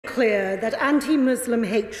Clear that anti-Muslim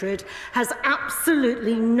hatred has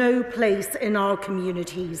absolutely no place in our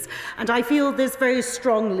communities, and I feel this very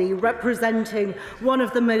strongly representing one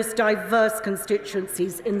of the most diverse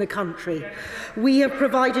constituencies in the country. We have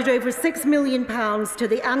provided over £6 million to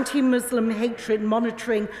the anti-Muslim hatred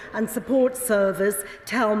monitoring and support service,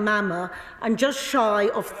 Tel Mama, and just shy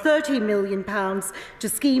of £30 million to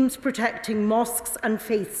schemes protecting mosques and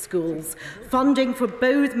faith schools. Funding for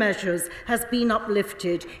both measures has been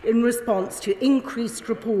uplifted in response to increased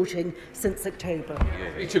reporting since October.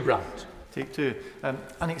 Peter Grant. Take two.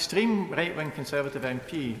 An extreme right-wing Conservative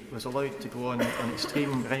MP was allowed to go on an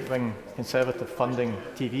extreme right-wing Conservative funding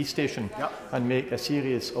TV station and make a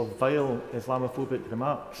series of vile Islamophobic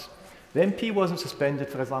remarks. The MP wasn't suspended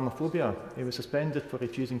for Islamophobia. He was suspended for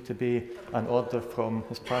refusing to obey an order from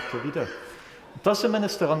his party leader. Does the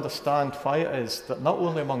Minister understand why it is that not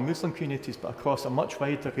only among Muslim communities but across a much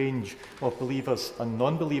wider range of believers and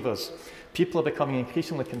non-believers, people are becoming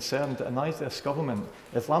increasingly concerned that in the eyes of this government,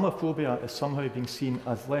 Islamophobia is somehow being seen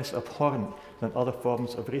as less abhorrent than other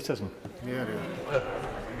forms of racism?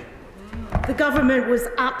 The government was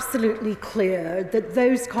absolutely clear that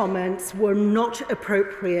those comments were not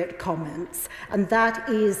appropriate comments, and that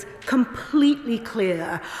is completely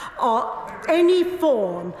clear.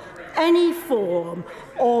 Any form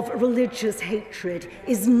of religious hatred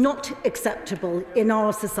is not acceptable in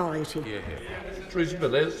our society.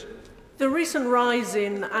 The recent rise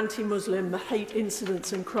in anti-Muslim hate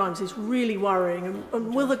incidents and crimes is really worrying.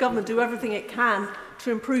 And will the government do everything it can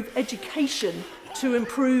to improve education, to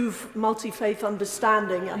improve multi-faith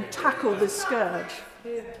understanding and tackle this scourge?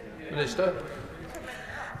 Minister.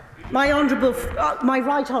 My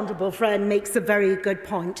right honourable friend makes a very good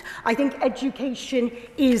point. I think education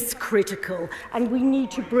is critical and we need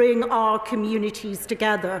to bring our communities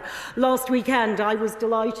together. Last weekend I was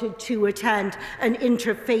delighted to attend an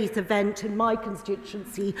interfaith event in my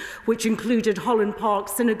constituency which included Holland Park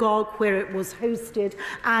Synagogue, where it was hosted,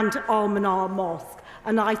 and Almanar Mosque.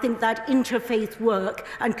 And I think that interfaith work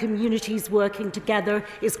and communities working together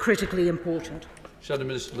is critically important. Shadow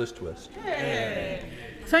Minister List-West.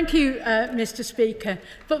 Thank you, Mr Speaker.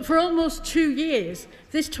 But for almost 2 years,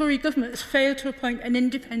 this Tory government has failed to appoint an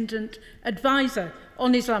independent adviser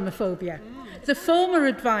on Islamophobia. The former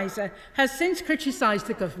adviser has since criticised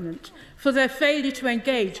the government for their failure to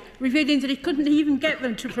engage, revealing that he couldn't even get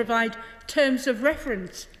them to provide terms of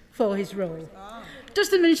reference for his role. Does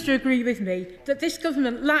the Minister agree with me that this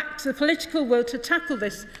government lacks the political will to tackle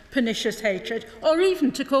this pernicious hatred, or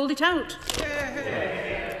even to call it out?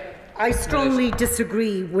 I strongly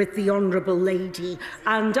disagree with the Honourable Lady,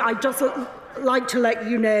 and I'd just like to let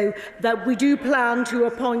you know that we do plan to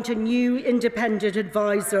appoint a new independent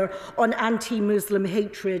adviser on anti-Muslim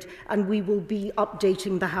hatred, and we will be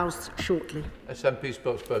updating the House shortly. SNP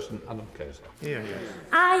spokesperson Anna Kaiser.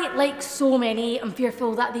 I, like so many, am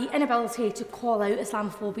fearful that the inability to call out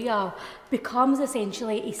Islamophobia becomes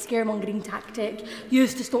essentially a scaremongering tactic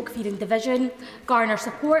used to stoke fear and division, garner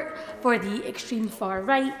support for the extreme far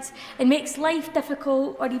right, and makes life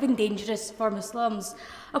difficult or even dangerous for Muslims.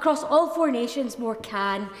 Across all 4 nations, more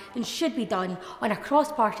can and should be done on a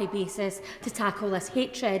cross-party basis to tackle this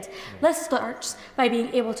hatred. This starts by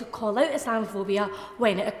being able to call out Islamophobia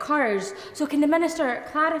when it occurs. So can the Minister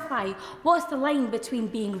clarify what's the line between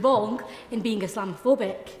being wrong and being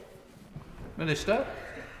Islamophobic? Minister.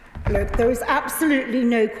 Look, there is absolutely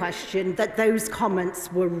no question that those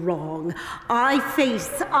comments were wrong. I face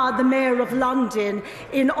the Mayor of London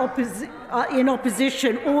in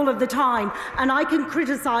opposition all of the time, and I can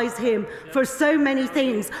criticise him for so many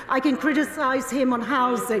things. I can criticise him on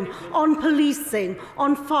housing, on policing,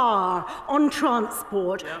 on fire, on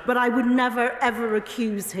transport, but I would never ever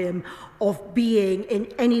accuse him of being in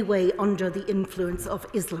any way under the influence of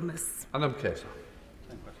Islamists. Anna Kaiser.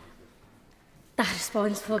 That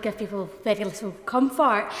response will give people very little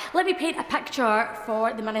comfort. Let me paint a picture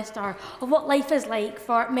for the Minister of what life is like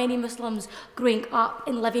for many Muslims growing up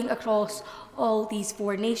and living across all these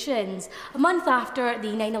 4 nations. A month after the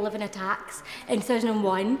 9/11 attacks in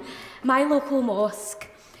 2001, my local mosque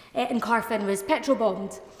in Carfin was petrol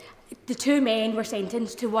bombed. The 2 men were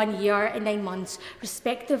sentenced to 1 year and 9 months,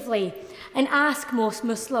 respectively. And ask most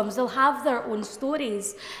Muslims, they'll have their own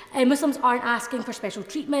stories. Muslims aren't asking for special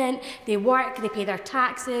treatment. They work, they pay their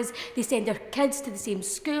taxes, they send their kids to the same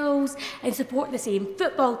schools and support the same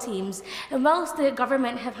football teams. And whilst the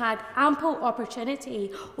government have had ample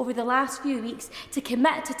opportunity over the last few weeks to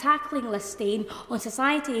commit to tackling this stain on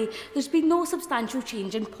society, there's been no substantial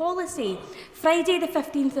change in policy. Friday the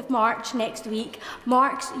 15th of March next week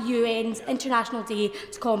marks you UN's International Day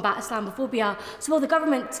to Combat Islamophobia. So will the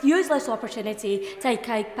government use this opportunity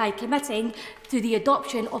by committing to the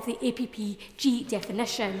adoption of the APPG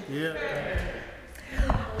definition?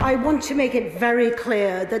 I want to make it very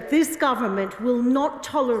clear that this government will not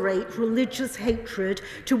tolerate religious hatred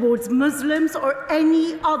towards Muslims or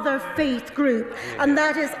any other faith group, and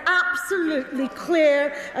that is absolutely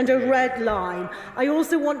clear and a red line. I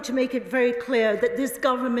also want to make it very clear that this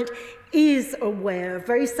government is aware,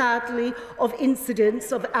 very sadly, of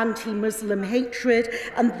incidents of anti-Muslim hatred,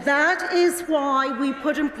 and that is why we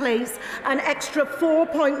put in place an extra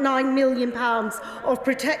 £4.9 million of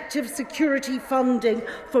protective security funding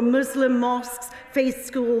for Muslim mosques, faith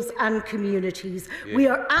schools and communities. We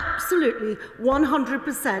are absolutely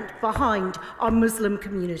 100% behind our Muslim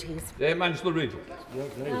communities.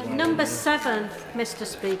 Number 7, Mr.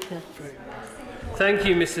 Speaker. Thank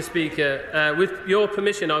you, Mr. Speaker. With your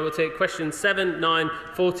permission, I will take questions 7, 9,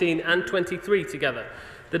 14 and 23 together.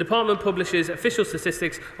 The Department publishes official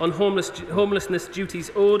statistics on homelessness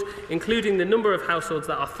duties owed, including the number of households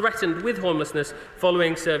that are threatened with homelessness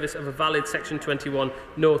following service of a valid Section 21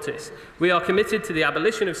 notice. We are committed to the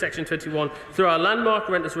abolition of Section 21 through our landmark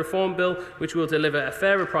Renters Reform Bill, which will deliver a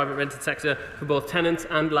fairer private rented sector for both tenants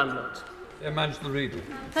and landlords.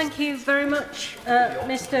 Thank you very much,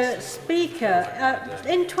 Mr. Speaker.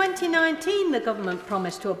 In 2019, the government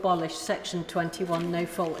promised to abolish Section 21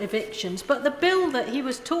 no-fault evictions, but the bill that he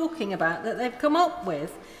was talking about, that they've come up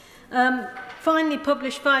with, finally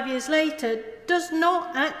published 5 years later, does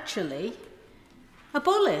not actually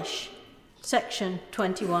abolish Section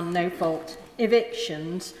 21 no-fault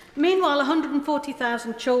evictions. Meanwhile,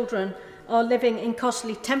 140,000 children are living in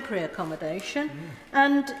costly temporary accommodation,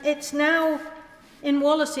 and it's now in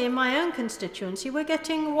Wallasey, in my own constituency, we're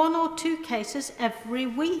getting 1 or 2 cases every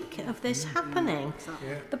week of this happening.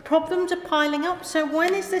 The problems are piling up, so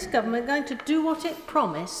when is this government going to do what it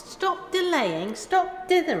promised? Stop delaying, stop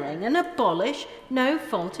dithering and abolish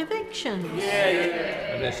no-fault evictions.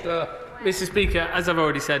 Mr. Speaker, as I've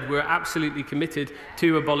already said, we're absolutely committed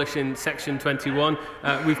to abolishing Section 21.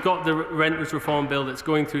 We've got the Renters Reform Bill that's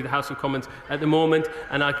going through the House of Commons at the moment,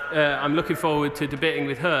 and I'm looking forward to debating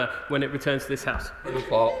with her when it returns to this House.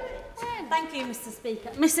 Thank you, Mr. Speaker.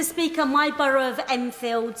 Mr. Speaker, my borough of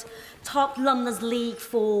Enfield topped London's league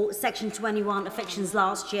for Section 21 evictions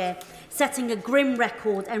last year, setting a grim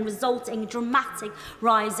record and resulting in a dramatic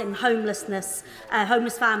rise in homelessness,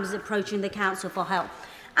 homeless families approaching the Council for Help.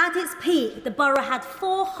 At its peak, the borough had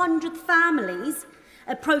 400 families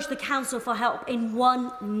approach the Council for Help in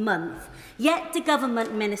 1 month. Yet the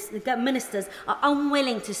government ministers are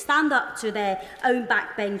unwilling to stand up to their own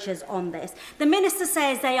backbenchers on this. The minister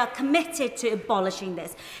says they are committed to abolishing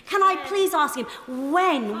this. Can I please ask him,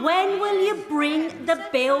 when will you bring the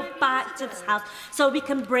bill back to this House so we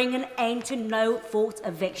can bring an end to no-fault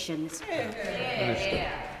evictions?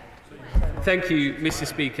 Thank you, Mr.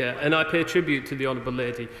 Speaker, and I pay tribute to the Honourable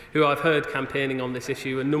Lady, who I've heard campaigning on this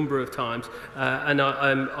issue a number of times, and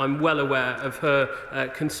I'm well aware of her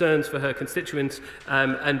concerns for her constituents,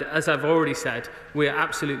 and as I've already said, we are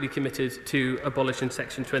absolutely committed to abolishing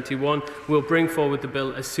Section 21. We'll bring forward the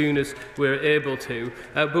bill as soon as we're able to,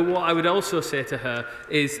 but what I would also say to her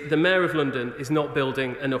is the Mayor of London is not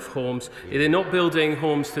building enough homes. They're not building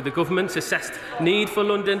homes to the government's assessed need for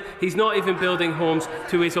London. He's not even building homes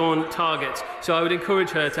to his own target. So I would encourage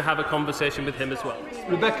her to have a conversation with him as well.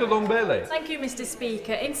 Rebecca Long-Bailey. Thank you, Mr.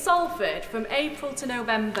 Speaker. In Salford, from April to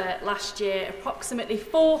November last year, approximately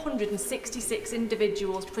 466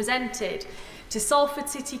 individuals presented to Salford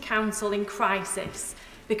City Council in crisis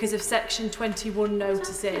because of Section 21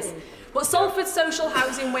 notices. But Salford's social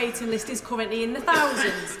housing waiting list is currently in the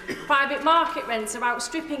thousands. Private market rents are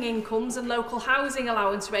outstripping incomes and local housing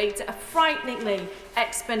allowance rates at a frighteningly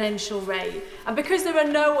exponential rate. And because there are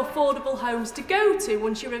no affordable homes to go to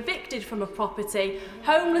once you're evicted from a property,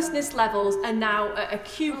 homelessness levels are now at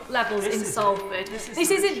acute levels in Salford.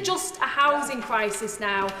 This isn't just a housing crisis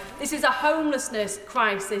now, this is a homelessness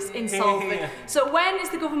crisis in Salford. So when is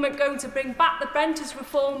the government going to bring back the Renters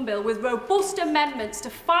Reform Bill with robust amendments to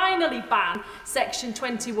finally ban Section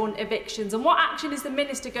 21 evictions? And what action is the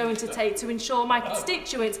Minister going to take to ensure my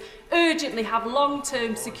constituents urgently have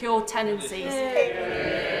long-term secure tenancies?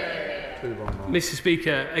 Mr.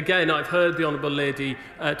 Speaker, again, I've heard the Honourable Lady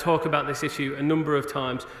talk about this issue a number of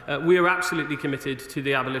times. We are absolutely committed to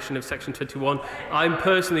the abolition of Section 21. I'm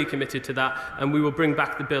personally committed to that, and we will bring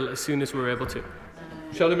back the bill as soon as we're able to.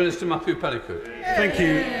 Shall the Minister Matthew Pennycook? Thank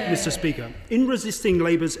you, Mr Speaker. In resisting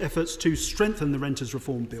Labour's efforts to strengthen the Renters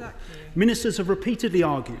Reform Bill, ministers have repeatedly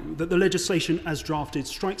argued that the legislation as drafted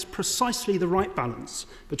strikes precisely the right balance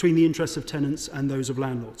between the interests of tenants and those of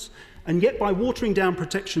landlords. And yet, by watering down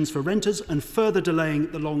protections for renters and further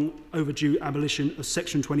delaying the long overdue abolition of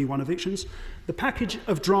Section 21 evictions, the package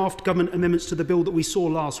of draft government amendments to the bill that we saw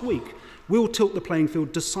last week will tilt the playing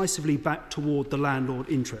field decisively back toward the landlord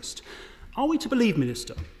interest. Are we to believe,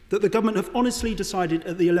 Minister, that the government have honestly decided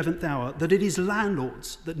at the 11th hour that it is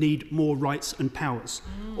landlords that need more rights and powers?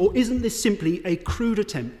 Or isn't this simply a crude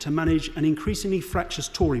attempt to manage an increasingly fractious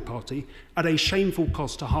Tory party at a shameful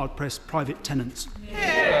cost to hard-pressed private tenants?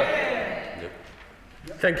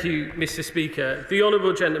 Thank you, Mr Speaker. The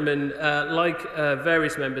Honourable Gentleman, like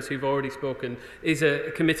various members who've already spoken, is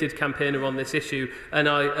a committed campaigner on this issue, and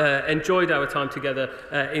I enjoyed our time together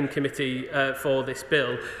in committee for this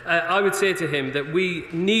bill. I would say to him that we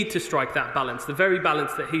need to strike that balance, the very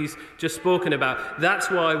balance that he's just spoken about.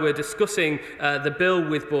 That's why we're discussing the bill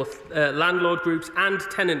with both landlord groups and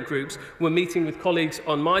tenant groups. We're meeting with colleagues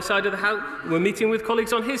on my side of the House, we're meeting with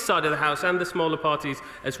colleagues on his side of the House and the smaller parties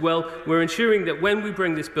as well. We're ensuring that when we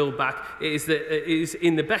bring this bill back, it is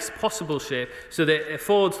in the best possible shape so that it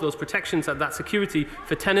affords those protections and that security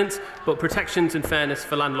for tenants, but protections and fairness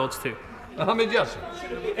for landlords too. Mohammed Yassin.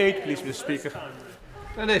 8, please, Mr Speaker.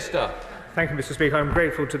 Minister. Thank you, Mr Speaker. I'm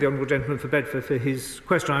grateful to the Honourable Gentleman for Bedford for his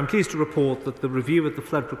question. I'm pleased to report that the review of the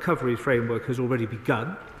flood recovery framework has already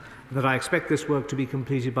begun, and that I expect this work to be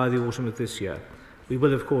completed by the autumn of this year. We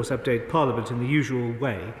will, of course, update Parliament in the usual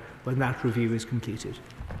way when that review is completed.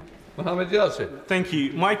 Mohammed Yassin. Thank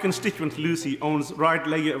you. My constituent Lucy owns ride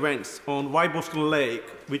layer events on Wyboston Lake,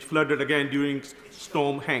 which flooded again during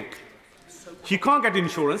Storm Hank. She can't get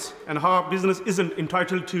insurance, and her business isn't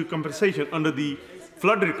entitled to compensation under the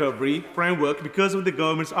flood recovery framework because of the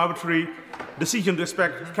government's arbitrary decision to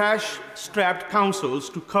expect cash-strapped councils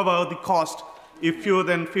to cover the cost if fewer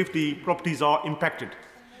than 50 properties are impacted.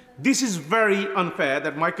 This is very unfair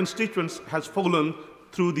that my constituent has fallen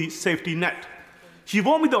through the safety net. She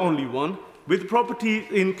won't be the only one, with properties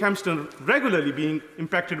in Campston regularly being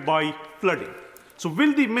impacted by flooding. So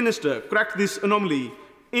will the Minister correct this anomaly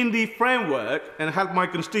in the framework and help my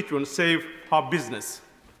constituents save her business?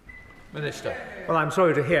 Minister. Well, I'm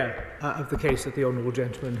sorry to hear of the case that the Honourable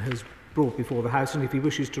Gentleman has brought before the House, and if he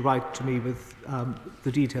wishes to write to me with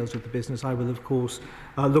the details of the business, I will, of course,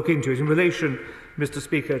 look into it. In relation, Mr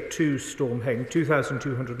Speaker, to Storm Heng,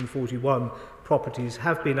 2,241 properties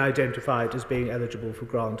have been identified as being eligible for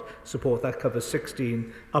grant support. That covers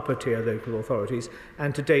 16 upper-tier local authorities,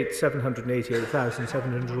 and to date,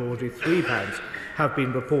 £788,743 have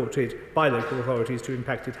been reported by local authorities to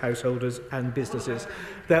impacted householders and businesses.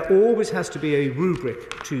 There always has to be a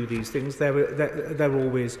rubric to these things. There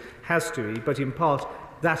always has to be, but in part,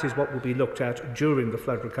 that is what will be looked at during the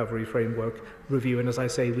flood recovery framework review, and as I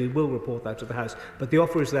say, we will report that to the House. But the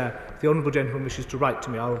offer is there. If the Honourable Gentleman wishes to write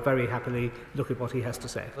to me, I will very happily look at what he has to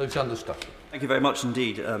say. Alexander Stuck. Thank you very much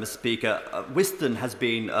indeed, Mr Speaker. Whiston has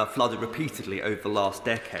been flooded repeatedly over the last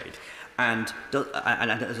decade, and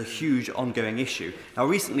is a huge ongoing issue. Now,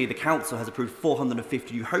 recently, the Council has approved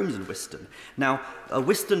 450 new homes in Whiston. Now,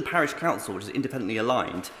 Whiston Parish Council, which is independently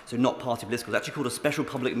aligned, so not party political, has actually called a special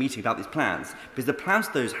public meeting about these plans, because the plans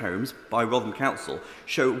for those homes by Rotherham Council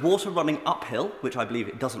show water running uphill, which I believe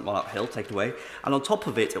it doesn't run uphill, take it away, and on top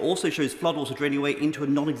of it, it also shows floodwater draining away into a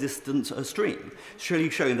non-existent stream, surely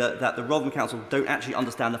showing that the Rotherham Council don't actually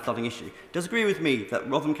understand the flooding issue. Does agree with me that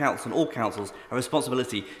Rotherham Council and all councils have a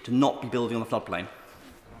responsibility to not be building on the floodplain?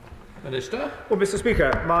 Minister. Well, Mr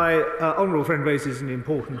Speaker, my honourable friend raises an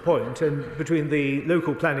important point, and between the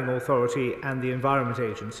local planning authority and the Environment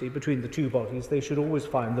Agency, between the two bodies, they should always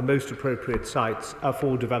find the most appropriate sites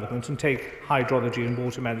for development and take hydrology and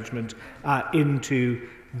water management into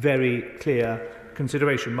very clear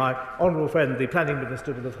consideration. My honourable friend, the Planning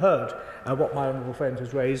Minister, will have heard what my honourable friend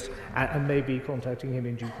has raised and may be contacting him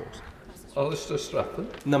in due course. Alistair Stratton.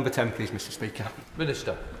 Number 10, please, Mr Speaker.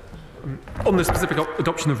 Minister. On the specific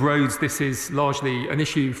adoption of roads, this is largely an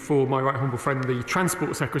issue for my right honourable friend, the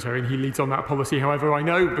Transport Secretary, and he leads on that policy. However, I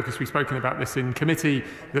know, because we've spoken about this in committee,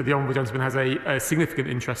 that the honourable gentleman has a significant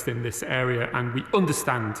interest in this area, and we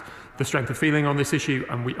understand the strength of feeling on this issue,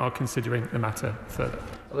 and we are considering the matter further.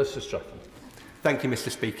 Alistair Stratton. Thank you, Mr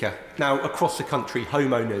Speaker. Now, across the country,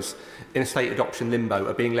 homeowners in estate adoption limbo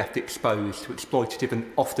are being left exposed to exploitative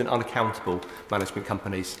and often unaccountable management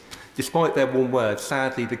companies. Despite their warm words,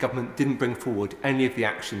 sadly, the government didn't bring forward any of the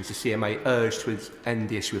actions the CMA urged to end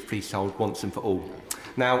the issue of freehold once and for all.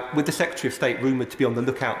 Now, with the Secretary of State rumoured to be on the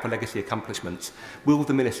lookout for legacy accomplishments, will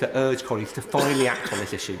the Minister urge colleagues to finally act on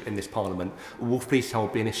this issue in this Parliament, or will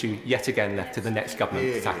freehold be an issue yet again left to the next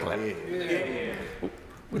government to tackle it?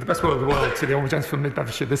 With the best will of the world to the Honourable Gentleman from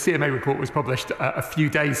Mid-Bedfordshire, the CMA report was published a few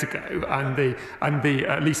days ago, and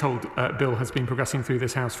the leasehold bill has been progressing through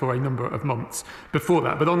this House for a number of months before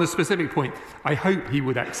that. But on the specific point, I hope he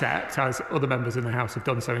would accept, as other members in the House have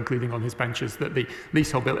done so, including on his benches, that the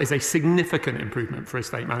leasehold bill is a significant improvement for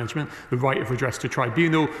estate management, the right of redress to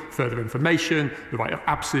tribunal, further information, the right of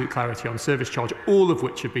absolute clarity on service charge, all of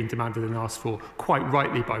which have been demanded and asked for quite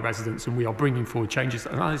rightly by residents, and we are bringing forward changes.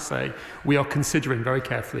 And I say we are considering very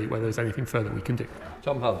carefully whether there's anything further we can do.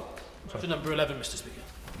 Tom Hull. To number 11, Mr. Speaker.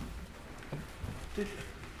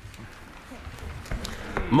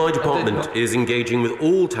 My department is engaging with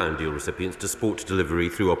all town deal recipients to support delivery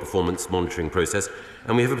through our performance monitoring process,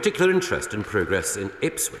 and we have a particular interest in progress in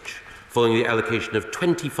Ipswich, following the allocation of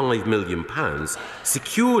 £25 million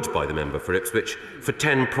secured by the member for Ipswich for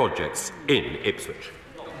 10 projects in Ipswich.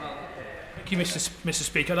 Thank you, Mr.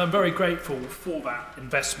 Speaker, and I'm very grateful for that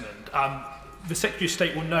investment. The Secretary of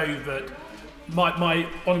State will know that my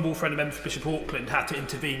honourable friend and member for Bishop Auckland had to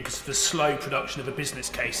intervene because of the slow production of the business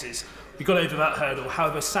cases. We got over that hurdle.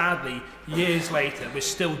 However, sadly, years later, we're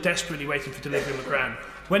still desperately waiting for delivery on the ground.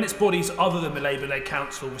 When it's bodies other than the Labour-led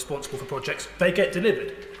council responsible for projects, they get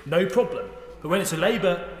delivered. No problem. But when it's a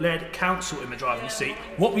Labour-led council in the driving seat,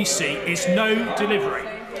 what we see is no delivery.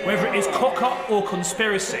 Whether it is cock-up or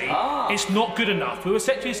conspiracy, it's not good enough. Will the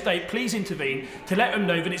Secretary of State please intervene to let them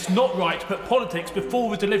know that it's not right to put politics before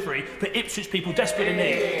the delivery that Ipswich people desperately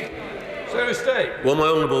need? Well, my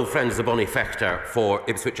honourable friend is a Bonnie Fechter for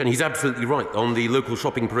Ipswich, and he's absolutely right on the local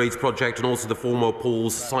shopping parades project and also the former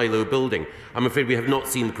Paul's silo building. I'm afraid we have not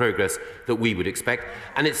seen the progress that we would expect,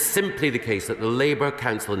 and it's simply the case that the Labour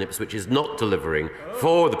Council in Ipswich is not delivering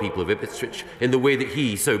for the people of Ipswich in the way that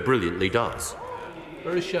he so brilliantly does.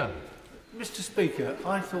 Mr. Speaker,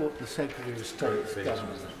 I thought the Secretary of State's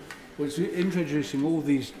government was introducing all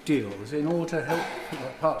these deals in order to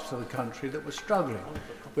help parts of the country that were struggling,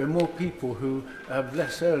 where more people who have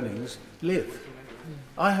less earnings live.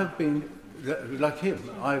 I have been, like him,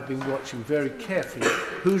 I have been watching very carefully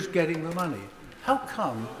who's getting the money. How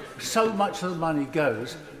come so much of the money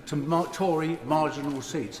goes to Tory marginal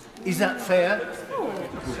seats? Is that fair?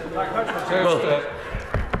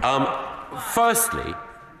 Firstly,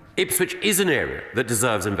 Ipswich is an area that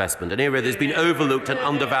deserves investment, an area that has been overlooked and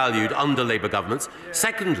undervalued under Labour governments.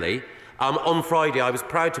 Secondly, on Friday, I was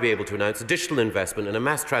proud to be able to announce additional investment in a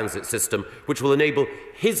mass transit system which will enable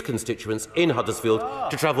his constituents in Huddersfield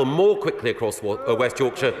to travel more quickly across West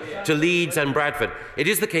Yorkshire to Leeds and Bradford. It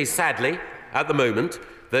is the case, sadly, at the moment,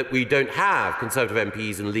 that we don't have Conservative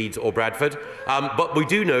MPs in Leeds or Bradford, but we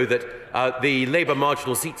do know that the Labour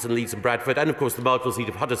marginal seats in Leeds and Bradford, and of course the marginal seat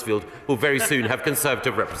of Huddersfield, will very soon have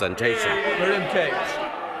Conservative representation.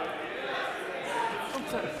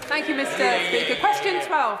 Thank you, Mr. Speaker. Question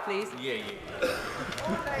 12, please.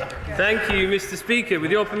 Thank you, Mr. Speaker.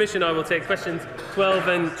 With your permission, I will take questions 12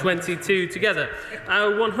 and 22 together.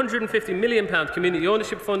 Our £150 million community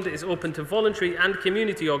ownership fund is open to voluntary and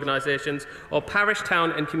community organisations or parish,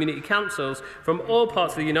 town and community councils from all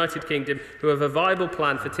parts of the United Kingdom who have a viable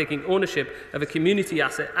plan for taking ownership of a community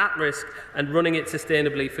asset at risk and running it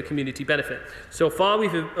sustainably for community benefit. So far,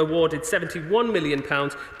 we've awarded £71 million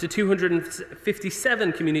to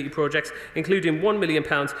 257 community projects, including £1 million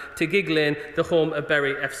to Gig Lane, the home of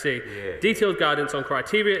Bury FC. Detailed guidance on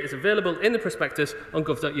criteria is available in the prospectus on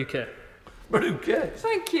gov.uk.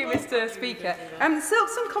 Thank you, Mr. Speaker.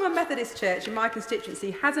 Silkstone Common Methodist Church in my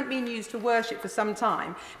constituency hasn't been used for worship for some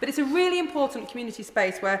time, but it's a really important community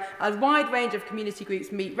space where a wide range of community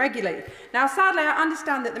groups meet regularly. Now, sadly, I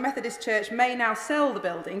understand that the Methodist Church may now sell the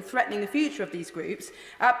building, threatening the future of these groups,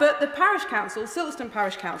 but the Parish Council, Silkstone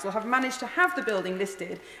Parish Council, have managed to have the building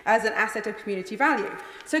listed as an asset of community value.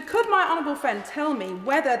 So could my honourable friend tell me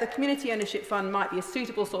whether the Community Ownership Fund might be a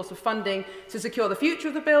suitable source of funding to secure the future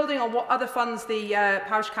of the building, or what other funds the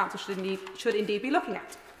Parish Council should indeed be looking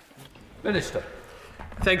at? Minister.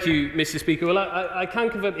 Thank you, Mr. Speaker. Well, I can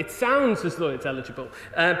confirm it sounds as though it's eligible,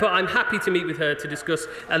 but I'm happy to meet with her to discuss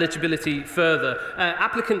eligibility further.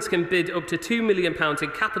 Applicants can bid up to £2 million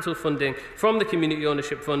in capital funding from the Community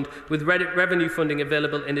Ownership Fund, with revenue funding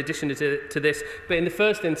available in addition to this. But in the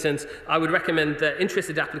first instance, I would recommend that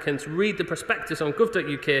interested applicants read the prospectus on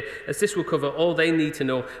gov.uk, as this will cover all they need to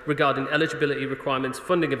know regarding eligibility requirements,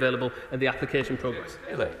 funding available and the application progress.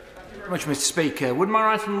 Much, Mr. Speaker. Would my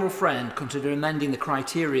right honourable friend consider amending the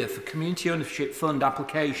criteria for community ownership fund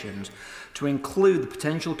applications to include the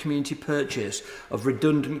potential community purchase of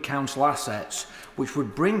redundant council assets, which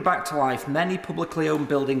would bring back to life many publicly owned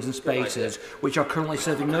buildings and spaces which are currently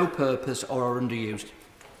serving no purpose or are underused?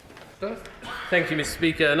 Thank you, Mr.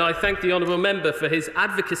 Speaker, and I thank the honourable member for his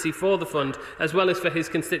advocacy for the fund, as well as for his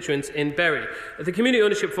constituents in Bury. The Community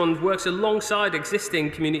Ownership Fund works alongside existing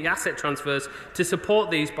community asset transfers to support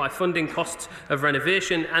these by funding costs of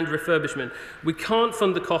renovation and refurbishment. We can't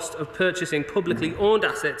fund the cost of purchasing publicly owned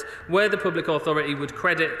assets where the public authority would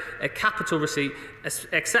credit a capital receipt,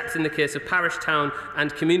 except in the case of parish, town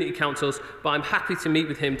and community councils, but I'm happy to meet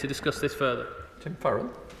with him to discuss this further. Tim Farrell.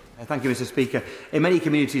 Thank you, Mr. Speaker. In many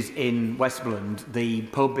communities in Westmoreland, the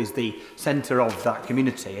pub is the centre of that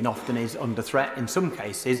community and often is under threat. In some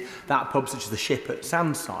cases, that pub, such as the Ship at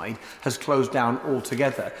Sandside, has closed down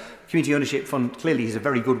altogether. Community Ownership Fund clearly is a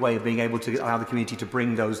very good way of being able to allow the community to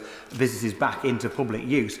bring those businesses back into public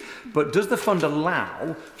use. But does the fund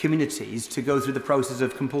allow communities to go through the process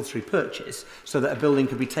of compulsory purchase so that a building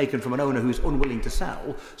can be taken from an owner who is unwilling to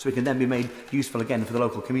sell, so it can then be made useful again for the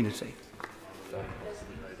local community?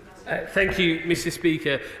 Thank you, Mr.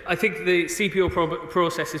 Speaker. I think the CPO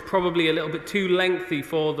process is probably a little bit too lengthy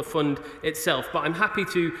for the fund itself, but I'm happy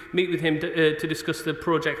to meet with him to discuss the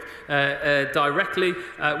project directly.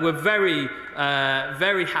 We're very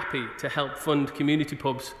happy to help fund community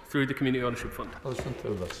pubs through the Community Ownership Fund.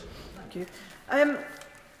 Thank you.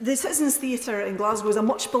 The Citizens Theatre in Glasgow is a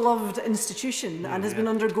much beloved institution and has been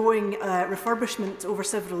undergoing refurbishment over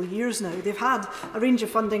several years now. They've had a range of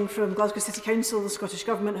funding from Glasgow City Council, the Scottish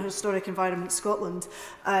Government, Historic Environment Scotland,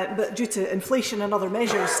 but due to inflation and other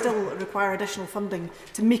measures still require additional funding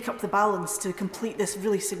to make up the balance to complete this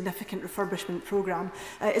really significant refurbishment programme.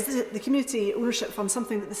 Is the Community Ownership Fund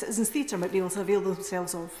something that the Citizens Theatre might be able to avail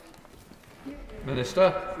themselves of?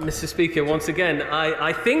 Minister. Mr. Speaker, once again,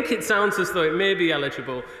 I think it sounds as though it may be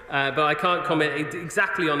eligible, but I can't comment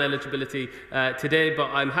exactly on eligibility today, but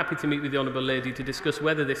I'm happy to meet with the Honourable Lady to discuss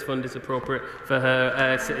whether this fund is appropriate for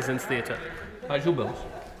her Citizens Theatre. Nigel Bills.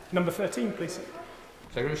 Number 13, please.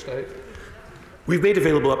 Secretary of State. We've made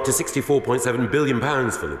available up to £64.7 billion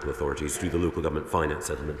for local authorities through the Local Government Finance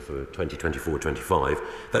Settlement for 2024-25.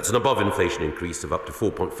 That's an above-inflation increase of up to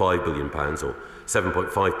 £4.5 billion, or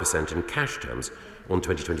 7.5% in cash terms, on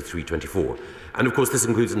 2023-24. And of course this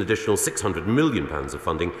includes an additional £600 million of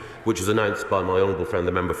funding, which was announced by my honourable friend,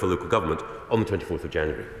 the Member for Local Government, on the 24th of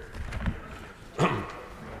January.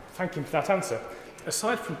 Thank you for that answer.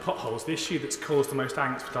 Aside from potholes, the issue that's caused the most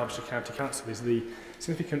angst for Derbyshire County Council is the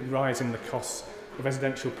significant rise in the costs of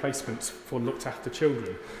residential placements for looked after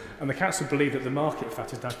children. And the council believe that the market for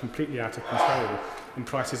that is now completely out of control and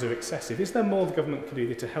prices are excessive. Is there more the government can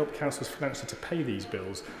do to help councils financially to pay these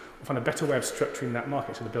bills, or find a better way of structuring that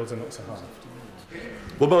market so the bills are not so high?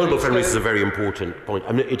 Well, my honourable friend raises a very important point.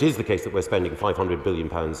 I mean, it is the case that we're spending £500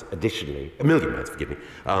 billion additionally, £1 million, forgive me,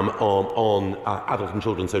 on adult and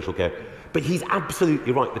children's social care. But he's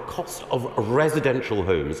absolutely right. The cost of residential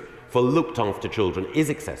homes for looked after children is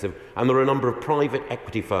excessive, and there are a number of private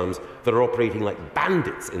equity firms that are operating like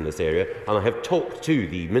bandits in this area, and I have talked to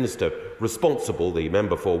the Minister responsible, the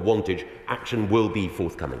Member for Wantage. Action will be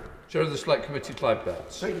forthcoming. Chair of the Select Committee, Clive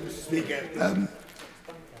Betts. Thank you, Mr. Speaker.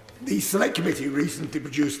 The Select Committee recently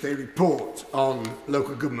produced a report on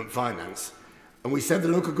local government finance, and we said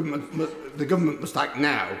the government must act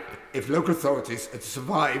now if local authorities are to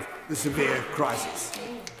survive the severe crisis.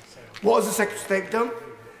 What has the Secretary of State done?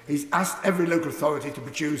 He's asked every local authority to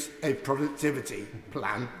produce a productivity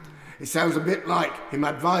plan. It sounds a bit like him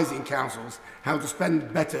advising councils how to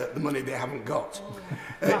spend better the money they haven't got.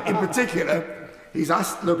 In particular, he's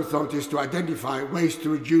asked local authorities to identify ways to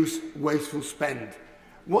reduce wasteful spend.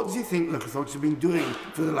 What does he think local authorities have been doing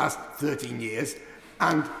for the last 13 years?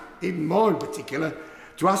 And even more in particular,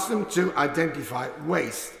 to ask them to identify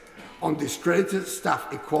waste on discredited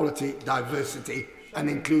staff equality, diversity and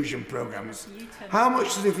inclusion programmes. How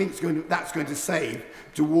much does he think that's going to save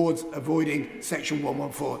towards avoiding Section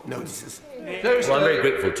 114 notices? Well, I'm very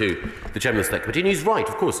grateful to the Chairman of the Select Committee, and he's right,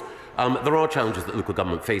 of course. There are challenges that local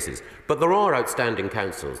government faces, but there are outstanding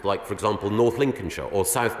councils, like, for example, North Lincolnshire or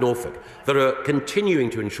South Norfolk, that are continuing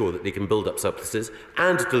to ensure that they can build up surpluses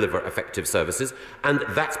and deliver effective services, and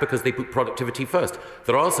that's because they put productivity first.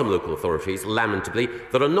 There are some local authorities, lamentably,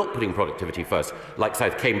 that are not putting productivity first, like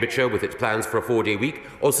South Cambridgeshire with its plans for a 4-day week,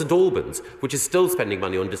 or St Albans, which is still spending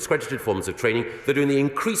money on discredited forms of training that only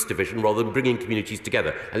increase division rather than bringing communities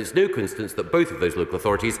together. And it's no coincidence that both of those local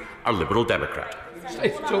authorities are Liberal Democrat.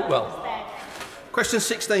 Talk well. Question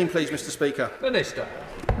 16, please, Mr. Speaker. Minister.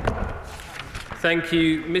 Thank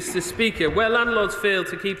you, Mr. Speaker. Where landlords fail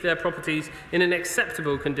to keep their properties in an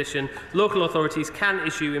acceptable condition, local authorities can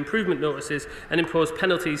issue improvement notices and impose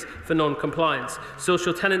penalties for non-compliance.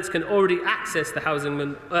 Social tenants can already access the Housing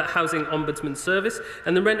Ombudsman Service,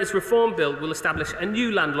 and the Renters Reform Bill will establish a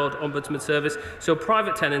new Landlord Ombudsman Service so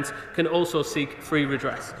private tenants can also seek free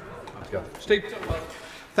redress. Steve.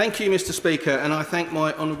 Thank you, Mr. Speaker, and I thank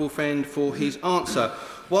my honourable friend for his answer.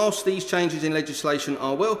 Whilst these changes in legislation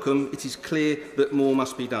are welcome, it is clear that more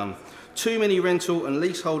must be done. Too many rental and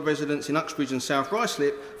leasehold residents in Uxbridge and South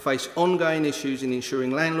Ruislip face ongoing issues in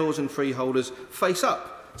ensuring landlords and freeholders face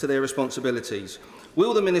up to their responsibilities.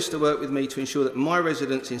 Will the Minister work with me to ensure that my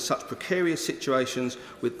residents in such precarious situations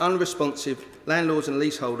with unresponsive landlords and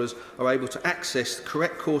leaseholders are able to access the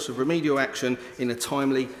correct course of remedial action in a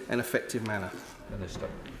timely and effective manner? Minister.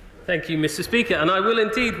 Thank you, Mr. Speaker, and I will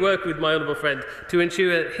indeed work with my honourable friend to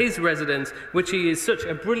ensure his residents, which he is such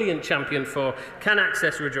a brilliant champion for, can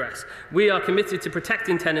access redress. We are committed to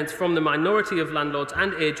protecting tenants from the minority of landlords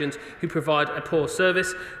and agents who provide a poor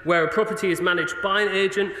service. Where a property is managed by an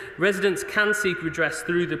agent, residents can seek redress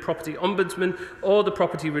through the Property Ombudsman or the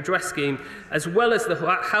Property Redress Scheme, as well as the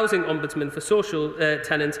Housing Ombudsman for social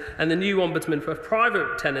tenants and the new Ombudsman for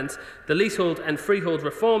private tenants. The Leasehold and Freehold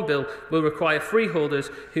Reform Bill will require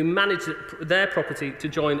freeholders who manage their property to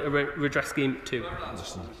join a redress scheme too.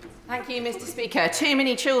 Thank you, Mr. Speaker. Too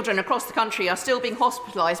many children across the country are still being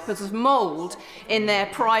hospitalised because of mould in their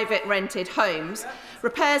private rented homes.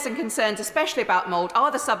 Repairs and concerns, especially about mould,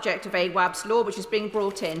 are the subject of AWAB's law, which is being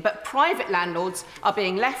brought in, but private landlords are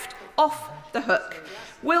being left off the hook.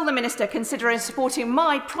 Will the Minister consider supporting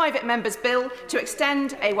my private member's bill to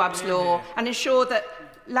extend AWAB's law and ensure that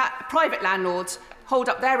private landlords hold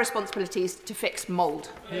up their responsibilities to fix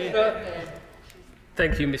mould?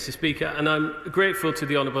 Thank you, Mr. Speaker, and I'm grateful to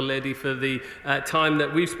the Honourable Lady for the time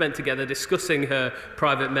that we've spent together discussing her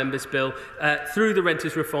private member's bill. Through the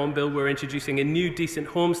Renters Reform Bill, we're introducing a new decent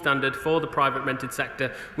home standard for the private rented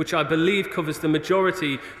sector, which I believe covers the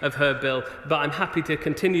majority of her bill, but I'm happy to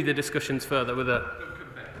continue the discussions further with her.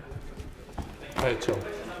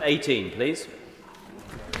 18, please.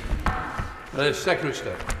 Secretary of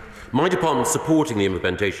State. My department is supporting the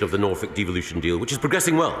implementation of the Norfolk devolution deal, which is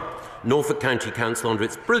progressing well. Norfolk County Council, under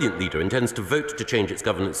its brilliant leader, intends to vote to change its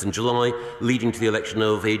governance in July, leading to the election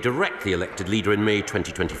of a directly elected leader in May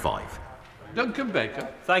 2025. Duncan Baker.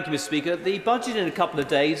 Thank you, Mr. Speaker. The budget in a couple of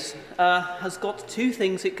days has got two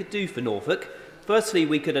things it could do for Norfolk. Firstly,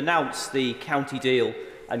 we could announce the county deal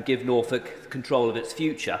and give Norfolk control of its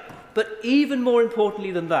future. But even more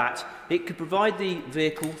importantly than that, it could provide the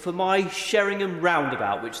vehicle for my Sheringham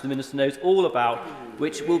roundabout, which the Minister knows all about,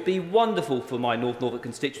 which will be wonderful for my North Norfolk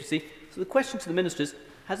constituency. So the question to the Minister is,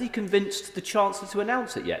 has he convinced the Chancellor to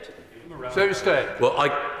announce it yet? Secretary of State. Well,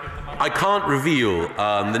 I can't reveal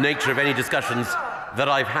the nature of any discussions that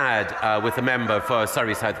I've had with a member for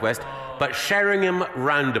Surrey South West, but Sheringham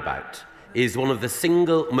roundabout is one of the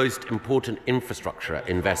single most important infrastructure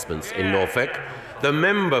investments in Norfolk. The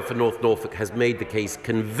member for North Norfolk has made the case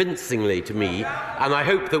convincingly to me, and I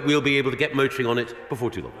hope that we'll be able to get motoring on it before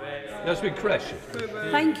too long. That's been correction.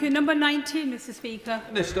 Thank you. Number 19, Mr. Speaker.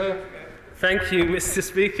 Minister. Thank you, Mr.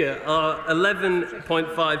 Speaker. Our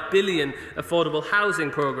 £11.5 billion affordable housing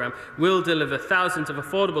programme will deliver thousands of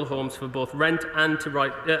affordable homes for both rent and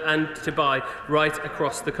to buy right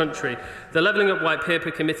across the country. The Levelling Up White Paper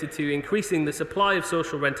committed to increasing the supply of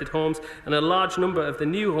social rented homes, and a large number of the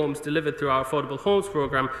new homes delivered through our affordable homes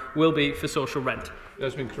programme will be for social rent.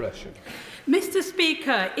 There's been correction. Mr.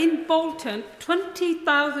 Speaker, in Bolton,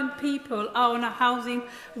 20,000 people are on a housing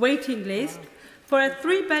waiting list. For a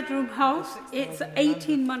 3-bedroom house, it's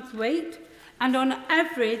 18 months wait, and on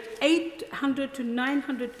average, 800 to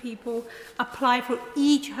 900 people apply for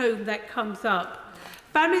each home that comes up.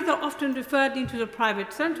 Families are often referred into the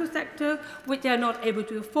private central sector, which they are not able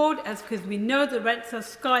to afford, as because we know the rents are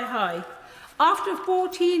sky high. After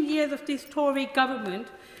 14 years of this Tory government,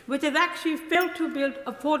 which has actually failed to build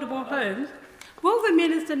affordable homes, will the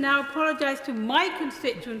Minister now apologise to my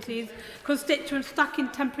constituents stuck in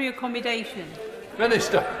temporary accommodation?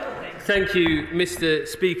 Minister. Thank you, Mr.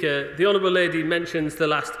 Speaker. The Honourable Lady mentions the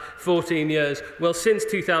last 14 years. Well, since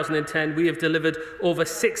 2010, we have delivered over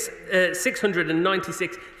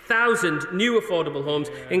 696,000 new affordable homes,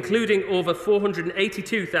 including over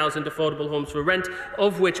 482,000 affordable homes for rent,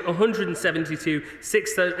 of which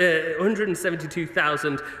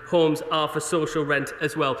 172,000 homes are for social rent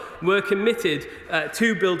as well. We're committed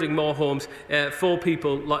to building more homes for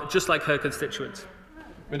people just like her constituents.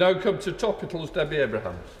 We now come to Topicals, Debbie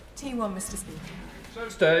Abrahams. T1, Mr. Speaker.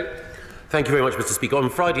 Stay. Thank you very much, Mr. Speaker. On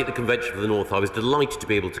Friday at the Convention for the North, I was delighted to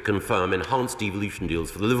be able to confirm enhanced devolution deals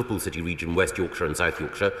for the Liverpool City region, West Yorkshire and South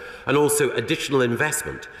Yorkshire, and also additional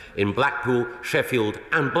investment in Blackpool, Sheffield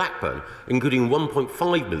and Blackburn, including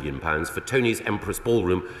 £1.5 million for Tony's Empress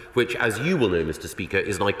Ballroom, which, as you will know, Mr. Speaker,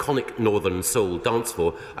 is an iconic Northern Soul dance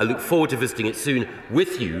floor. I look forward to visiting it soon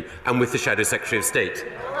with you and with the Shadow Secretary of State.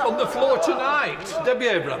 On the floor tonight, Debbie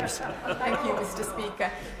Abrams. Thank you, Mr. Speaker.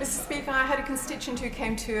 Mr. Speaker, I had a constituent who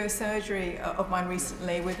came to a surgery of mine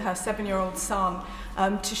recently with her 7-year-old son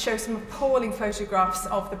to show some appalling photographs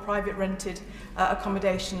of the private rented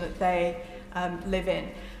accommodation that they live in.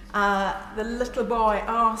 The little boy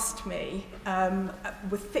asked me,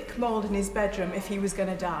 with thick mould in his bedroom, if he was going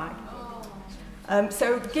to die.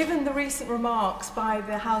 So given the recent remarks by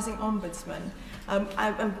the Housing Ombudsman,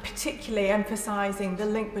 I'm particularly emphasising the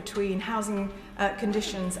link between housing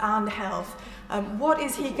conditions and health, what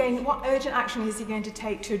urgent action is he going to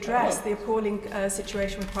take to address the appalling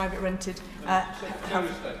situation with private rented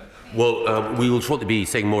health? Well, we will shortly be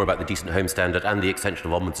saying more about the Decent Home Standard and the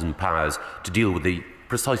extension of Ombudsman powers to deal with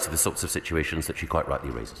precisely the sorts of situations that she quite rightly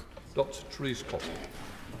raises. Dr. Therese Cotton.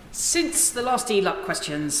 Since the last ELUC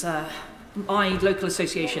questions, my local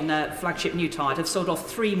association, Flagship New Tide, have sold off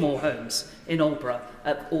 3 more homes in Aldborough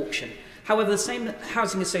at auction. However, the same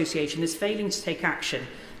housing association is failing to take action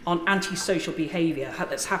on antisocial behaviour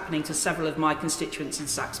that's happening to several of my constituents in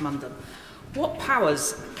Saxmundham. What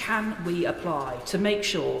powers can we apply to make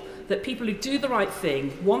sure that people who do the right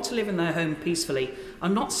thing, want to live in their home peacefully, are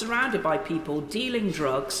not surrounded by people dealing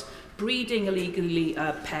drugs, breeding illegally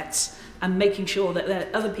pets, and making sure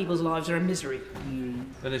that other people's lives are in misery?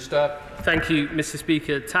 Minister. Thank you, Mr.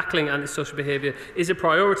 Speaker. Tackling antisocial behaviour is a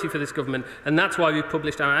priority for this government, and that's why we've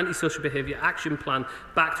published our antisocial behaviour action plan,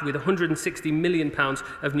 backed with £160 million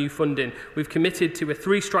of new funding. We've committed to a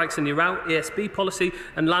 3 strikes and you're out ASB policy,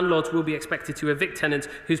 and landlords will be expected to evict tenants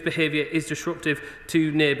whose behaviour is disruptive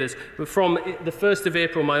to neighbours. But from the 1st of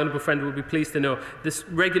April, my honourable friend will be pleased to know, this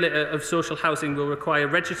regulator of social housing will require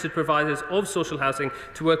registered providers of social housing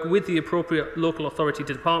to work with the appropriate local authority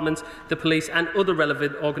departments, the police and other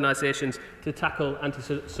relevant organisations to tackle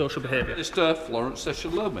antisocial behaviour. Minister Florence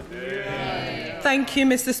Session-Lerman. Thank you,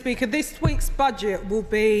 Mr. Speaker. This week's budget will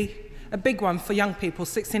be a big one for young people,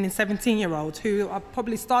 16 and 17-year-olds, who are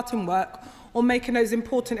probably starting work or making those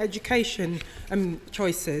important education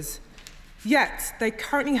choices. Yet, they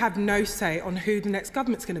currently have no say on who the next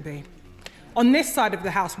government's going to be. On this side of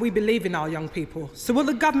the House, we believe in our young people. So will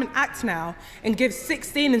the government act now and give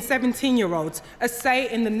 16 and 17-year-olds a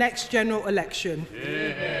say in the next general election?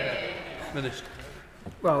 Minister.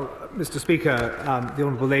 Well, Mr. Speaker, the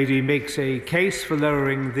Honourable Lady makes a case for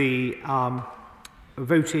lowering the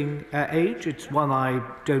voting age. It's one I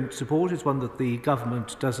don't support. It's one that the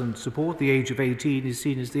government doesn't support. The age of 18 is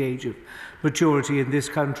seen as the age of maturity in this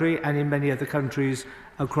country and in many other countries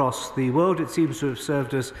across the world. It seems to have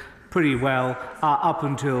served us pretty well up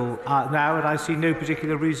until now, and I see no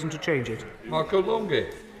particular reason to change it. Marco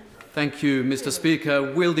Longhi. Thank you, Mr.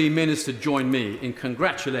 Speaker. Will the Minister join me in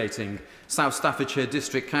congratulating South Staffordshire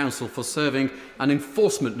District Council for serving an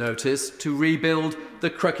enforcement notice to rebuild the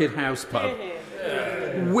Crooked House pub?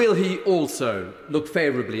 Will he also look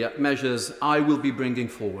favourably at measures I will be bringing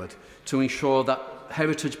forward to ensure that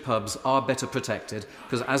heritage pubs are better protected?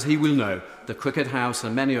 Because, as he will know, the Crooked House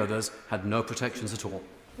and many others had no protections at all.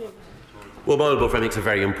 Well, my honourable friend makes a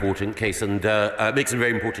very important case and makes a very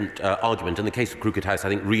important argument. And the case of Crooked House, I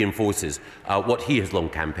think, reinforces what he has long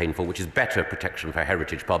campaigned for, which is better protection for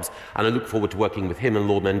heritage pubs. And I look forward to working with him and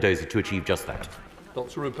Lord Mendoza to achieve just that.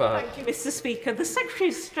 Dr. Rupert. Thank you, Mr. Speaker. The Secretary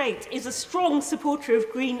of State is a strong supporter of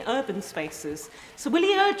green urban spaces. So will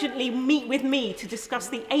he urgently meet with me to discuss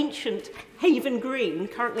the ancient Haven Green,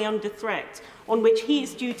 currently under threat, on which he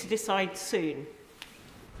is due to decide soon?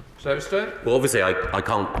 Well, obviously, I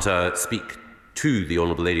can't speak to the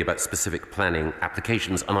Honourable Lady about specific planning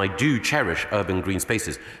applications, and I do cherish urban green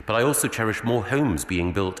spaces, but I also cherish more homes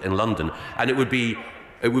being built in London, and it would be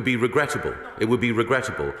regrettable. It would be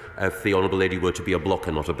regrettable if the Honourable Lady were to be a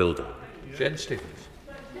blocker, not a builder. Jen Stevens.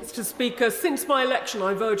 Mr. Speaker, since my election,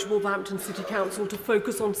 I've urged Wolverhampton City Council to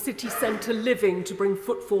focus on city centre living to bring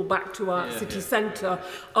footfall back to our city centre.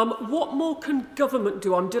 What more can government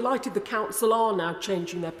do? I'm delighted the council are now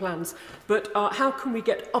changing their plans, but how can we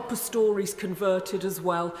get upper storeys converted as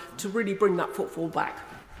well to really bring that footfall back?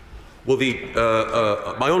 Well,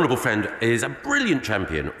 my honourable friend is a brilliant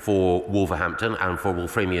champion for Wolverhampton and for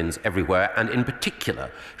Wolframians everywhere, and in particular,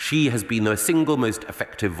 she has been the single most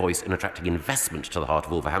effective voice in attracting investment to the heart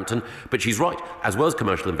of Wolverhampton. But she's right, as well as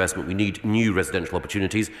commercial investment, we need new residential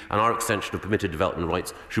opportunities, and our extension of permitted development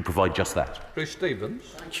rights should provide just that. Bruce Stevens.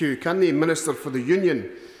 Thank you. Can the Minister for the Union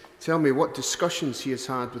tell me what discussions he has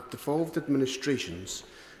had with devolved administrations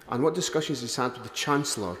and what discussions he's had with the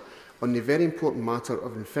Chancellor on the very important matter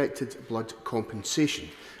of infected blood compensation?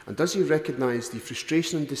 And does he recognise the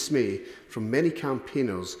frustration and dismay from many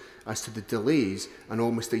campaigners as to the delays and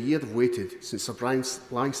almost a year they've waited since Sir Brian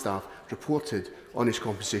Langstaff reported on his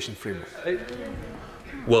compensation framework?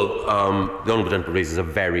 Well, the honourable gentleman raises a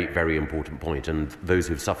very, very important point, and those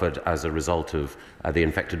who have suffered as a result of the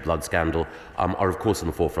infected blood scandal are, of course, in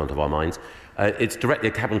the forefront of our minds. It's directly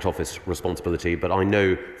a Cabinet Office responsibility, but I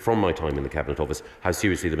know from my time in the Cabinet Office how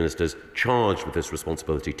seriously the ministers charged with this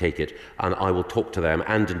responsibility take it, and I will talk to them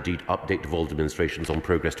and indeed update devolved administrations on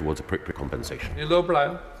progress towards appropriate compensation.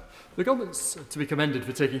 The government's to be commended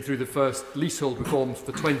for taking through the first leasehold reforms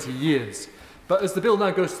for 20 years. But as the bill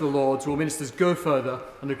now goes to the Lords, will ministers go further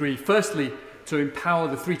and agree, firstly, to empower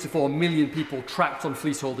the 3 to 4 million people trapped on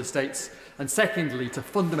leasehold estates, and secondly, to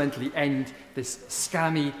fundamentally end this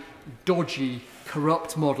scammy, dodgy,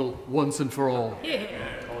 corrupt model once and for all? My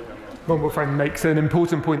honourable friend makes an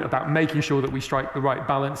important point about making sure that we strike the right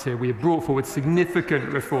balance here. We have brought forward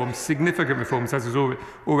significant reforms as is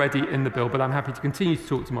already in the bill, but I'm happy to continue to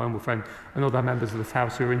talk to my honourable friend and other members of this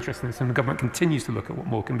House who are interested in this, and the government continues to look at what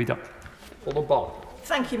more can be done.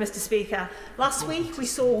 Thank you, Mr. Speaker. Last week we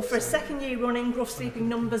saw for a second year running rough sleeping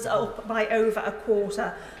numbers up by over a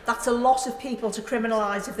quarter. That's a lot of people to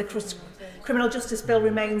criminalise if the Criminal Justice Bill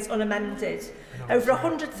remains unamended. Over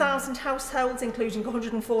 100,000 households, including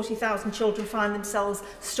 140,000 children, find themselves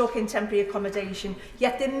stuck in temporary accommodation.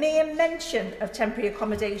 Yet the mere mention of temporary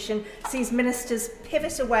accommodation sees ministers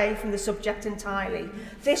pivot away from the subject entirely.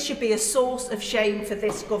 This should be a source of shame for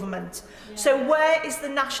this government. So where is the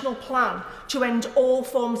national plan to end all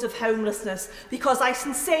forms of homelessness? Because I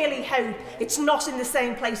sincerely hope it's not in the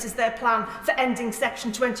same place as their plan for ending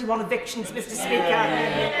Section 21 evictions, Mr.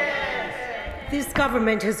 Speaker. This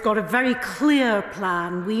government has got a very clear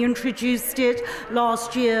plan. We introduced it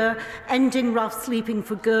last year, ending rough sleeping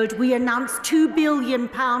for good. We announced £2 billion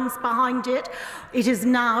behind it. It is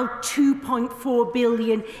now £2.4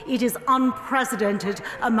 billion. It is unprecedented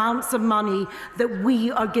amounts of money that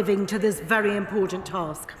we are giving to this very important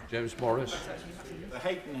task. James Morris. The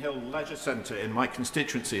Hayton Hill Leisure Centre in my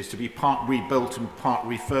constituency is to be part rebuilt and part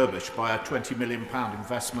refurbished by a £20 million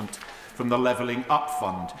investment from the Levelling Up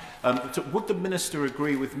Fund. So would the Minister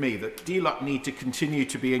agree with me that DLUC need to continue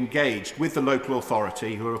to be engaged with the local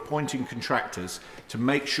authority who are appointing contractors to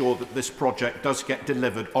make sure that this project does get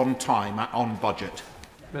delivered on time and on budget?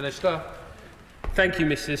 Minister. Thank you,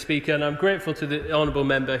 Mr. Speaker, and I'm grateful to the honourable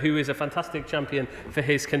member who is a fantastic champion for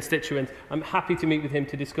his constituent. I'm happy to meet with him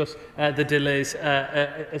to discuss the delays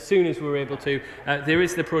as soon as we're able to. There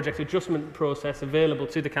is the project adjustment process available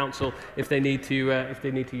to the council if they need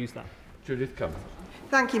to use that. Judith Cummins.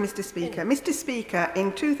 Thank you, Mr. Speaker. Mr. Speaker,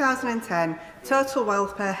 in 2010, total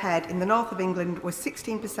wealth per head in the north of England was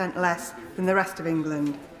 16% less than the rest of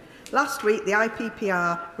England. Last week, the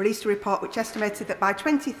IPPR released a report which estimated that by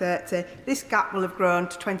 2030, this gap will have grown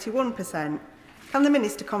to 21%. Can the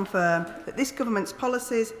Minister confirm that this government's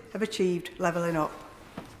policies have achieved levelling up?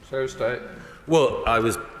 Well, I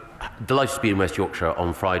was delighted to be in West Yorkshire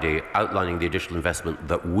on Friday outlining the additional investment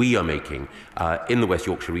that we are making in the West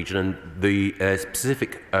Yorkshire region, and the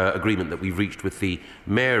specific agreement that we've reached with the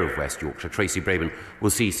Mayor of West Yorkshire, Tracy Braben,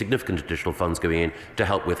 will see significant additional funds going in to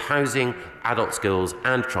help with housing, adult skills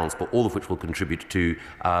and transport, all of which will contribute to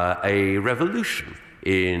a revolution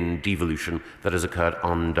in devolution that has occurred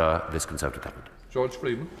under this Conservative government. George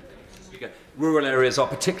Freeman. Rural areas are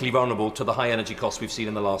particularly vulnerable to the high energy costs we've seen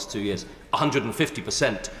in the last 2 years,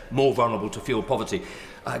 150% more vulnerable to fuel poverty.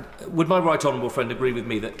 Would my right honourable friend agree with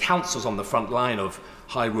me that councils on the front line of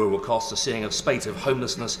high rural costs are seeing a spate of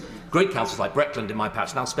homelessness? Great councils like Breckland in my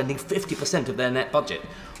patch now spending 50% of their net budget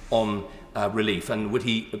on relief, and would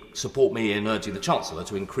he support me in urging the Chancellor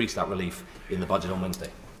to increase that relief in the budget on Wednesday?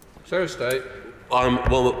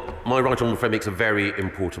 Well, my right honourable friend makes a very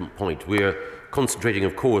important point. We're concentrating,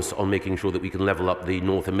 of course, on making sure that we can level up the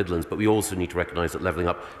North and Midlands, but we also need to recognise that levelling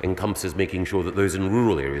up encompasses making sure that those in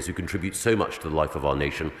rural areas who contribute so much to the life of our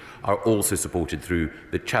nation are also supported through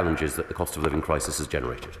the challenges that the cost of living crisis has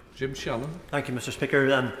generated. Jim Shannon. Thank you, Mr.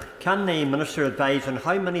 Speaker. Can the Minister advise on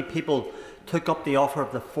how many people took up the offer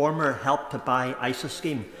of the former Help to Buy ISA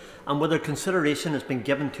scheme, and whether consideration has been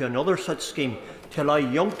given to another such scheme to allow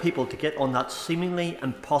young people to get on that seemingly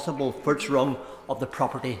impossible first rung of the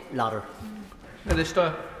property ladder.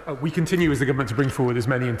 Minister. We continue as the government to bring forward as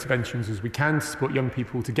many interventions as we can to support young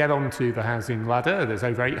people to get onto the housing ladder. There's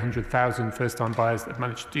over 800,000 first-time buyers that have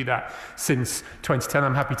managed to do that since 2010.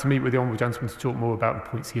 I'm happy to meet with the Honourable Gentleman to talk more about the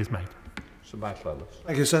points he has made.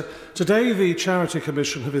 Thank you, sir. Today, the Charity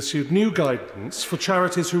Commission have issued new guidance for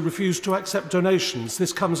charities who refuse to accept donations.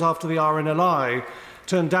 This comes after the RNLI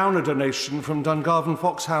turned down a donation from Dungarvan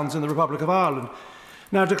Foxhounds in the Republic of Ireland.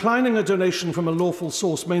 Now, declining a donation from a lawful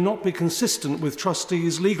source may not be consistent with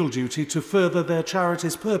trustees' legal duty to further their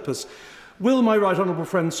charity's purpose. Will my right honourable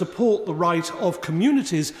friend support the right of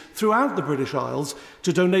communities throughout the British Isles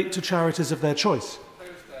to donate to charities of their choice?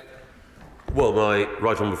 Well, my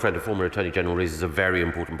right honourable friend, the former Attorney General, raises a very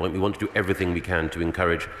important point. We want to do everything we can to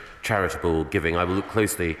encourage charitable giving. I will look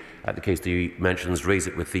closely at the case that he mentions, raise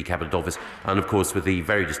it with the Cabinet Office, and of course with the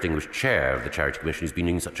very distinguished chair of the Charity Commission, who's been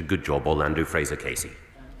doing such a good job, Orlando Fraser-Casey.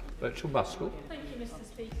 Rachel Muskell. Thank you, Mr.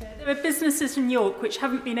 Speaker. There are businesses in York which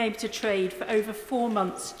haven't been able to trade for over 4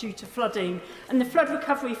 months due to flooding, and the flood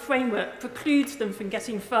recovery framework precludes them from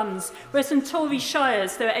getting funds, whereas in Tory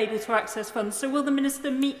shires they're able to access funds. So will the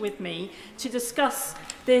Minister meet with me to discuss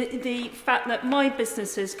the fact that my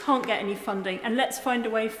businesses can't get any funding, and let's find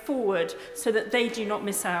a way forward so that they do not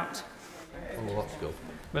miss out?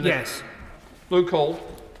 Yes. Luke Hall.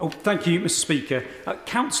 Oh, thank you, Mr. Speaker.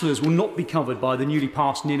 Councillors will not be covered by the newly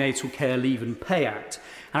passed Neonatal Care Leave and Pay Act,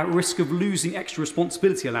 at risk of losing extra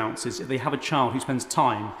responsibility allowances if they have a child who spends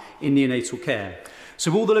time in neonatal care. So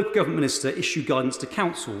will the local government minister issue guidance to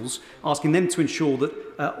councils, asking them to ensure that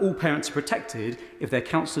all parents are protected if they're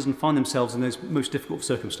councillors and find themselves in those most difficult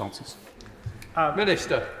circumstances?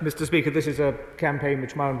 Minister. Mr. Speaker, this is a campaign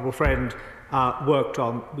which my honourable friend worked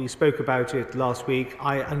on. We spoke about it last week.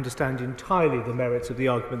 I understand entirely the merits of the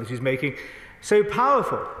argument that he's making. So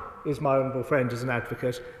powerful is my honourable friend as an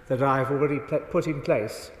advocate that I have already put in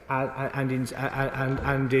place and in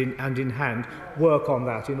hand work on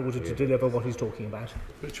that in order to deliver what he's talking about.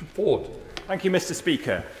 Richard Ford. Thank you, Mr.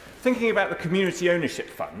 Speaker. Thinking about the Community Ownership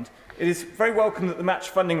Fund, it is very welcome that the match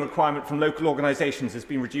funding requirement from local organisations has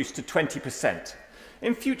been reduced to 20%.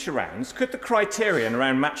 In future rounds, could the criterion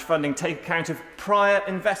around match funding take account of prior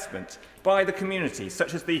investment by the community,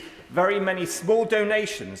 such as the very many small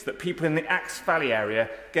donations that people in the Axe Valley area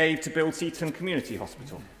gave to build Seaton Community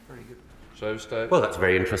Hospital? Very good. So, well, that's a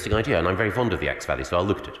very interesting idea, and I'm very fond of the Axe Valley, so I'll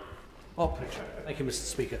look at it. Thank you, Mr.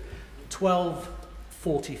 Speaker.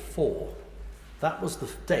 1244. That was the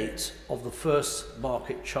date of the first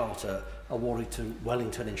market charter awarded to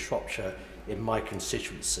Wellington in Shropshire in my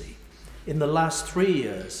constituency. In the last 3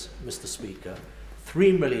 years, Mr. Speaker,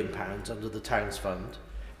 £3 million under the Towns Fund,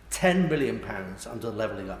 £10 million under the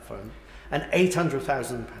Levelling Up Fund, and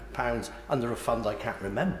 £800,000 under a fund I can't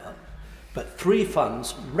remember. But 3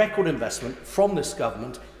 funds, record investment from this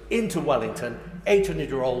government into Wellington,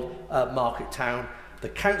 800-year-old market town. The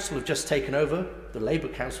council have just taken over, the Labour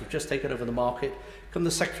Council have just taken over the market. Can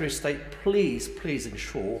the Secretary of State please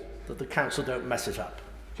ensure that the council don't mess it up?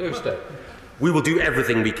 We will do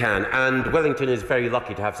everything we can, and Wellington is very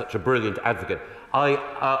lucky to have such a brilliant advocate. I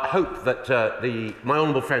hope that my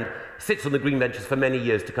honourable friend sits on the green benches for many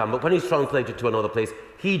years to come, but when he's translated to another place,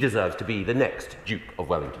 he deserves to be the next Duke of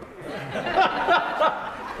Wellington.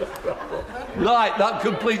 Right, that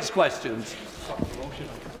completes questions.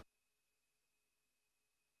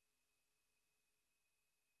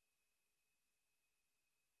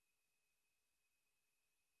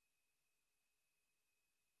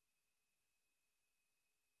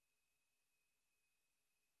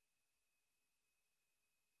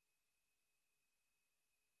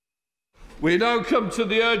 We now come to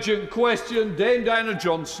the urgent question. Dame Diana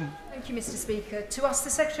Johnson. Thank you, Mr. Speaker. To ask the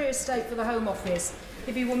Secretary of State for the Home Office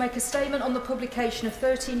if he will make a statement on the publication of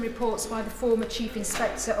 13 reports by the former Chief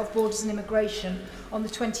Inspector of Borders and Immigration on the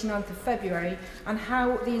 29th of February, and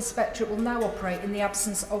how the Inspectorate will now operate in the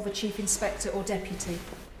absence of a Chief Inspector or Deputy.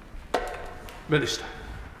 Minister.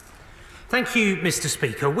 Thank you, Mr.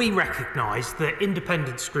 Speaker. We recognise that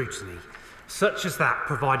independent scrutiny, such as that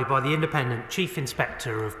provided by the independent Chief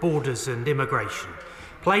Inspector of Borders and Immigration,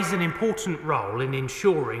 plays an important role in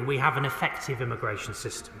ensuring we have an effective immigration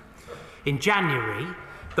system. In January,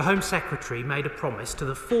 the Home Secretary made a promise to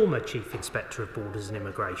the former Chief Inspector of Borders and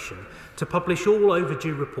Immigration to publish all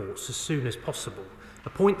overdue reports as soon as possible, a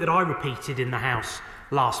point that I repeated in the House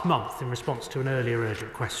last month in response to an earlier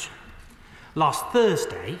urgent question. Last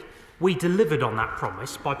Thursday, we delivered on that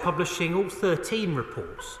promise by publishing all 13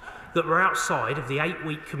 reports, that were outside of the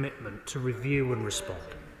 8-week commitment to review and respond.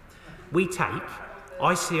 We take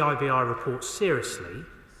ICIBI reports seriously,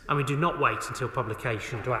 and we do not wait until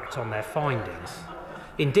publication to act on their findings.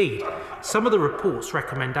 Indeed, some of the report's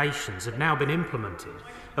recommendations have now been implemented,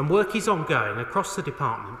 and work is ongoing across the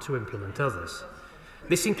department to implement others.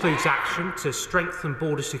 This includes action to strengthen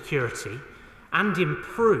border security and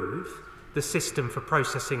improve the system for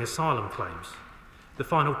processing asylum claims. The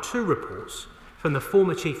final 2 reports from the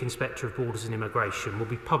former Chief Inspector of Borders and Immigration will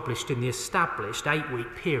be published in the established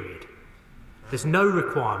 8-week period. There's no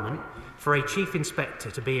requirement for a Chief Inspector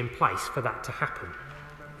to be in place for that to happen.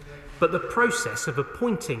 But the process of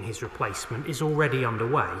appointing his replacement is already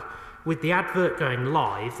underway, with the advert going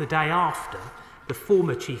live the day after the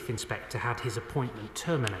former Chief Inspector had his appointment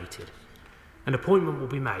terminated. An appointment will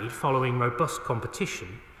be made following robust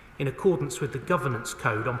competition in accordance with the Governance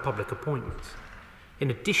Code on Public Appointments. In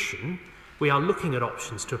addition, we are looking at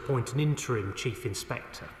options to appoint an interim Chief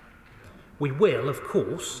Inspector. We will, of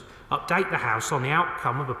course, update the House on the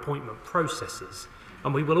outcome of appointment processes,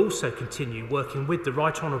 and we will also continue working with the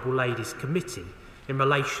Right Honourable Ladies Committee in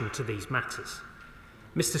relation to these matters.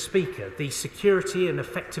 Mr. Speaker, the security and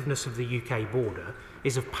effectiveness of the UK border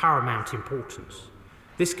is of paramount importance.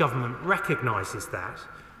 This government recognises that,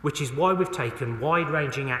 which is why we've taken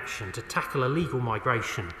wide-ranging action to tackle illegal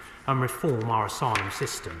migration and reform our asylum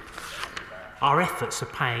system. Our efforts are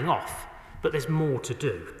paying off, but there's more to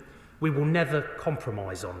do. We will never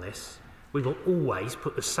compromise on this. We will always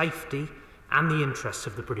put the safety and the interests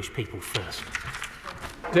of the British people first.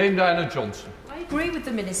 Dame Diana Johnson. I agree with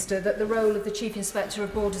the Minister that the role of the Chief Inspector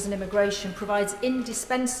of Borders and Immigration provides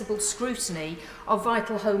indispensable scrutiny of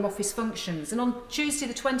vital Home Office functions. And on Tuesday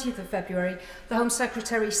the 20th of February, the Home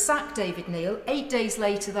Secretary sacked David Neil. 8 days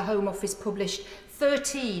later, the Home Office published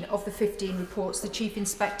 13 of the 15 reports the Chief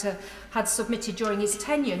Inspector had submitted during his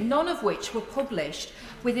tenure, none of which were published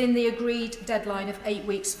within the agreed deadline of 8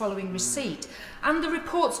 weeks following receipt. And the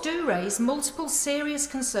reports do raise multiple serious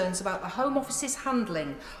concerns about the Home Office's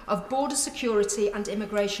handling of border security and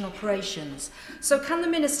immigration operations. So can the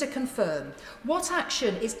Minister confirm what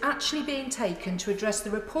action is actually being taken to address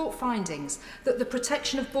the report findings that the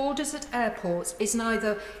protection of borders at airports is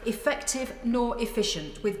neither effective nor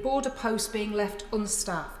efficient, with border posts being left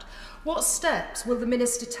unstaffed? What steps will the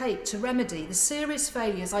Minister take to remedy the serious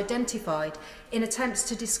failures identified in attempts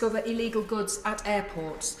to discover illegal goods at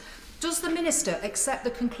airports? Does the Minister accept the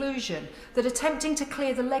conclusion that attempting to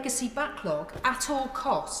clear the legacy backlog at all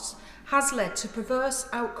costs has led to perverse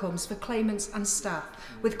outcomes for claimants and staff,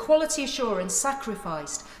 with quality assurance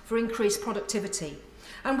sacrificed for increased productivity?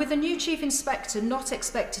 And with a new Chief Inspector not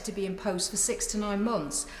expected to be in post for 6 to 9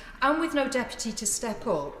 months, and with no deputy to step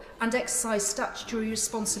up and exercise statutory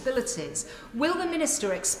responsibilities, will the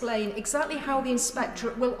Minister explain exactly how the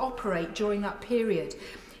Inspectorate will operate during that period?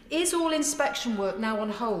 Is all inspection work now on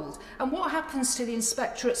hold? And what happens to the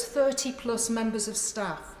Inspectorate's 30+ members of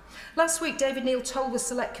staff? Last week, David Neil told the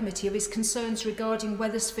Select Committee of his concerns regarding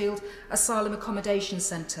Wethersfield Asylum Accommodation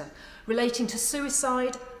Centre, relating to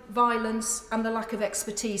suicide, violence and the lack of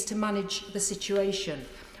expertise to manage the situation.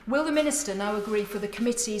 Will the Minister now agree for the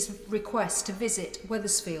committee's request to visit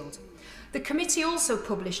Wethersfield? The committee also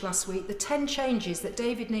published last week the 10 changes that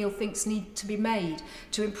David Neil thinks need to be made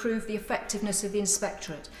to improve the effectiveness of the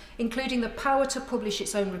Inspectorate, including the power to publish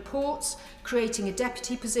its own reports, creating a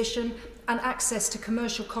deputy position and access to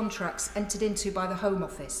commercial contracts entered into by the Home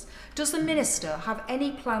Office. Does the Minister have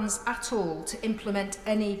any plans at all to implement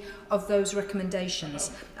any of those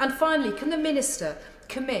recommendations? And finally, can the Minister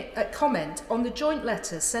comment on the joint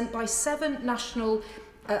letter sent by 7 national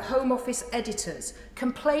Home Office editors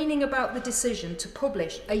complaining about the decision to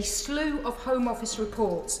publish a slew of Home Office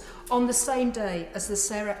reports on the same day as the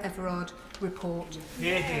Sarah Everard report?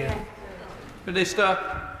 Minister.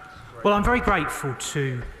 Well, I'm very grateful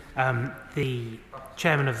to the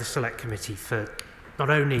Chairman of the Select Committee for not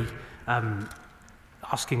only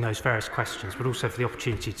asking those various questions, but also for the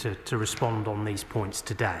opportunity to respond on these points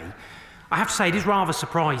today. I have to say it is rather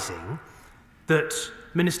surprising that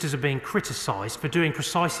ministers are being criticised for doing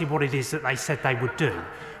precisely what it is that they said they would do.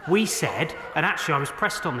 We said, and actually I was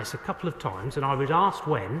pressed on this a couple of times, and I was asked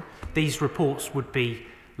when these reports would be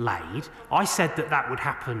laid. I said that that would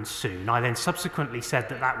happen soon. I then subsequently said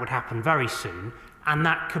that that would happen very soon, and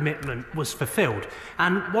that commitment was fulfilled.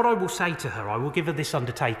 And what I will say to her, I will give her this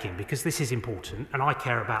undertaking, because this is important, and I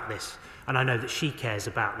care about this, and I know that she cares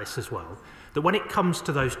about this as well, that when it comes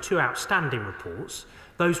to those 2 outstanding reports,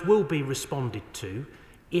 those will be responded to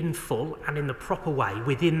in full and in the proper way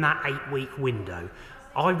within that 8-week window.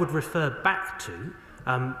 I would refer back to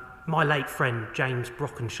my late friend James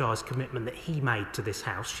Brockenshire's commitment that he made to this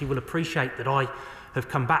House. She will appreciate that I have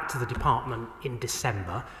come back to the department in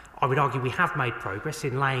December. I would argue we have made progress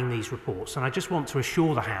in laying these reports, and I just want to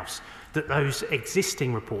assure the House that those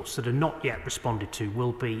existing reports that are not yet responded to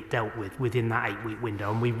will be dealt with within that 8-week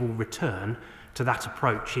window, and we will return to that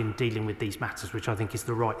approach in dealing with these matters, which I think is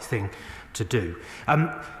the right thing to do.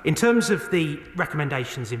 In terms of the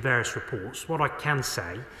recommendations in various reports, what I can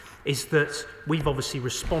say is that we've obviously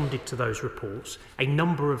responded to those reports. A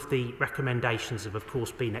number of the recommendations have, of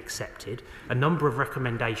course, been accepted. A number of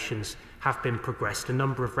recommendations have been progressed. A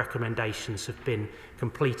number of recommendations have been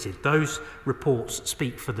completed. Those reports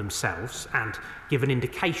speak for themselves and give an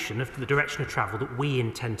indication of the direction of travel that we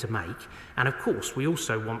intend to make. And, of course, we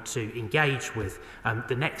also want to engage with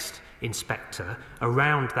the next inspector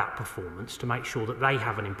around that performance to make sure that they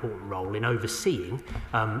have an important role in overseeing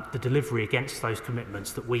the delivery against those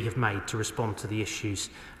commitments that we have made to respond to the issues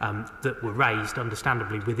that were raised,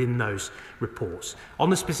 understandably, within those reports. On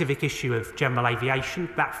the specific issue of general aviation,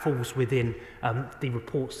 that falls within the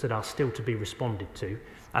reports that are still to be responded to.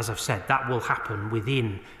 As I've said, that will happen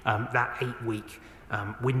within that 8-week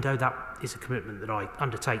window. That is a commitment that I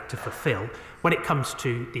undertake to fulfil. When it comes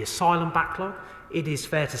to the asylum backlog, it is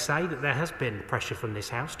fair to say that there has been pressure from this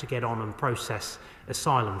House to get on and process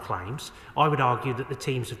asylum claims. I would argue that the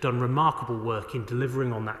teams have done remarkable work in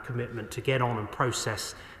delivering on that commitment to get on and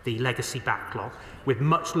process the legacy backlog, with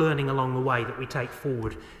much learning along the way that we take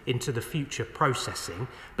forward into the future processing.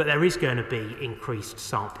 But there is going to be increased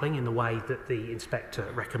sampling in the way that the inspector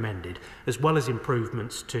recommended, as well as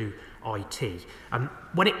improvements to IT.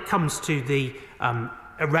 When it comes to the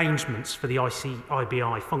arrangements for the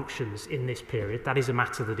ICIBI functions in this period, that is a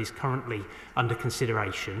matter that is currently under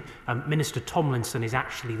consideration. Minister Tomlinson is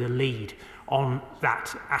actually the lead on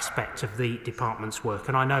that aspect of the department's work,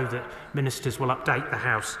 and I know that ministers will update the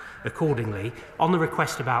House accordingly. On the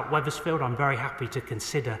request about Wethersfield, I'm very happy to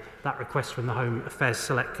consider that request from the Home Affairs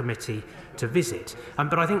Select Committee to visit.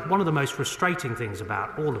 But I think one of the most frustrating things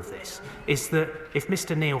about all of this is that if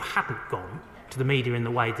Mr Neil hadn't gone to the media in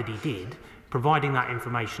the way that he did, providing that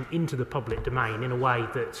information into the public domain in a way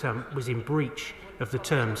that was in breach of the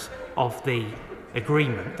terms of the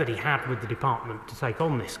agreement that he had with the department to take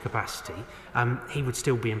on this capacity, he would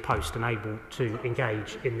still be in post and able to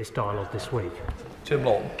engage in this dialogue this week. Tim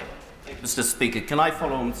Long. Mr Speaker, can I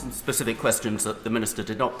follow on some specific questions that the Minister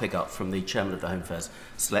did not pick up from the Chairman of the Home Affairs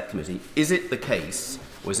Select Committee? Is it the case,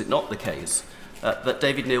 or is it not the case, that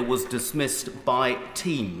David Neil was dismissed by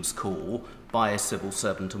Teams call by a civil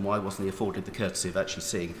servant, and why wasn't he afforded the courtesy of actually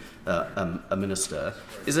seeing a minister?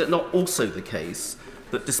 Is it not also the case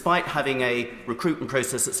that despite having a recruitment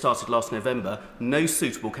process that started last November, no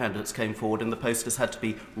suitable candidates came forward and the post has had to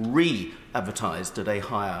be re-advertised at a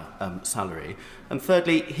higher salary? And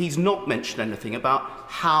thirdly, he's not mentioned anything about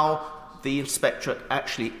how the inspectorate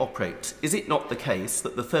actually operates. Is it not the case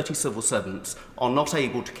that the 30 civil servants are not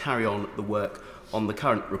able to carry on the work on the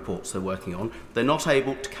current reports they're working on? They're not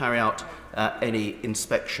able to carry out any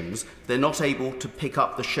inspections. They're not able to pick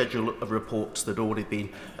up the schedule of reports that have already been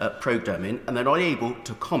programmed in, and they're not able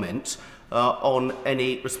to comment on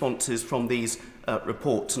any responses from these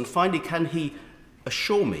reports. And finally, can he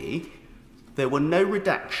assure me there were no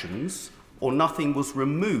redactions or nothing was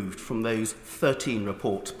removed from those 13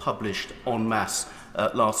 reports published en masse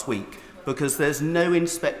last week, because there's no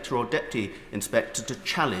inspector or deputy inspector to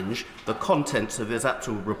challenge the contents of his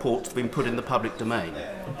actual reports that have been put in the public domain?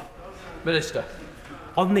 Minister.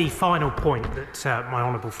 On the final point that my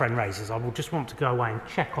honourable friend raises, I will just want to go away and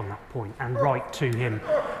check on that point and write to him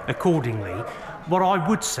accordingly. What I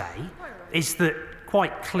would say is that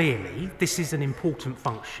quite clearly this is an important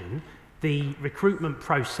function. The recruitment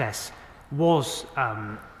process was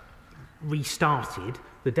restarted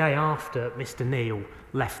the day after Mr Neil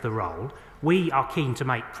left the role. We are keen to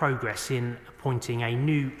make progress in appointing a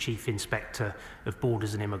new Chief Inspector of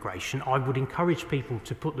Borders and Immigration. I would encourage people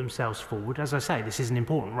to put themselves forward. As I say, this is an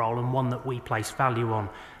important role and one that we place value on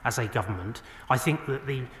as a government. I think that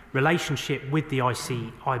the relationship with the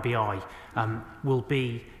ICIBI will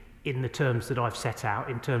be in the terms that I've set out,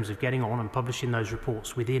 in terms of getting on and publishing those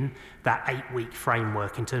reports within that 8-week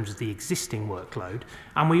framework in terms of the existing workload.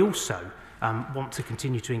 And we also want to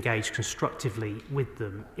continue to engage constructively with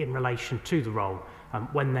them in relation to the role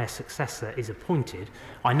when their successor is appointed.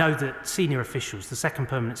 I know that senior officials, the second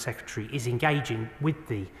permanent secretary, is engaging with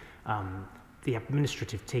the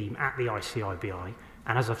administrative team at the ICIBI,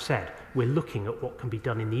 and as I've said, we're looking at what can be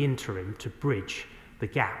done in the interim to bridge the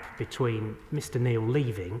gap between Mr Neil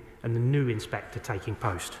leaving and the new inspector taking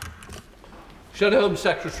post. Shadow Home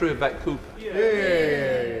Secretary Yvette Cooper.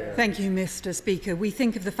 Thank you, Mr. Speaker. We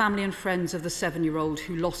think of the family and friends of the 7-year-old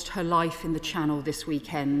who lost her life in the Channel this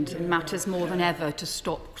weekend. It matters more than ever to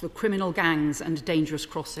stop the criminal gangs and dangerous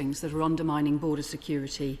crossings that are undermining border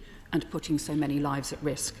security and putting so many lives at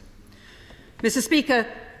risk. Mr. Speaker,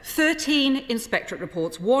 13 inspectorate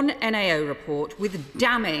reports, 1 NAO report with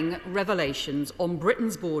damning revelations on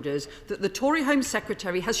Britain's borders that the Tory Home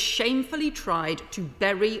Secretary has shamefully tried to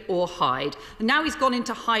bury or hide. And now he's gone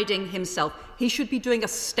into hiding himself. He should be doing a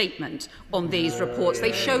statement on these reports.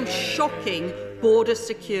 They show shocking border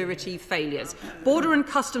security failures. Border and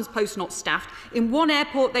customs posts not staffed. In one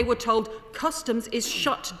airport, they were told customs is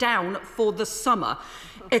shut down for the summer.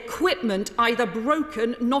 Equipment either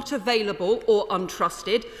broken, not available or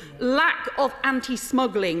untrusted, lack of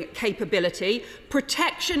anti-smuggling capability,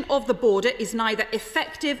 protection of the border is neither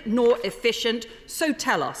effective nor efficient. So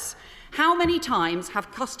tell us, how many times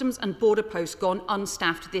have customs and border posts gone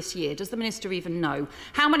unstaffed this year? Does the Minister even know?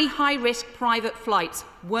 How many high-risk private flights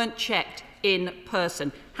weren't checked in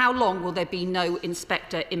person? How long will there be no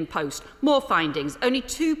inspector in post? More findings. Only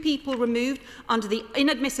 2 people removed under the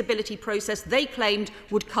inadmissibility process they claimed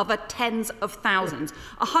would cover tens of thousands.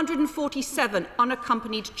 147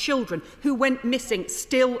 unaccompanied children who went missing,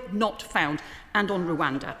 still not found. And on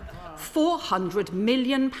Rwanda, £400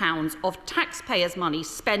 million of taxpayers' money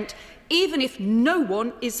spent even if no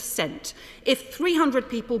one is sent. If 300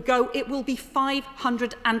 people go, it will be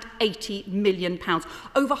 £580 million,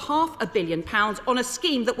 over £500 million on a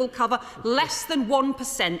scheme that will cover less than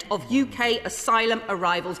 1% of UK asylum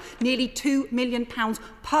arrivals, nearly £2 million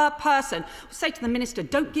per person. I'll say to the Minister,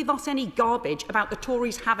 don't give us any garbage about the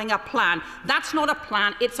Tories having a plan. That's not a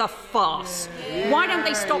plan, it's a farce. Why don't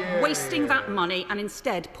they stop wasting that money and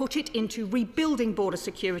instead put it into rebuilding border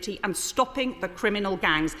security and stopping the criminal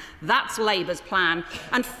gangs? That's Labour's plan.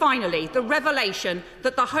 And finally, the revelation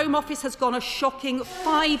that the Home Office has gone a shocking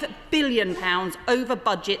 £5 billion over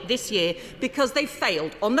budget this year because they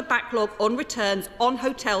failed on the backlog, on returns, on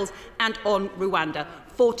hotels and on Rwanda.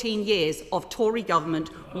 14 years of Tory government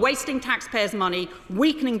wasting taxpayers' money,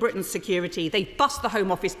 weakening Britain's security. They bust the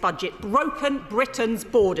Home Office budget, broken Britain's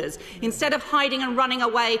borders. Instead of hiding and running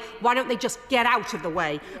away, why don't they just get out of the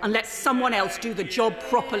way and let someone else do the job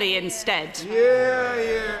properly instead?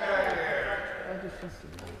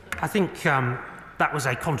 I think that was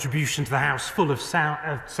a contribution to the House full of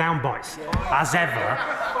sound bites, as ever,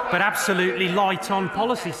 but absolutely light on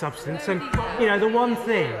policy substance. And, you know, the one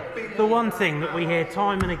thing that we hear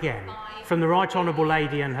time and again from the Right Honourable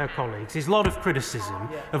Lady and her colleagues is a lot of criticism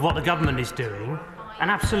of what the government is doing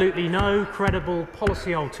and absolutely no credible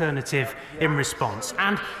policy alternative in response.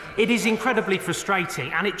 And it is incredibly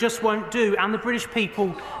frustrating, and it just won't do, and the British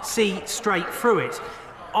people see straight through it.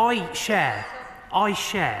 I share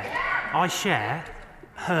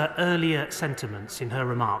her earlier sentiments in her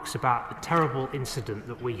remarks about the terrible incident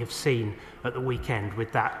that we have seen at the weekend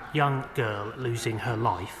with that young girl losing her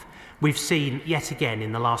life. We've seen yet again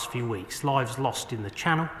in the last few weeks lives lost in the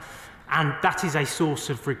Channel, and that is a source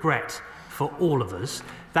of regret for all of us.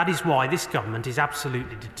 That is why this government is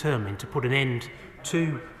absolutely determined to put an end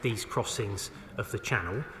to these crossings of the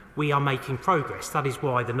Channel. We are making progress. That is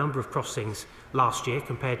why the number of crossings last year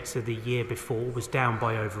compared to the year before was down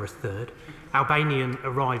by over a third. Albanian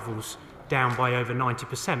arrivals down by over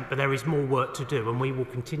 90%, but there is more work to do, and we will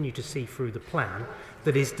continue to see through the plan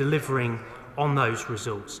that is delivering on those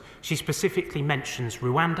results. She specifically mentions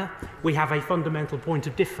Rwanda. We have a fundamental point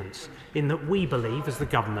of difference in that we believe, as the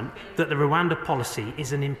government, that the Rwanda policy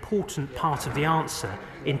is an important part of the answer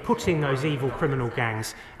in putting those evil criminal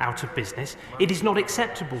gangs out of business. It is not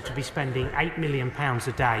acceptable to be spending £8 million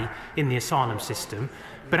a day in the asylum system,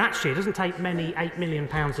 but actually it doesn't take many £8 million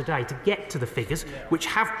a day to get to the figures which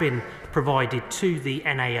have been provided to the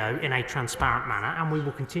NAO in a transparent manner, and we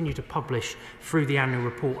will continue to publish through the annual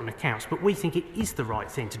report and accounts. But we think it is the right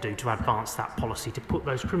thing to do to advance that policy, to put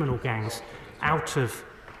those criminal gangs out of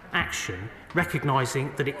action,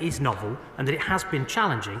 recognising that it is novel and that it has been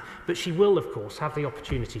challenging, but she will, of course, have the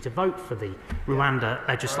opportunity to vote for the Rwanda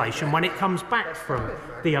legislation when it comes back from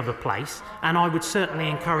the other place, and I would certainly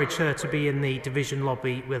encourage her to be in the division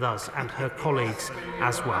lobby with us and her colleagues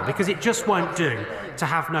as well, because it just won't do to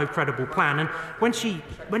have no credible plan. And when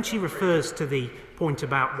she refers to the point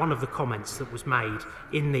about one of the comments that was made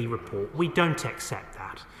in the report, we don't accept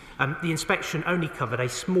that. The inspection only covered a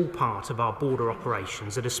small part of our border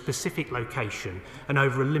operations at a specific location and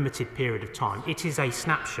over a limited period of time. It is a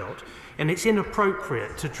snapshot, and it's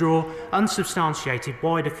inappropriate to draw unsubstantiated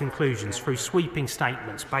wider conclusions through sweeping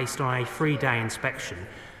statements based on a 3-day inspection.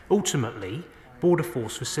 Ultimately, Border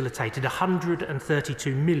Force facilitated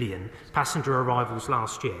 132 million passenger arrivals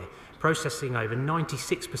last year, processing over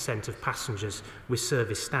 96% of passengers with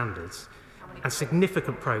service standards. And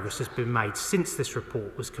significant progress has been made since this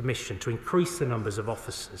report was commissioned to increase the numbers of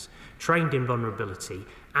officers trained in vulnerability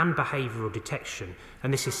and behavioural detection,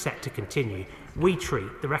 and this is set to continue. We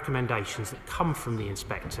treat the recommendations that come from the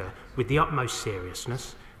Inspector with the utmost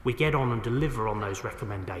seriousness. We get on and deliver on those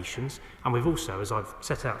recommendations, and we've also, as I've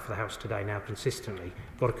set out for the House today now consistently,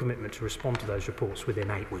 got a commitment to respond to those reports within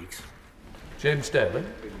 8 weeks. James Daly.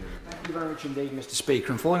 Thank you very much indeed, Mr.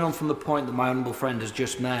 Speaker. And following on from the point that my honourable friend has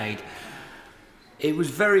just made, it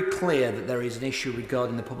was very clear that there is an issue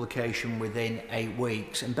regarding the publication within 8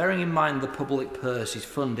 weeks, and bearing in mind the public purse is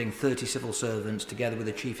funding 30 civil servants together with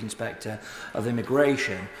the Chief Inspector of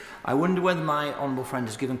Immigration, I wonder whether my honourable friend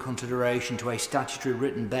has given consideration to a statutory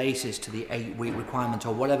written basis to the 8-week requirement,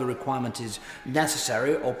 or whatever requirement is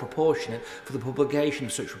necessary or proportionate for the publication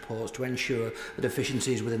of such reports to ensure the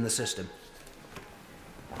deficiencies within the system.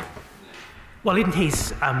 Well, in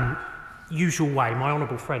his usual way, my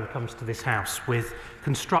honourable friend comes to this House with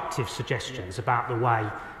constructive suggestions about the way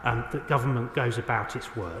that government goes about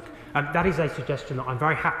its work. That is a suggestion that I'm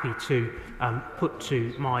very happy to put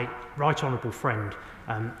to my right honourable friend,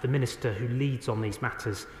 the Minister who leads on these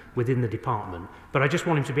matters within the department. But I just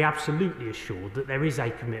want him to be absolutely assured that there is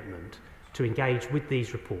a commitment to engage with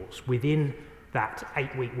these reports within that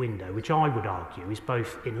 8-week window, which I would argue is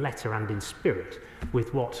both in letter and in spirit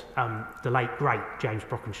with what the late, great James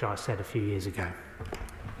Brockenshire said a few years ago.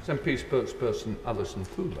 MP spokesperson Alison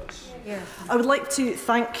Poulos. I would like to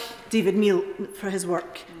thank David Neal for his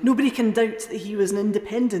work. Nobody can doubt that he was an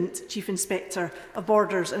independent Chief Inspector of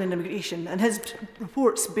Borders and Immigration, and his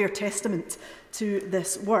reports bear testament to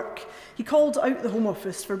this work. He called out the Home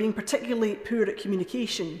Office for being particularly poor at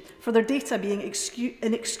communication, for their data being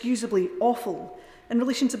inexcusably awful. In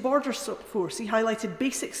relation to Border Force, he highlighted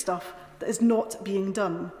basic stuff that is not being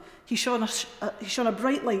done. He shone a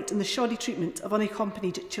bright light in the shoddy treatment of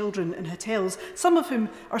unaccompanied children in hotels, some of whom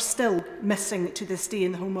are still missing to this day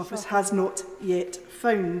and the Home Office has not yet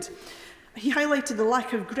found. He highlighted the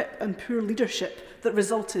lack of grip and poor leadership that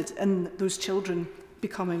resulted in those children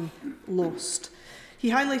becoming lost.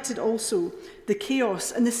 He highlighted also the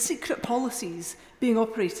chaos and the secret policies being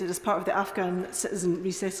operated as part of the Afghan citizen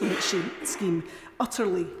resettlement scheme,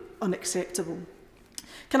 utterly unacceptable.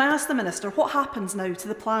 Can I ask the Minister, what happens now to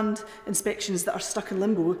the planned inspections that are stuck in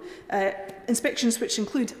limbo? Inspections which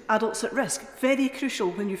include adults at risk, very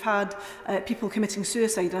crucial when you've had people committing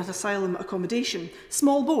suicide at asylum accommodation.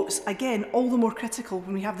 Small boats, again, all the more critical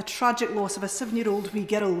when we have the tragic loss of a 7-year-old wee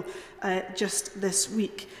girl just this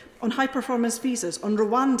week. On high-performance visas, on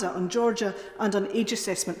Rwanda, on Georgia and on age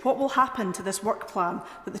assessment, what will happen to this work plan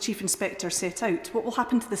that the Chief Inspector set out? What will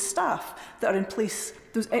happen to the staff that are in place,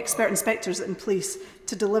 those expert inspectors that are in place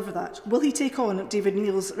to deliver that? Will he take on David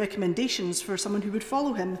Neal's recommendations for someone who would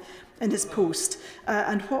follow him in his post?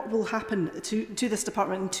 And what will happen to this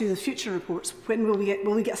department and to the future reports? When will we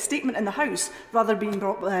get a statement in the House rather than being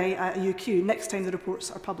brought by a UQ next time the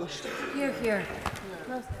reports are published? Here.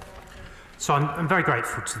 So I'm very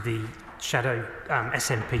grateful to the Shadow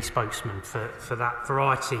SNP spokesman for that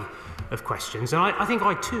variety of questions. And I think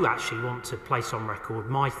I too actually want to place on record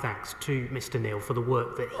my thanks to Mr Neal for the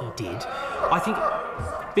work that he did.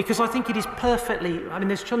 Because I think it is perfectly, I mean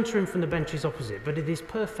there's chuntering from the benches opposite, but it is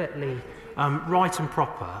perfectly right and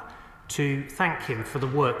proper to thank him for the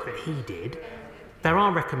work that he did. There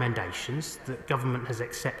are recommendations that government has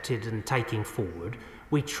accepted and taken forward.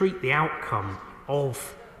 We treat the outcome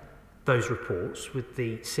of those reports with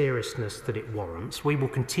the seriousness that it warrants. We will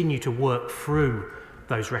continue to work through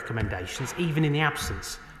those recommendations, even in the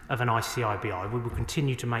absence of an ICIBI. We will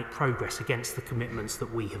continue to make progress against the commitments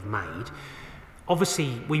that we have made.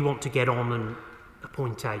 Obviously, we want to get on and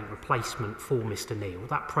appoint a replacement for Mr Neal.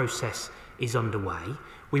 That process is underway.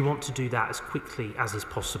 We want to do that as quickly as is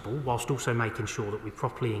possible, whilst also making sure that we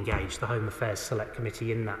properly engage the Home Affairs Select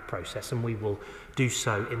Committee in that process, and we will do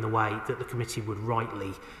so in the way that the committee would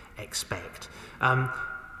rightly expect.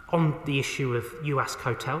 On the issue of UASC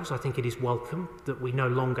hotels, I think it is welcome that we no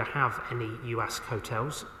longer have any UASC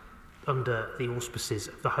hotels under the auspices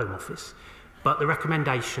of the Home Office, but the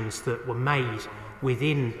recommendations that were made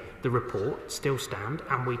within the report still stand,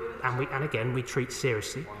 and again we treat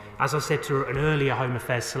seriously. As I said to an earlier Home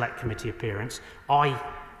Affairs Select Committee appearance, I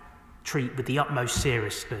treat with the utmost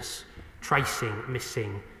seriousness tracing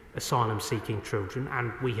missing asylum-seeking children,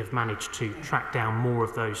 and we have managed to track down more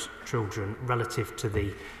of those children relative to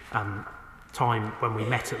the time when we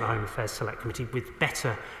met at the Home Affairs Select Committee, with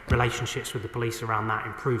better relationships with the police around that,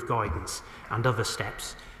 improved guidance and other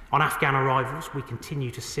steps. On Afghan arrivals, we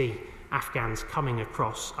continue to see Afghans coming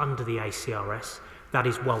across under the ACRS. That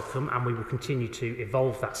is welcome, and we will continue to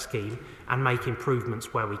evolve that scheme and make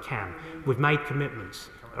improvements where we can. We've made commitments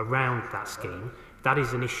around that scheme. That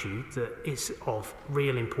is an issue that is of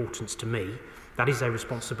real importance to me. That is a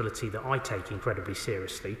responsibility that I take incredibly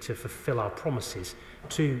seriously, to fulfil our promises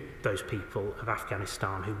to those people of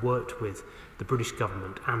Afghanistan who worked with the British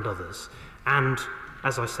government and others. And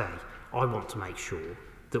as I say, I want to make sure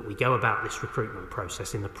that we go about this recruitment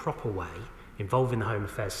process in the proper way, involving the Home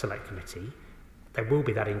Affairs Select Committee. There will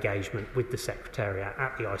be that engagement with the Secretariat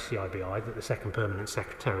at the ICIBI that the Second Permanent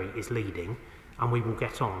Secretary is leading, and we will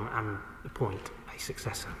get on and appoint a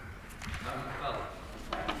successor.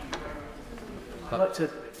 I'd like to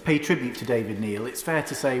pay tribute to David Neal. It's fair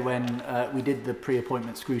to say when we did the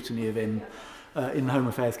pre-appointment scrutiny of him in the Home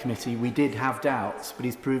Affairs Committee, we did have doubts, but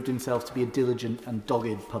he's proved himself to be a diligent and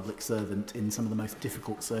dogged public servant in some of the most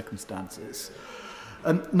difficult circumstances.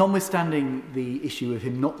 Notwithstanding the issue of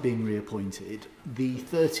him not being reappointed, the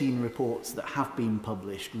 13 reports that have been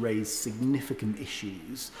published raise significant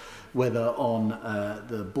issues, whether on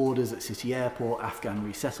the borders at City Airport, Afghan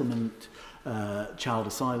resettlement, child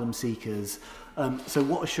asylum seekers. So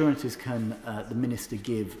what assurances can the Minister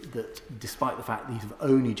give that, despite the fact these have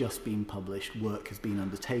only just been published, work has been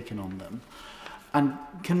undertaken on them? And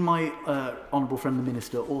can my honourable friend the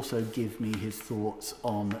Minister also give me his thoughts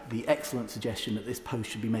on the excellent suggestion that this post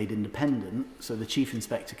should be made independent, so the Chief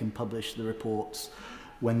Inspector can publish the reports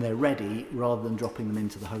when they're ready, rather than dropping them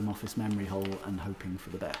into the Home Office memory hole and hoping for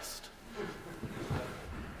the best?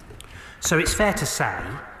 So it's fair to say,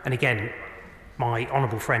 and again, my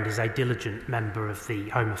honourable friend is a diligent member of the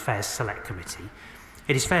Home Affairs Select Committee,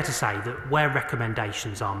 it is fair to say that where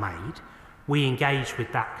recommendations are made, we engage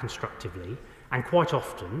with that constructively, and quite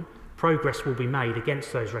often progress will be made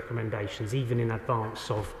against those recommendations even in advance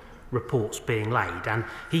of reports being laid. And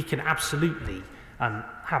he can absolutely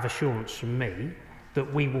have assurance from me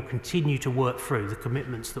that we will continue to work through the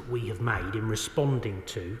commitments that we have made in responding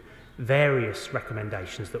to various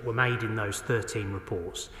recommendations that were made in those 13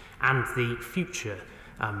 reports, and the future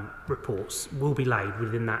reports will be laid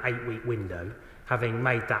within that 8-week window, having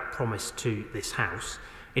made that promise to this House.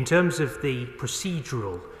 In terms of the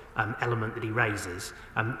procedural element that he raises,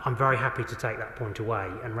 I'm very happy to take that point away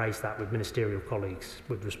and raise that with ministerial colleagues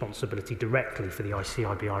with responsibility directly for the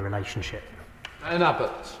ICIBI relationship. Anne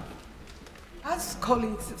Abbott. As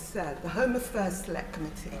colleagues have said, the Home Affairs Select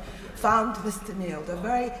Committee found Mr Neal a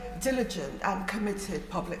very diligent and committed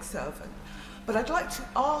public servant. But I'd like to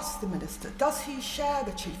ask the Minister, does he share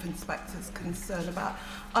the Chief Inspector's concern about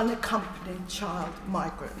unaccompanied child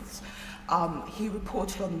migrants? He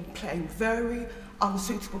reported on them playing very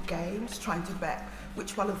unsuitable games, trying to bet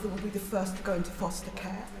which one of them will be the first to go into foster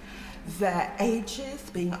care, their ages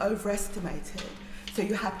being overestimated. So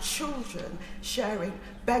you have children sharing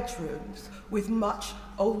bedrooms with much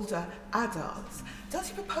older adults. Does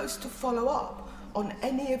he propose to follow up on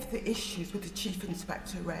any of the issues with the Chief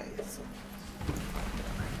Inspector raised?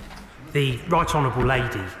 The Right Honourable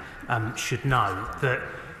Lady should know that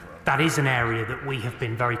that is an area that we have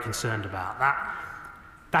been very concerned about.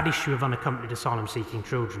 That issue of unaccompanied asylum-seeking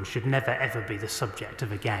children should never ever be the subject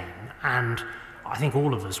of a game. And I think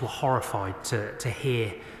all of us were horrified to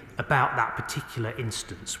hear about that particular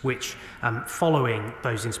instance, which, following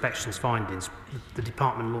those inspections findings, the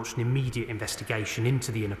department launched an immediate investigation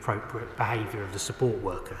into the inappropriate behaviour of the support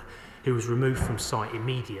worker, who was removed from site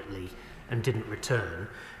immediately and didn't return.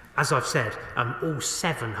 As I've said, all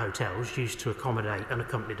 7 hotels used to accommodate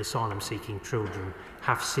unaccompanied asylum-seeking children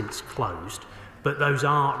have since closed, but those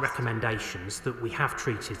are recommendations that we have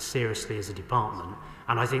treated seriously as a department,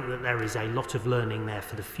 and I think that there is a lot of learning there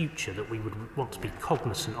for the future that we would want to be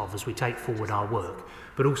cognizant of as we take forward our work,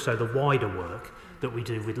 but also the wider work that we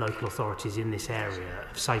do with local authorities in this area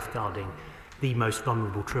of safeguarding the most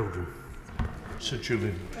vulnerable children. Sir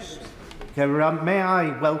Julian. May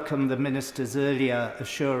I welcome the Minister's earlier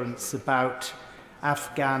assurance about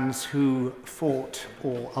Afghans who fought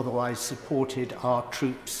or otherwise supported our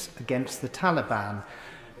troops against the Taliban.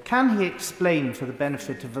 Can he explain, for the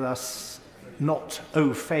benefit of us not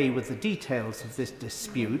au fait with the details of this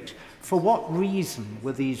dispute, for what reason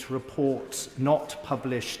were these reports not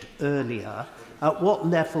published earlier? At what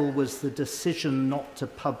level was the decision not to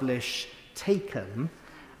publish taken?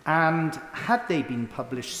 And had they been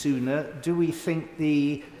published sooner, do we think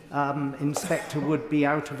the inspector would be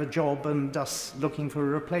out of a job and thus looking for a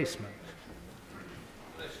replacement?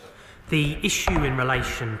 The issue in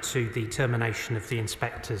relation to the termination of the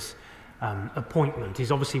inspector's appointment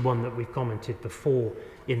is obviously one that we've commented before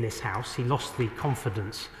in this House. He lost the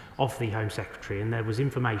confidence of the Home Secretary, and there was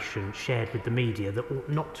information shared with the media that ought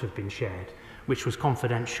not to have been shared, which was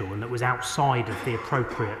confidential and that was outside of the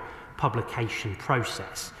appropriate publication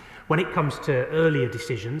process. When it comes to earlier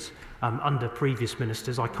decisions under previous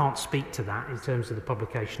ministers, I can't speak to that in terms of the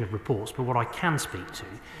publication of reports, but what I can speak to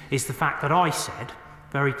is the fact that I said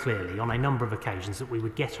very clearly on a number of occasions that we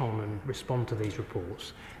would get on and respond to these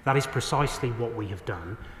reports. That is precisely what we have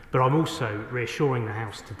done, but I'm also reassuring the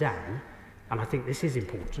House today, and I think this is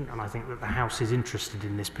important, and I think that the House is interested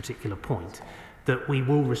in this particular point, that we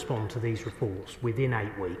will respond to these reports within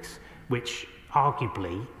 8 weeks, which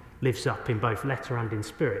arguably lives up in both letter and in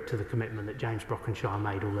spirit to the commitment that James Brockenshire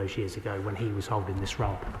made all those years ago when he was holding this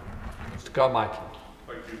role. Mr. Carmichael.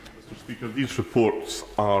 Thank you, Mr. Speaker. These reports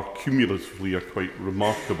are cumulatively a quite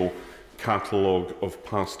remarkable catalogue of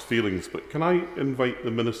past failings, but can I invite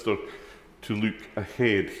the Minister to look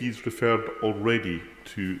ahead? He's referred already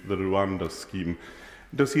to the Rwanda scheme.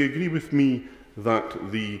 Does he agree with me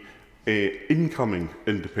that the incoming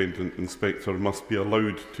independent inspector must be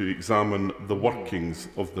allowed to examine the workings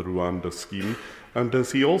of the Rwanda scheme? And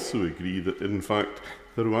does he also agree that, in fact,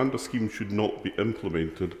 the Rwanda scheme should not be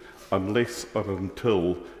implemented unless or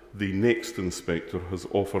until the next inspector has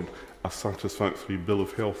offered a satisfactory bill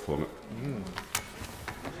of health on it?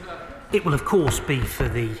 It will, of course, be for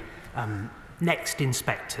the next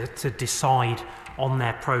inspector to decide on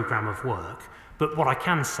their programme of work. But what I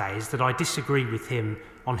can say is that I disagree with him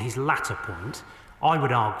on his latter point. I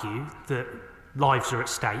would argue that lives are at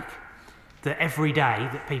stake, that every day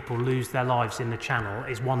that people lose their lives in the Channel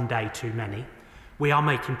is one day too many. We are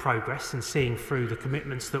making progress and seeing through the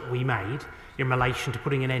commitments that we made in relation to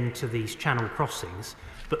putting an end to these Channel crossings,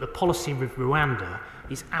 but the policy with Rwanda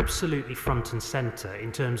is absolutely front and centre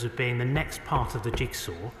in terms of being the next part of the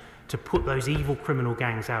jigsaw to put those evil criminal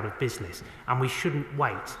gangs out of business, and we shouldn't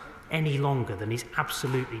wait any longer than is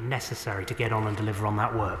absolutely necessary to get on and deliver on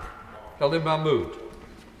that work. Khalid Mahmood.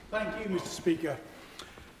 Thank you, Mr. Speaker.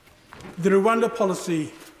 The Rwanda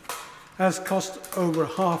policy has cost over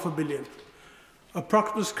 £500 million,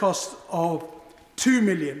 approximate cost of £2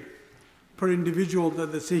 million per individual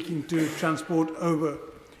that they're seeking to transport over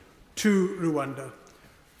to Rwanda.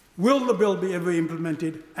 Will the bill be ever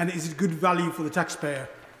implemented, and is it good value for the taxpayer?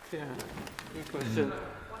 Yeah, good question.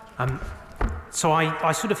 So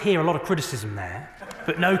I sort of hear a lot of criticism there,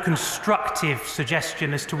 but no constructive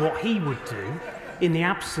suggestion as to what he would do in the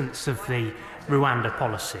absence of the Rwanda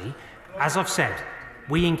policy. As I've said,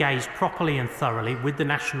 we engaged properly and thoroughly with the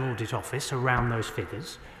National Audit Office around those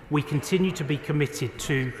figures. We continue to be committed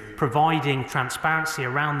to providing transparency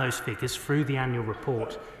around those figures through the annual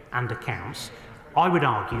report and accounts. I would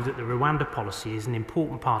argue that the Rwanda policy is an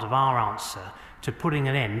important part of our answer to putting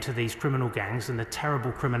an end to these criminal gangs and the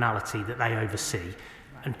terrible criminality that they oversee.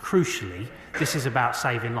 And crucially, this is about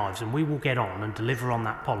saving lives, and we will get on and deliver on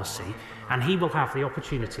that policy, and he will have the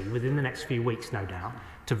opportunity within the next few weeks, no doubt,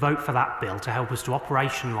 to vote for that bill to help us to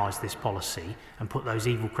operationalise this policy and put those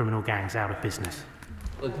evil criminal gangs out of business.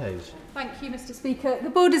 Thank you, Mr. Speaker.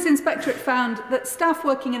 The Borders Inspectorate found that staff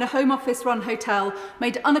working in a Home Office-run hotel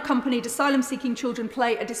made unaccompanied asylum-seeking children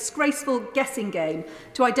play a disgraceful guessing game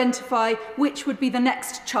to identify which would be the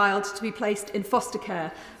next child to be placed in foster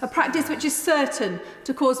care, a practice which is certain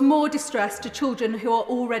to cause more distress to children who are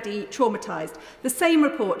already traumatised. The same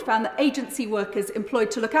report found that agency workers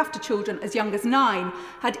employed to look after children as young as 9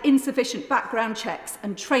 had insufficient background checks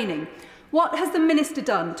and training. What has the Minister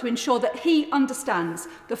done to ensure that he understands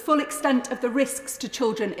the full extent of the risks to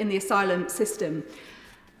children in the asylum system?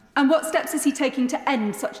 And what steps is he taking to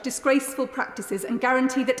end such disgraceful practices and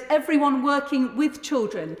guarantee that everyone working with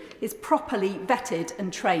children is properly vetted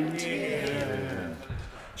and trained? Yeah.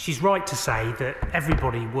 She's right to say that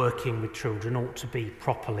everybody working with children ought to be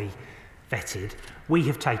properly vetted. We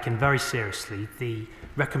have taken very seriously the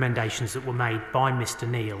recommendations that were made by Mr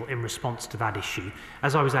Neil in response to that issue.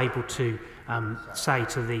 As I was able to say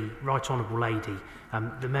to the Right Honourable Lady,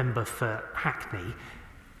 the member for Hackney,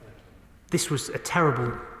 this was a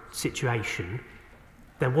terrible situation.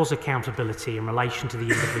 There was accountability in relation to the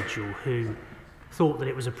individual who thought that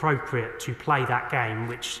it was appropriate to play that game,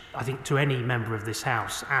 which I think to any member of this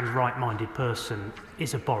House and right-minded person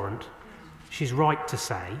is abhorrent. She's right to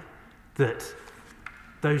say that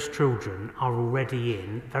those children are already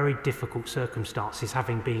in very difficult circumstances,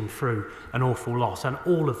 having been through an awful loss, and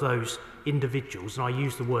all of those individuals, and I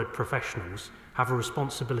use the word professionals, have a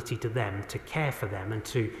responsibility to them to care for them and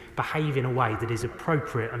to behave in a way that is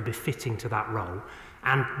appropriate and befitting to that role.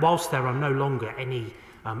 And whilst there are no longer any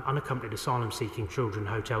unaccompanied asylum-seeking children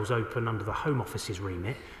hotels open under the Home Office's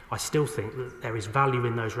remit, I still think that there is value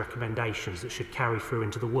in those recommendations that should carry through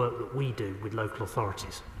into the work that we do with local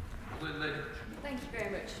authorities. Thank you very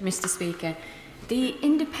much, Mr. Speaker. The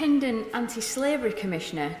Independent Anti-Slavery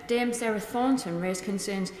Commissioner, Dame Sarah Thornton, raised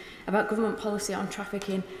concerns about government policy on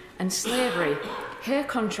trafficking and slavery. Her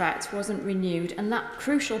contract wasn't renewed and that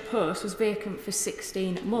crucial post was vacant for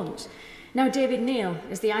 16 months. Now David Neil,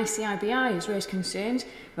 as the ICIBI, has raised concerns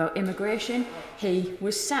about immigration. He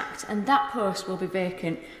was sacked and that post will be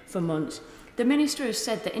vacant for months. The Minister has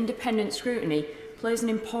said that independent scrutiny plays an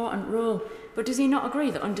important role, but does he not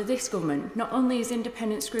agree that under this government, not only is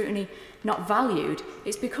independent scrutiny not valued,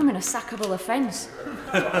 it's becoming a sackable offence?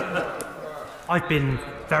 I've been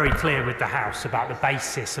very clear with the House about the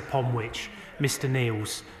basis upon which Mr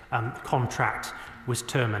Neil's contract was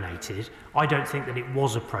terminated. I don't think that it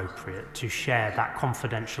was appropriate to share that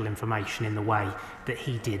confidential information in the way that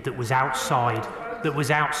he did, that was outside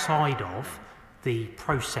of the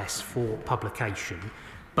process for publication.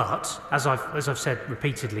 But, as I've said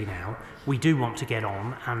repeatedly now, we do want to get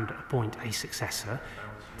on and appoint a successor.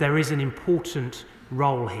 There is an important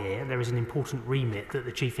role here, there is an important remit that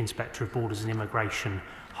the Chief Inspector of Borders and Immigration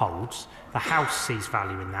holds. The House sees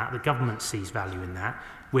value in that, the Government sees value in that.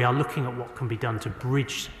 We are looking at what can be done to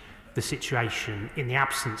bridge the situation in the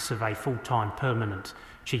absence of a full-time permanent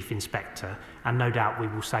Chief Inspector, and no doubt we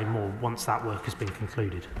will say more once that work has been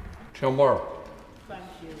concluded. John Worrell.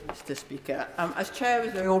 Mr Speaker. As chair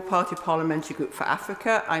of the All-Party Parliamentary Group for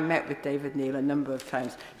Africa, I met with David Neil a number of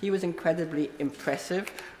times. He was incredibly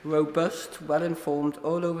impressive, robust, well-informed,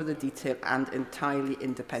 all over the detail and entirely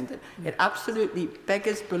independent. It absolutely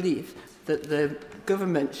beggars belief that the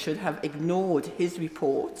government should have ignored his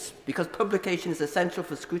reports, because publication is essential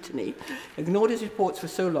for scrutiny, ignored his reports for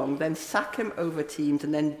so long, then sack him over Teams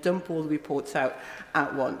and then dump all the reports out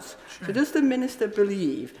at once. So does the Minister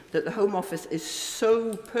believe that the Home Office is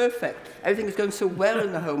so perfect, everything is going so well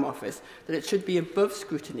in the Home Office, that it should be above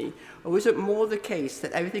scrutiny? Or is it more the case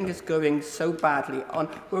that everything is going so badly on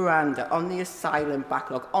Rwanda, on the asylum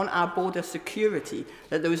backlog, on our border security,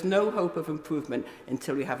 that there is no hope of improvement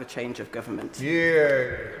until we have a change of government?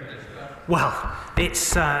 Yeah. Well,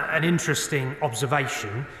 it's an interesting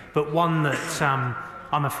observation, but one that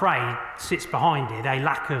I'm afraid sits behind it, a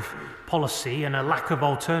lack of policy and a lack of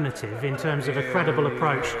alternative in terms of a credible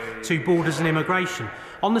approach to borders and immigration.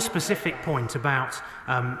 On the specific point about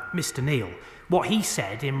Mr Neil, what he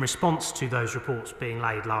said in response to those reports being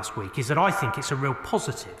laid last week is that I think it's a real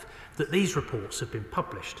positive that these reports have been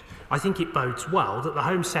published. I think it bodes well that the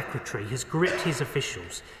Home Secretary has gripped his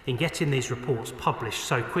officials in getting these reports published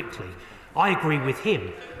so quickly. I agree with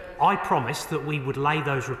him. I promised that we would lay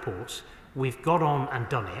those reports. We've got on and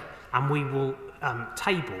done it, and we will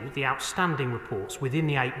table the outstanding reports within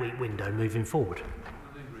the 8-week window moving forward.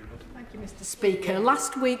 Thank you, Mr Speaker.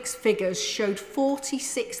 Last week's figures showed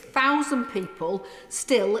 46,000 people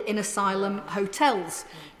still in asylum hotels.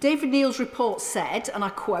 David Neil's report said, and I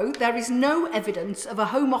quote, "There is no evidence of a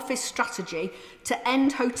Home Office strategy to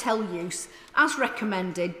end hotel use as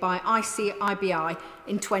recommended by ICIBI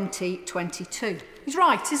in 2022. He's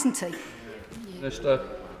right, isn't he? Minister.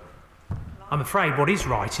 I'm afraid what is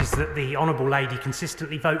right is that the Honourable Lady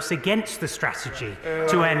consistently votes against the strategy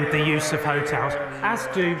to end the use of hotels, as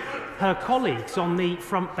do her colleagues on the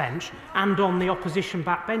front bench and on the opposition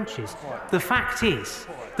backbenches. The fact is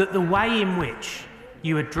that the way in which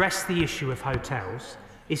you address the issue of hotels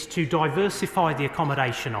is to diversify the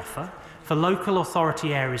accommodation offer, for local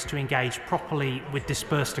authority areas to engage properly with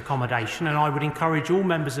dispersed accommodation, and I would encourage all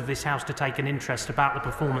members of this House to take an interest about the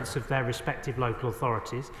performance of their respective local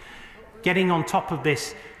authorities. Getting on top of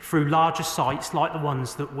this through larger sites like the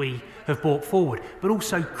ones that we have brought forward, but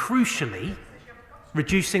also crucially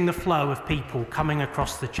reducing the flow of people coming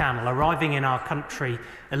across the channel, arriving in our country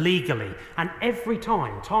illegally. And every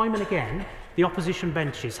time and again, the opposition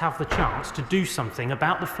benches have the chance to do something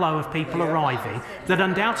about the flow of people arriving that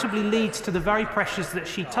undoubtedly leads to the very pressures that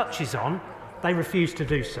she touches on. They refuse to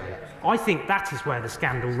do so. I think that is where the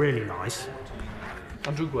scandal really lies.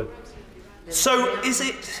 Andrew Gwynn. So is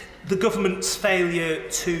it the government's failure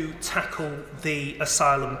to tackle the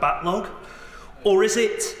asylum backlog, or is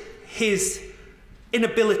it his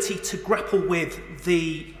inability to grapple with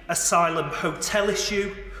the asylum hotel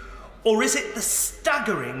issue, or is it the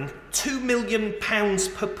staggering £2 million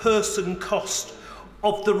per person cost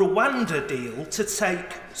of the Rwanda deal to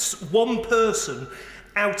take one person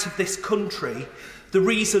out of this country the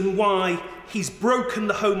reason why he's broken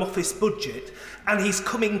the Home Office budget, and he's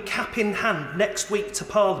coming cap in hand next week to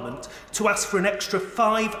Parliament to ask for an extra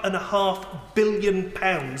 £5.5 billion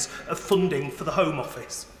of funding for the Home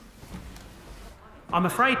Office. I'm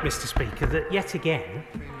afraid, Mr. Speaker, that yet again,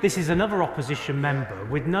 this is another opposition member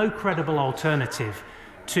with no credible alternative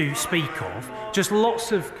to speak of, just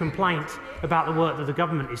lots of complaint about the work that the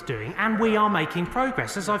government is doing, and we are making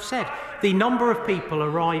progress. As I've said, the number of people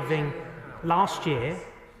arriving last year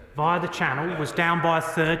via the Channel was down by a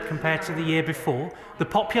third compared to the year before. The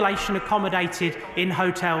population accommodated in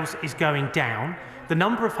hotels is going down. The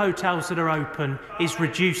number of hotels that are open is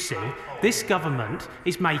reducing. This government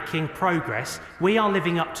is making progress. We are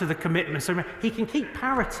living up to the commitments. He can keep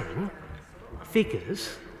parroting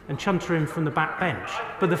figures and chunter him from the back bench.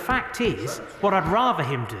 But the fact is, what I'd rather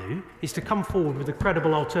him do is to come forward with a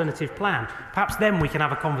credible alternative plan. Perhaps then we can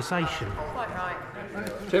have a conversation. Quite right.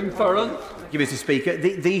 Tim Farron. Thank you, Mr. Speaker.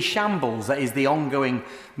 The shambles, that is the ongoing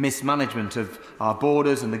mismanagement of our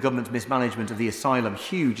borders and the government's mismanagement of the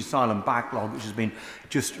huge asylum backlog, which has been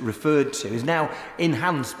just referred to, is now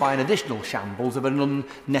enhanced by an additional shambles of an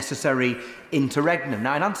unnecessary interregnum.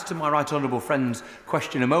 Now, in answer to my right honourable friend's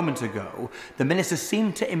question a moment ago, the Minister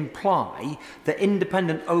seemed to imply that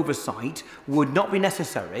independent oversight would not be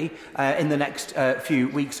necessary in the next few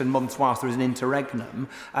weeks and months whilst there is an interregnum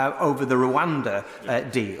over the Rwanda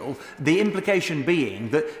deal. The implication being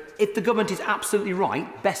that if the government is absolutely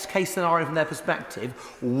right, best case scenario from their perspective,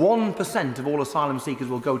 1% of all asylum seekers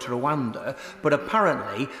will go to Rwanda, but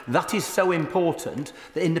apparently that is so important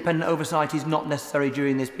that independent oversight is not necessary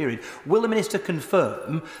during this period. Will the Minister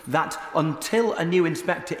confirm that until a new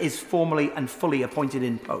inspector is formally and fully appointed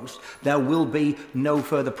in post, there will be no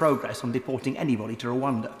further progress on deporting anybody to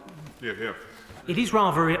Rwanda? Yeah, yeah. It is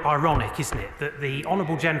rather ironic, isn't it, that the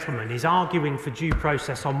honourable gentleman is arguing for due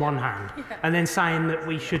process on one hand and then saying that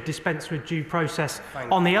we should dispense with due process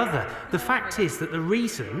on the other. The fact is that the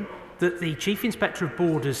reason that the Chief Inspector of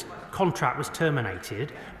Borders contract was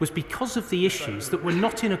terminated was because of the issues that were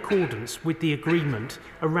not in accordance with the agreement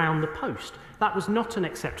around the post. That was not an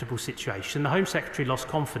acceptable situation. The Home Secretary lost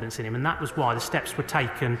confidence in him, and that was why the steps were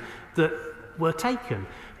taken that were taken.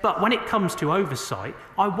 But when it comes to oversight,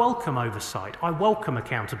 I welcome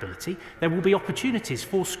accountability. There will be opportunities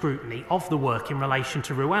for scrutiny of the work in relation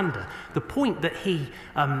to Rwanda. The point that he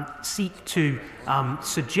seek to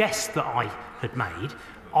suggest that I had made,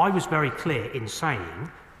 I was very clear in saying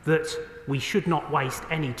that we should not waste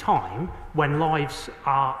any time when lives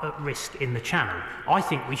are at risk in the Channel. I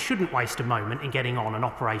think we shouldn't waste a moment in getting on and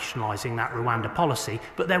operationalising that Rwanda policy,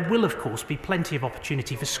 but there will, of course, be plenty of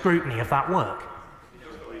opportunity for scrutiny of that work.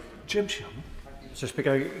 Jim Shum. Mr.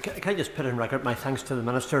 Speaker, can I just put in record my thanks to the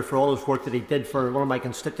Minister for all his work that he did for one of my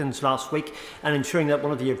constituents last week and ensuring that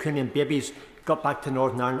one of the Ukrainian babies got back to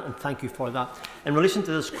Northern Ireland, and thank you for that. In relation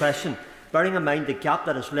to this question, bearing in mind the gap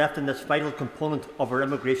that is left in this vital component of our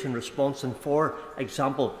immigration response, and for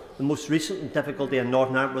example, the most recent difficulty in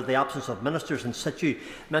Northern Ireland with the absence of ministers in situ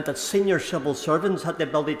meant that senior civil servants had the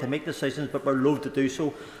ability to make decisions but were loath to do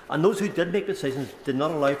so, and those who did make decisions did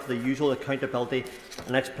not allow for the usual accountability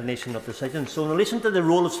and explanation of decisions. So in relation to the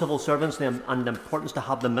role of civil servants and the importance to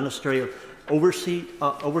have the ministerial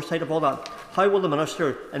oversight of all that, how will the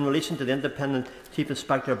Minister, in relation to the independent Chief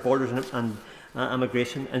Inspector of Borders and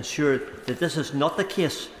Immigration, ensure that this is not the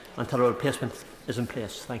case until a replacement is in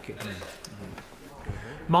place? Thank you.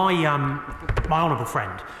 My honourable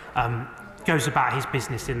friend goes about his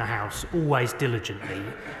business in the House always diligently,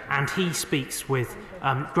 and he speaks with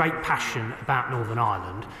great passion about Northern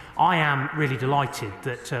Ireland. I am really delighted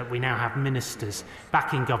that we now have ministers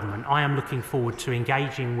back in government. I am looking forward to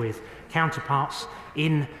engaging with counterparts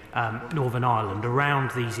in Northern Ireland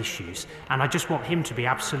around these issues, and I just want him to be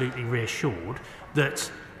absolutely reassured that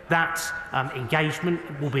engagement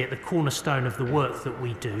will be at the cornerstone of the work that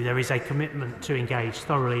we do. There is a commitment to engage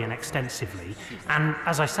thoroughly and extensively, and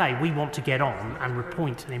as I say, we want to get on and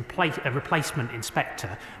appoint a replacement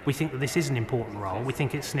inspector. We think that this is an important role. We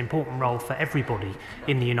think it's an important role for everybody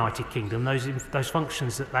in the United Kingdom. Those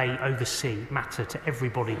functions that they oversee matter to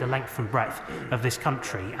everybody, the length and breadth of this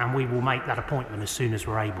country, and we will make that appointment as soon as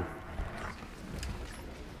we're able.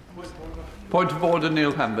 Point of order,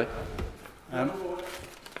 Neil Hanby.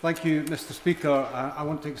 Thank you, Mr. Speaker. I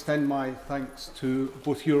want to extend my thanks to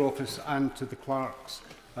both your office and to the clerks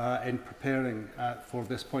in preparing for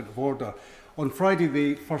this point of order. On Friday,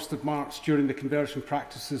 the 1st of March, during the Conversion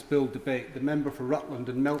Practices Bill debate, the member for Rutland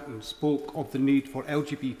and Milton spoke of the need for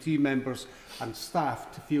LGBT members and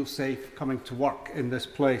staff to feel safe coming to work in this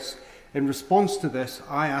place. In response to this,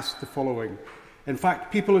 I asked the following. In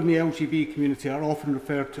fact, people in the LGBT community are often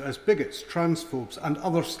referred to as bigots, transphobes and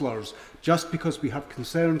other slurs just because we have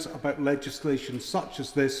concerns about legislation such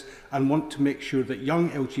as this and want to make sure that young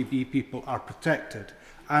LGBT people are protected,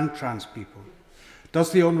 and trans people.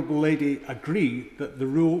 Does the Honourable Lady agree that the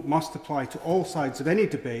rule must apply to all sides of any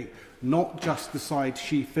debate, not just the side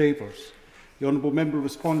she favours? The Honourable Member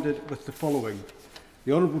responded with the following.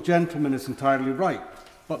 The Honourable Gentleman is entirely right,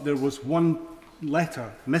 but there was one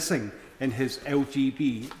letter missing in his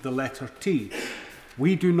LGB, the letter T.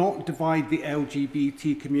 We do not divide the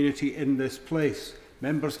LGBT community in this place.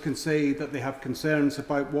 Members can say that they have concerns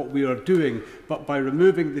about what we are doing, but by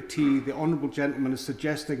removing the T, the Honourable Gentleman is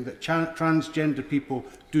suggesting that transgender people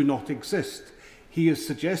do not exist. He is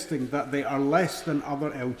suggesting that they are less than other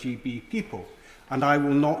LGBT people. And I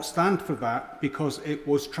will not stand for that, because it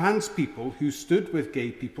was trans people who stood with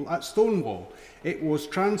gay people at Stonewall. It was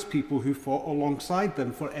trans people who fought alongside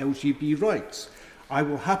them for LGBT rights. I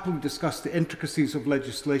will happily discuss the intricacies of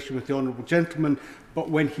legislation with the Honourable Gentleman, but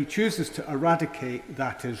when he chooses to eradicate,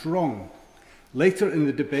 that is wrong. Later in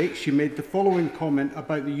the debate, she made the following comment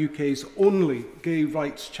about the UK's only gay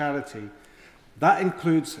rights charity. That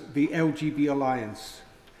includes the LGBT Alliance,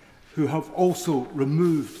 who have also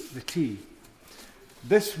removed the T.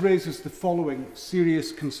 This raises the following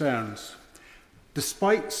serious concerns.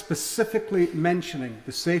 Despite specifically mentioning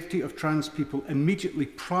the safety of trans people immediately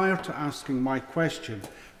prior to asking my question,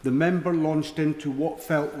 the member launched into what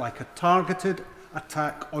felt like a targeted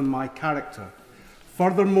attack on my character.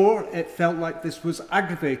 Furthermore, it felt like this was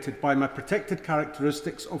aggravated by my protected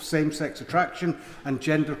characteristics of same-sex attraction and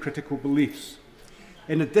gender-critical beliefs.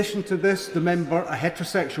 In addition to this, the member, a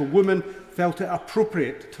heterosexual woman, felt it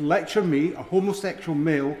appropriate to lecture me, a homosexual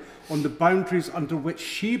male, on the boundaries under which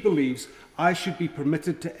she believes I should be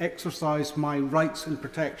permitted to exercise my rights and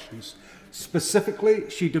protections. Specifically,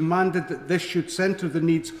 she demanded that this should centre the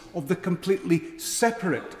needs of the completely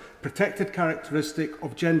separate protected characteristic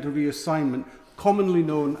of gender reassignment, commonly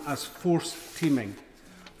known as forced teaming.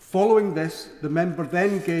 Following this, the member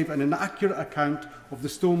then gave an inaccurate account of the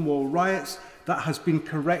Stonewall riots that has been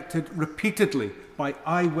corrected repeatedly by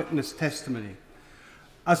eyewitness testimony.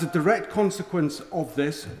 As a direct consequence of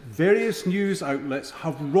this, various news outlets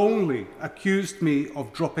have wrongly accused me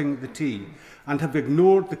of dropping the T and have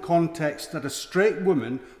ignored the context that a straight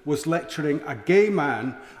woman was lecturing a gay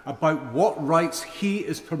man about what rights he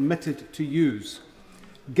is permitted to use.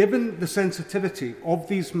 Given the sensitivity of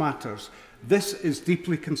these matters, this is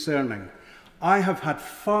deeply concerning. I have had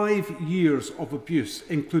 5 years of abuse,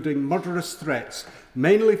 including murderous threats,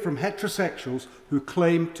 mainly from heterosexuals who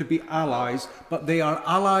claim to be allies, but they are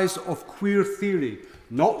allies of queer theory,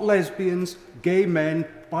 not lesbians, gay men,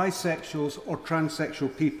 bisexuals or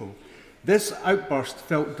transsexual people. This outburst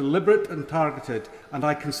felt deliberate and targeted, and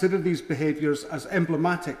I consider these behaviours as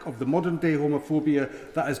emblematic of the modern-day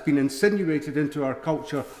homophobia that has been insinuated into our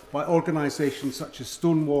culture by organisations such as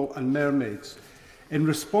Stonewall and Mermaids. In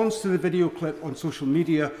response to the video clip on social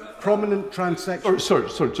media, prominent transsexual...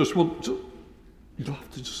 Sorry, just one... You'll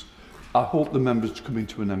have to just... I hope the members are coming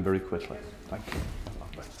to an end very quickly. Thank you.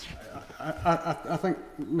 I think,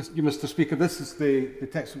 Mr Speaker, this is the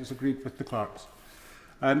text that was agreed with the clerks.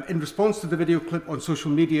 In response to the video clip on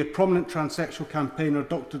social media, prominent transsexual campaigner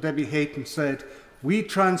Dr Debbie Hayton said, "We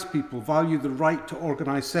trans people value the right to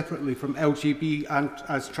organise separately from LGBT and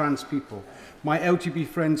as trans people. My LGBT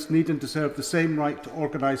friends need and deserve the same right to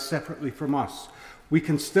organise separately from us. We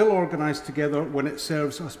can still organise together when it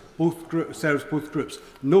serves both groups.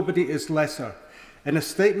 Nobody is lesser." In a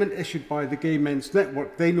statement issued by the Gay Men's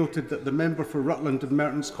Network, they noted that the member for Rutland and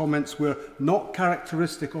Merton's comments were not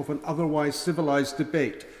characteristic of an otherwise civilised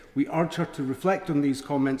debate. We urge her to reflect on these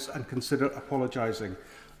comments and consider apologising.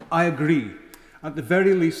 I agree. At the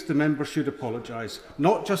very least, the member should apologise,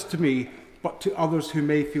 not just to me, but to others who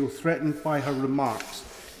may feel threatened by her remarks.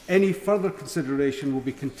 Any further consideration will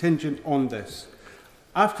be contingent on this.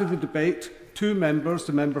 After the debate, 2 members,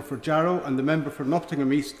 the member for Jarrow and the member for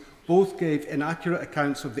Nottingham East, both gave inaccurate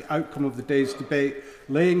accounts of the outcome of the day's debate,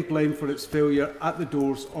 laying blame for its failure at the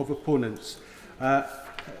doors of opponents.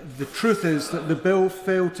 The truth is that the bill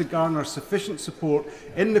failed to garner sufficient support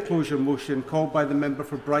in the closure motion called by the member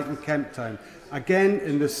for Brighton Kemp Town. Again,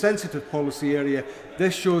 in this sensitive policy area,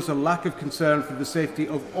 this shows a lack of concern for the safety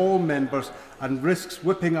of all members and risks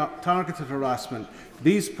whipping up targeted harassment.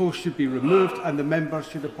 These posts should be removed and the members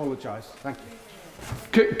should apologise. Thank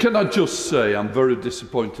you. Can I just say I'm very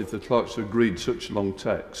disappointed the clerks have agreed such a long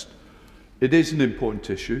text. It is an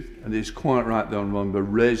important issue, and it is quite right the Honourable Member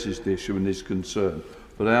raises the issue and is concerned.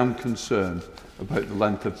 but I am concerned about the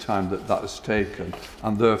length of time that that has taken,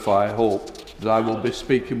 and therefore I hope that I will be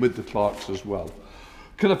speaking with the clerks as well.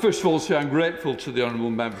 Can I first of all say I'm grateful to the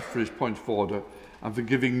honourable member for his point of order and for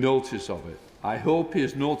giving notice of it. I hope he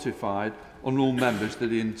has notified honourable members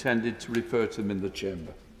that he intended to refer to them in the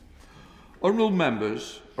chamber. Honourable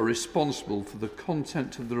members are responsible for the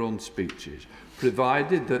content of their own speeches,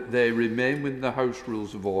 provided that they remain within the House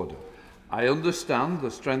Rules of Order. I understand the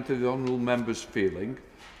strength of the honourable member's feeling,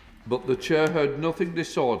 but the Chair heard nothing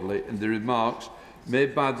disorderly in the remarks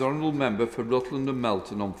made by the honourable member for Rutland and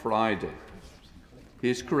Melton on Friday. He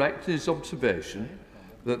is correct in his observation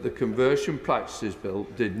that the Conversion Practices Bill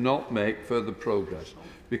did not make further progress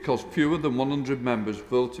because fewer than 100 members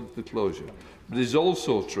voted for the closure. But it is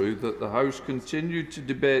also true that the House continued to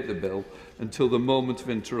debate the bill until the moment of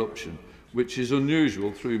interruption, which is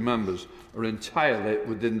unusual through members are entirely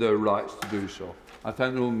within their rights to do so. I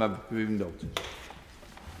thank the member for giving notice.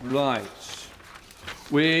 Right.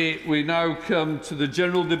 We now come to the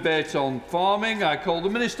general debate on farming. I call the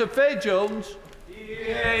Minister Faye Jones.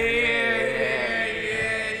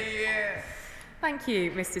 Thank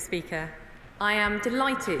you, Mr. Speaker. I am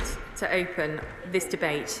delighted to open this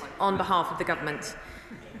debate on behalf of the Government.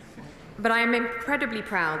 But I am incredibly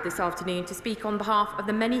proud this afternoon to speak on behalf of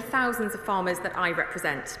the many thousands of farmers that I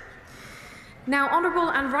represent. Now, honourable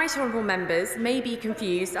and right honourable members may be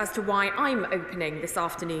confused as to why I'm opening this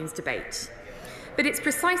afternoon's debate. But it's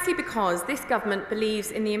precisely because this Government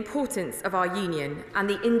believes in the importance of our union and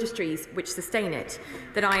the industries which sustain it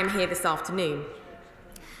that I am here this afternoon.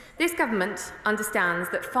 This Government understands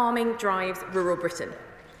that farming drives rural Britain.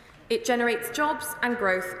 It generates jobs and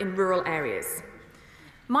growth in rural areas.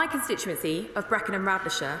 My constituency of Brecon and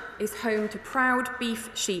Radnorshire is home to proud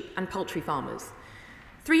beef, sheep and poultry farmers.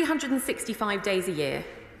 365 days a year,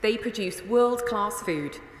 they produce world-class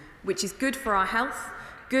food, which is good for our health,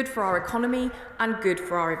 good for our economy and good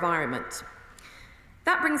for our environment.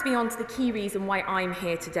 That brings me on to the key reason why I'm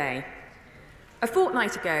here today. A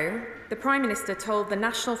fortnight ago, the Prime Minister told the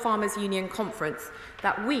National Farmers Union Conference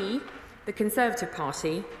that we, the Conservative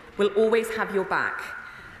Party, will always have your back.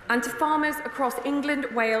 And to farmers across England,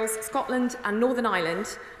 Wales, Scotland and Northern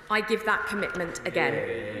Ireland, I give that commitment again.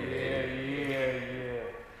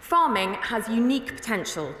 Farming has unique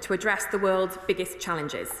potential to address the world's biggest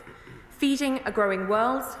challenges: feeding a growing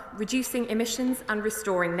world, reducing emissions and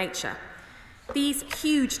restoring nature. These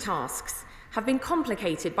huge tasks have been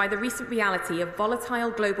complicated by the recent reality of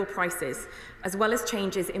volatile global prices, as well as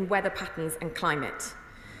changes in weather patterns and climate.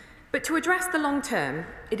 But to address the long term,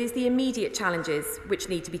 it is the immediate challenges which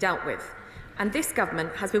need to be dealt with, and this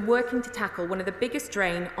Government has been working to tackle one of the biggest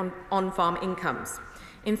drain on on-farm incomes.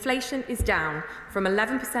 Inflation is down from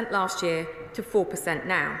 11% last year to 4%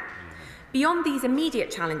 now. Beyond these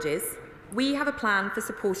immediate challenges, we have a plan for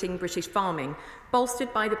supporting British farming,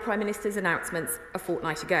 bolstered by the Prime Minister's announcements a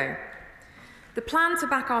fortnight ago. The plan to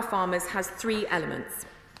back our farmers has three elements.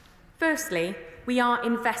 Firstly, we are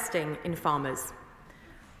investing in farmers.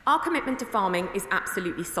 Our commitment to farming is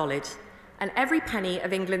absolutely solid, and every penny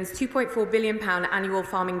of England's £2.4 billion annual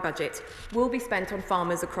farming budget will be spent on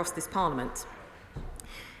farmers across this Parliament.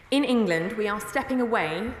 In England, we are stepping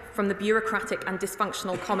away from the bureaucratic and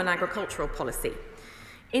dysfunctional common agricultural policy.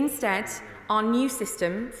 Instead, our new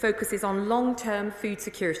system focuses on long-term food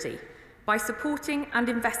security by supporting and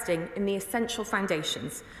investing in the essential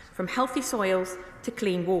foundations, from healthy soils to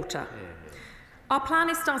clean water. Our plan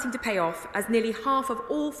is starting to pay off, as nearly half of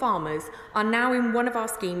all farmers are now in one of our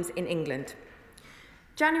schemes in England.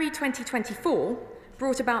 January 2024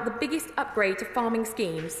 brought about the biggest upgrade to farming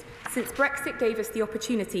schemes since Brexit gave us the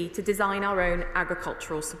opportunity to design our own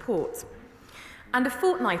agricultural support. And a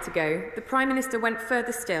fortnight ago, the Prime Minister went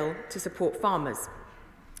further still to support farmers.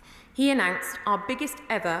 He announced our biggest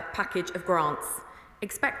ever package of grants,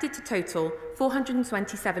 expected to total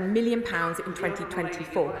 £427 million in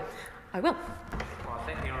 2024. I will. I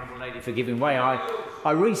thank the Honourable Lady for giving way.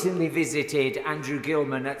 I recently visited Andrew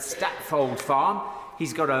Gilman at Statfold Farm.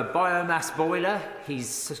 He's got a biomass boiler,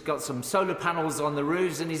 he's got some solar panels on the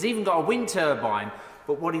roofs, and he's even got a wind turbine.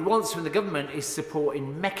 But what he wants from the government is support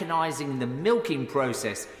in mechanising the milking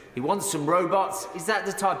process. He wants some robots. Is that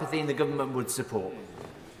the type of thing the government would support?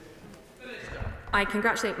 I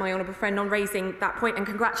congratulate my honourable friend on raising that point and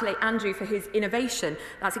congratulate Andrew for his innovation.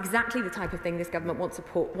 That's exactly the type of thing this government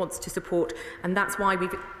wants to support, and that's why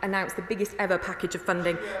we've announced the biggest ever package of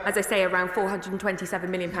funding, as I say, around £427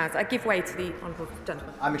 million. I give way to the honourable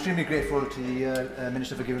gentleman. I'm extremely grateful to the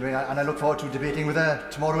Minister for giving way, and I look forward to debating with her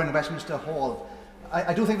tomorrow in Westminster Hall.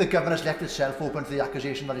 I do think the government has left itself open to the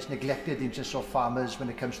accusation that it's neglected the interests of farmers when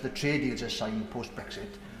it comes to the trade deals it signed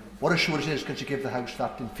post-Brexit. What assurances can she give the House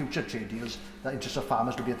that in future trade deals, the interests of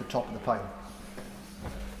farmers will be at the top of the pile?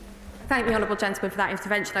 Thank the honourable gentleman for that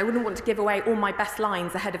intervention. I wouldn't want to give away all my best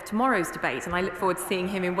lines ahead of tomorrow's debate, and I look forward to seeing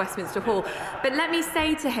him in Westminster Hall. But let me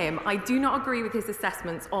say to him, I do not agree with his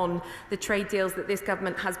assessments on the trade deals that this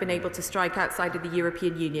government has been able to strike outside of the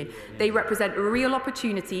European Union. They represent real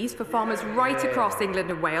opportunities for farmers right across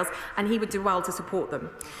England and Wales, and he would do well to support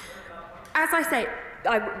them. As I say,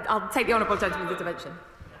 I'll take the honourable gentleman's intervention.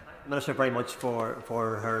 Minister very much for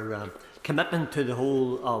her commitment to the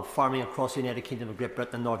whole of farming across the United Kingdom of Great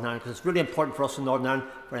Britain and Northern Ireland, because it's really important for us in Northern Ireland,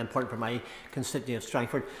 very important for my constituency of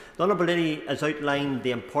Strangford. The Honourable Lady has outlined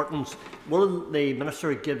the importance. Will the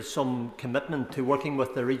Minister give some commitment to working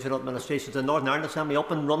with the regional administrations in Northern Ireland Assembly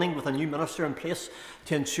up and running with a new Minister in place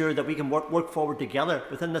to ensure that we can work forward together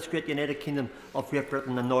within this great United Kingdom of Great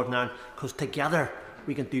Britain and Northern Ireland, because together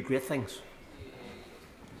we can do great things?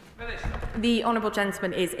 The honourable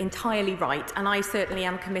gentleman is entirely right, and I certainly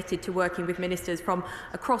am committed to working with ministers from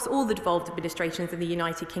across all the devolved administrations in the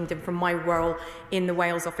United Kingdom from my role in the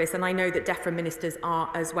Wales office, and I know that DEFRA ministers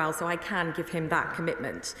are as well, so I can give him that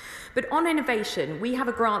commitment. But on innovation, we have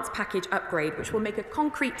a grants package upgrade which will make a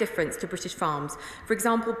concrete difference to British farms. For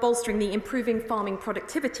example, bolstering the Improving Farming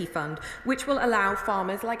Productivity Fund, which will allow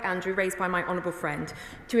farmers like Andrew, raised by my honourable friend,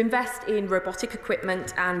 to invest in robotic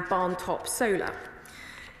equipment and barn-top solar.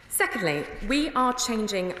 Secondly, we are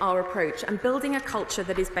changing our approach and building a culture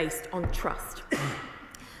that is based on trust.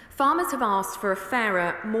 Farmers have asked for a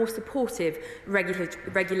fairer, more supportive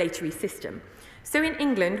regulatory system. So in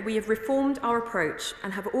England, we have reformed our approach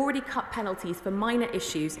and have already cut penalties for minor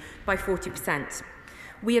issues by 40%.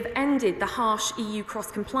 We have ended the harsh EU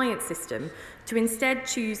cross-compliance system to instead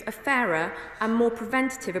choose a fairer and more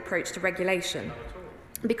preventative approach to regulation,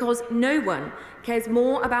 because no one cares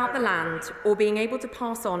more about the land or being able to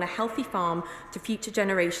pass on a healthy farm to future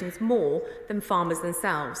generations more than farmers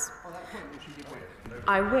themselves.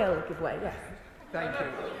 I will give way, yes. Thank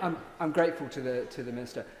you. I'm grateful to the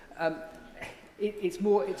Minister. It's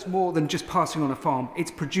more than just passing on a farm. It's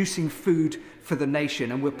producing food for the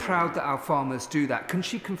nation, and we're proud that our farmers do that. Can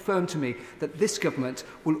she confirm to me that this government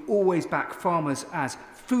will always back farmers as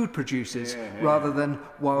food producers rather than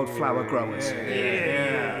wildflower growers?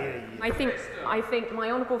 I think my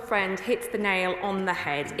honourable friend hits the nail on the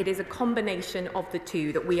head. It is a combination of the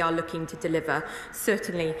two that we are looking to deliver,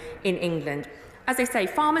 certainly in England. As I say,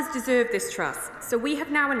 farmers deserve this trust, so we have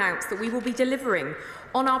now announced that we will be delivering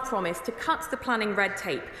on our promise to cut the planning red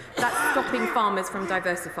tape that's stopping farmers from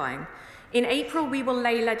diversifying. In April, we will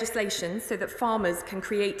lay legislation so that farmers can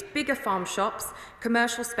create bigger farm shops,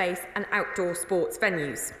 commercial space and outdoor sports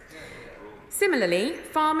venues. Similarly,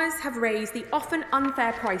 farmers have raised the often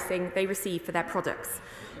unfair pricing they receive for their products.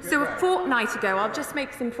 So a fortnight ago, I'll just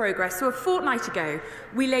make some progress. So a fortnight ago,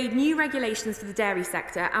 we laid new regulations for the dairy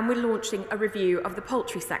sector, and we're launching a review of the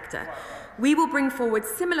poultry sector. We will bring forward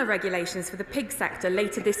similar regulations for the pig sector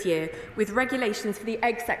later this year, with regulations for the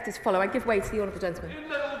egg sector to follow. I give way to the honourable gentleman.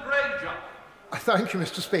 Thank you,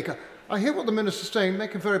 Mr. Speaker. I hear what the Minister's saying,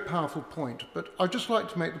 make a very powerful point, but I'd just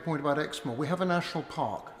like to make the point about Exmoor. We have a national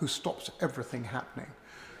park who stops everything happening.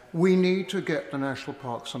 We need to get the national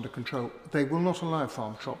parks under control. They will not allow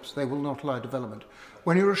farm shops. They will not allow development.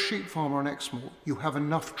 When you're a sheep farmer in Exmoor, you have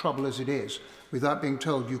enough trouble as it is without being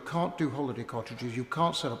told you can't do holiday cottages, you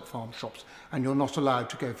can't set up farm shops, and you're not allowed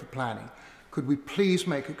to go for planning. Could we please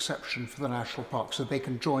make exception for the national park so they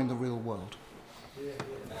can join the real world?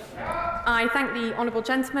 I thank the honourable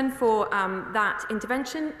gentleman for that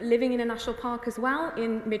intervention. Living in a national park as well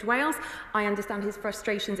in mid-Wales, I understand his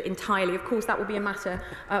frustrations entirely. Of course, that will be a matter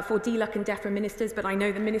for DLUC and DEFRA ministers, but I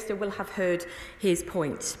know the Minister will have heard his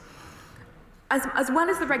point. As well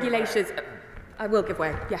as the regulations, I will give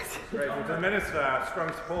way, yes. The Minister, a strong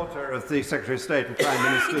supporter of the Secretary of State and Prime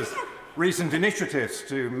Minister's recent initiatives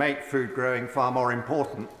to make food growing far more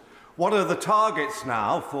important. What are the targets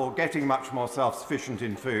now for getting much more self-sufficient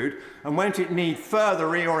in food, and won't it need further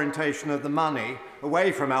reorientation of the money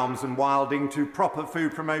away from Elms and Wilding to proper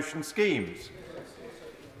food promotion schemes?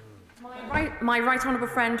 My right honourable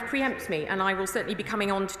friend preempts me, and I will certainly be coming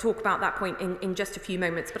on to talk about that point in just a few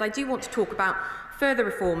moments, but I do want to talk about further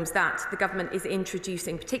reforms that the government is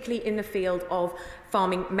introducing, particularly in the field of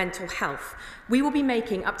farming mental health. We will be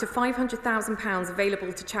making up to £500,000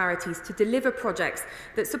 available to charities to deliver projects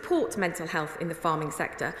that support mental health in the farming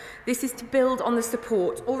sector. This is to build on the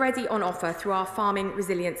support already on offer through our Farming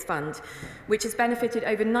Resilience Fund, which has benefited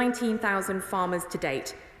over 19,000 farmers to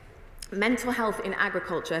date. Mental health in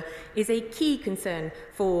agriculture is a key concern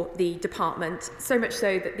for the department, so much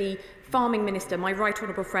so that the Farming Minister, my right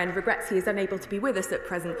honourable friend, regrets he is unable to be with us at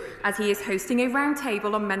present as he is hosting a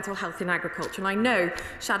roundtable on mental health in agriculture. And I know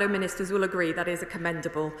shadow ministers will agree that is a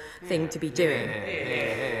commendable thing to be doing.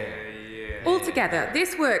 Altogether,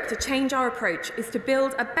 this work to change our approach is to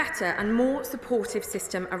build a better and more supportive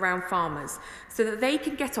system around farmers so that they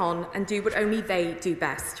can get on and do what only they do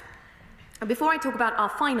best. And before I talk about our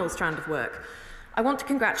final strand of work, I want to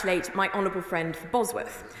congratulate my honourable friend for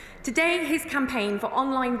Bosworth. Today, his campaign for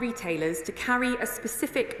online retailers to carry a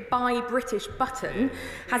specific Buy British button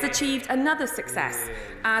has achieved another success,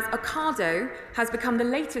 as Ocado has become the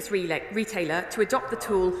latest retailer to adopt the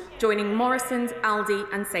tool, joining Morrison's,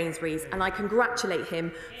 Aldi and Sainsbury's, and I congratulate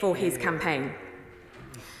him for his campaign.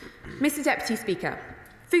 Mr Deputy Speaker,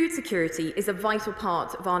 food security is a vital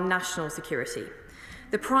part of our national security.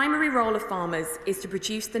 The primary role of farmers is to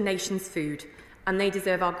produce the nation's food, and they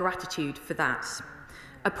deserve our gratitude for that.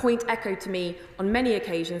 A point echoed to me on many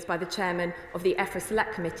occasions by the chairman of the EFRA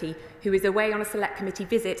Select Committee, who is away on a Select Committee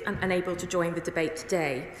visit and unable to join the debate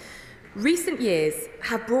today. Recent years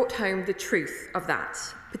have brought home the truth of that,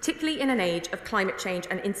 particularly in an age of climate change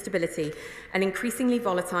and instability and increasingly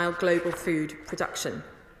volatile global food production.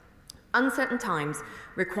 Uncertain times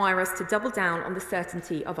require us to double down on the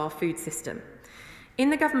certainty of our food system. In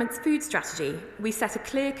the government's food strategy, we set a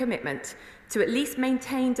clear commitment to at least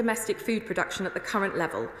maintain domestic food production at the current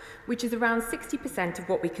level, which is around 60% of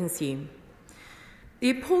what we consume. The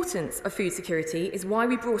importance of food security is why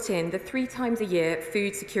we brought in the 3 times a year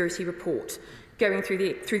food security report going through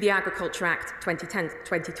the Agriculture Act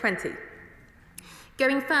 2020.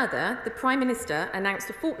 Going further, the Prime Minister announced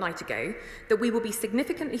a fortnight ago that we will be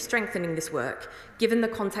significantly strengthening this work, given the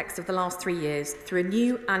context of the last 3 years, through a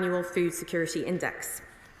new annual food security index.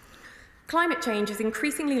 Climate change is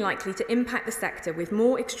increasingly likely to impact the sector with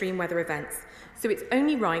more extreme weather events, so it's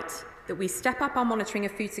only right that we step up our monitoring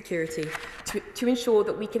of food security to ensure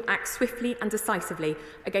that we can act swiftly and decisively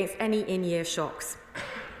against any in-year shocks.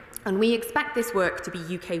 And we expect this work to be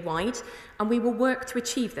UK-wide, and we will work to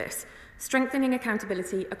achieve this, strengthening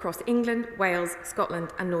accountability across England, Wales,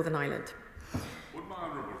 Scotland and Northern Ireland. Would my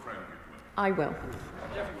honourable friend give way? I will.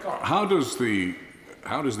 How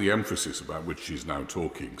does the emphasis about which she's now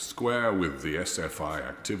talking square with the SFI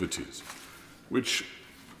activities, which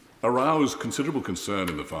arouse considerable concern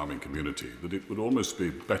in the farming community that it would almost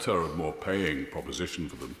be better and more paying proposition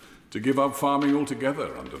for them to give up farming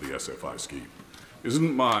altogether under the SFI scheme?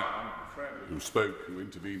 Isn't my friend who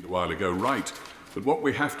intervened a while ago, right that what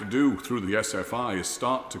we have to do through the SFI is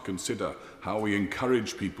start to consider how we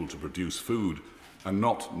encourage people to produce food and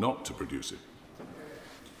not to produce it?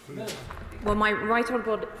 Well, my right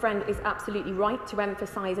honourable friend is absolutely right to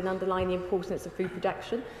emphasise and underline the importance of food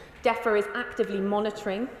production. DEFRA is actively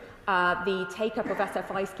monitoring the take-up of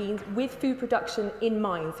SFI schemes with food production in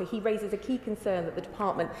mind. So he raises a key concern that the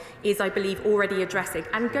department is, I believe, already addressing.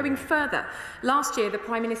 And going further, last year the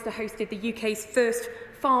Prime Minister hosted the UK's first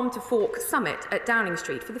Farm to Fork Summit at Downing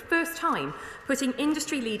Street for the first time, putting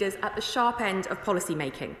industry leaders at the sharp end of policy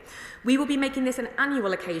making. We will be making this an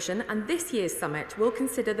annual occasion, and this year's summit will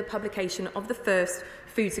consider the publication of the first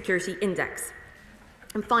Food Security Index.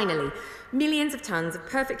 And finally, millions of tonnes of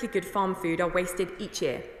perfectly good farm food are wasted each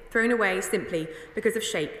year, thrown away simply because of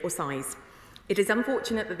shape or size. It is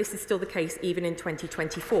unfortunate that this is still the case even in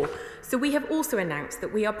 2024. So we have also announced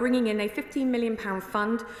that we are bringing in a £15 million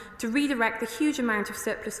fund to redirect the huge amount of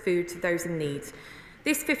surplus food to those in need.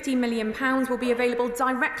 This £15 million will be available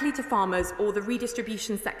directly to farmers or the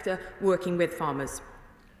redistribution sector working with farmers.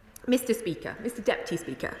 Mr. Deputy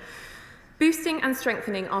Speaker, boosting and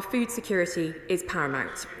strengthening our food security is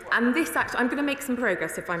paramount. And this action, I'm going to make some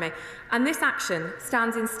progress if I may, and this action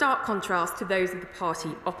stands in stark contrast to those of the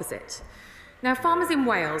party opposite. Now, farmers in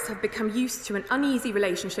Wales have become used to an uneasy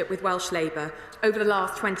relationship with Welsh Labour over the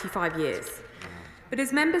last 25 years. But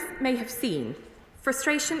as members may have seen,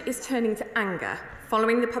 frustration is turning to anger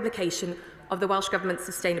following the publication of the Welsh Government's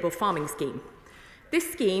Sustainable Farming Scheme.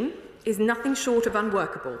 This scheme is nothing short of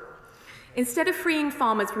unworkable. Instead of freeing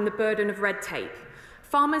farmers from the burden of red tape,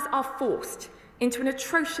 farmers are forced into an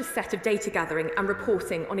atrocious set of data gathering and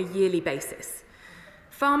reporting on a yearly basis.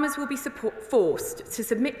 Farmers will be forced to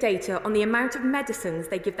submit data on the amount of medicines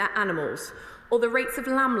they give their animals, or the rates of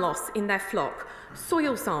lamb loss in their flock,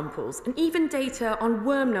 soil samples, and even data on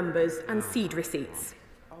worm numbers and seed receipts.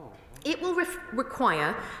 It will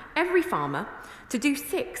require every farmer to do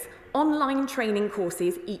 6 online training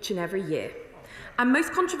courses each and every year. And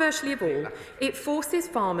most controversially of all, it forces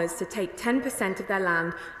farmers to take 10% of their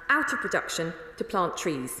land out of production to plant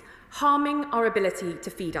trees, harming our ability to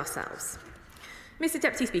feed ourselves. Mr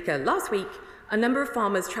Deputy Speaker, last week, a number of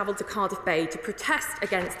farmers travelled to Cardiff Bay to protest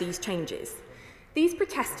against these changes. These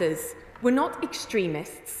protesters were not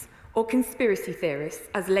extremists or conspiracy theorists,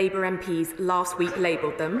 as Labour MPs last week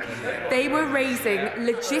labelled them. They were raising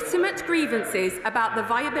legitimate grievances about the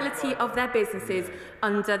viability of their businesses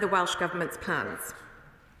under the Welsh Government's plans.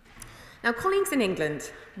 Now, colleagues in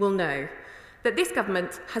England will know that this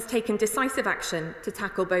government has taken decisive action to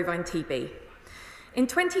tackle bovine TB. In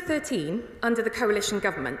 2013, under the coalition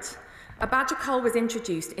government, a badger cull was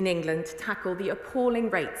introduced in England to tackle the appalling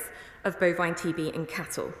rates of bovine TB in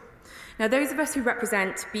cattle. Now, those of us who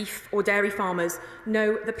represent beef or dairy farmers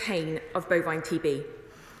know the pain of bovine TB.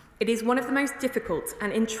 It is one of the most difficult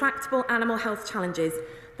and intractable animal health challenges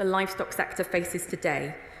the livestock sector faces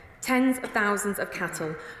today. Tens of thousands of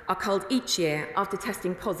cattle are culled each year after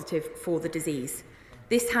testing positive for the disease.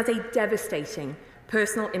 This has a devastating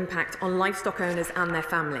personal impact on livestock owners and their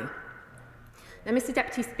family. Now, Mr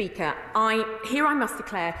Deputy Speaker, I must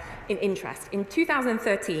declare an interest. In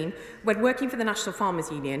 2013, when working for the National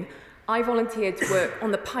Farmers Union, I volunteered to work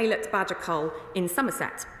on the pilot badger cull in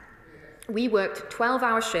Somerset. We worked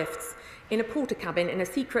 12-hour shifts in a porter cabin in a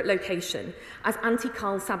secret location as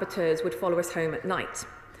anti-cull saboteurs would follow us home at night.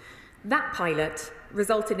 That pilot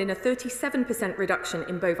resulted in a 37% reduction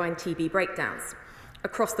in bovine TB breakdowns.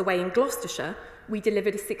 Across the way in Gloucestershire, we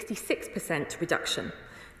delivered a 66% reduction.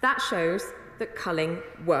 That shows that culling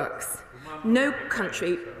works. No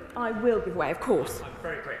country... I will give way, of course. I'm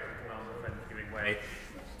very grateful to my friend for giving way.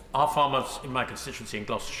 Our farmers in my constituency in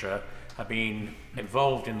Gloucestershire have been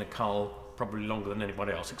involved in the cull probably longer than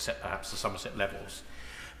anybody else, except perhaps the Somerset levels.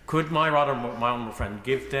 Could my honourable friend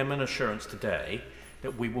give them an assurance today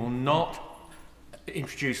that we will not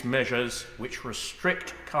introduce measures which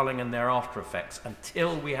restrict culling and their after effects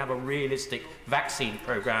until we have a realistic vaccine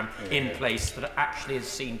programme in place that actually is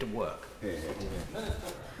seen to work?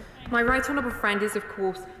 My right honourable friend is, of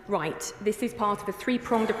course, right. This is part of a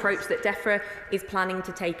three-pronged approach that DEFRA is planning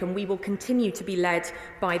to take, and we will continue to be led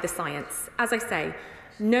by the science. As I say,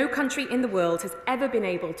 no country in the world has ever been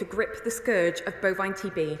able to grip the scourge of bovine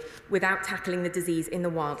TB without tackling the disease in the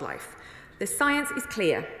wildlife. The science is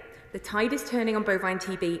clear. The tide is turning on bovine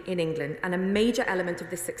TB in England, and a major element of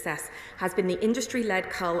this success has been the industry-led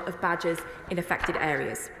cull of badgers in affected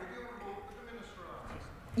areas.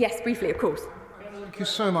 Yes, briefly, of course. Thank you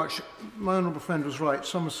so much. My honourable friend was right.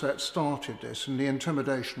 Somerset started this, and the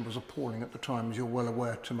intimidation was appalling at the time, as you're well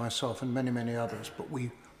aware, to myself and many, many others, but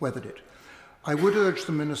we weathered it. I would urge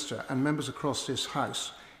the Minister and members across this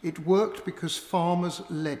House, it worked because farmers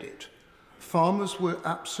led it. Farmers were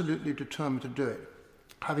absolutely determined to do it.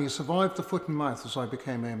 Having survived the foot and mouth as I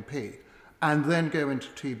became MP, and then go into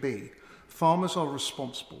TB, farmers are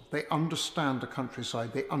responsible. They understand the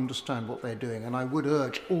countryside, they understand what they're doing, and I would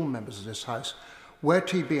urge all members of this House, where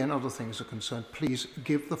TB and other things are concerned, please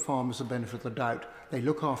give the farmers the benefit of the doubt. They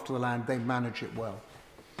look after the land, they manage it well.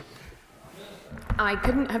 I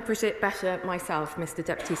couldn't have put it better myself, Mr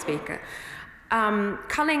Deputy Speaker.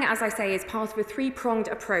 Culling, as I say, is part of a three-pronged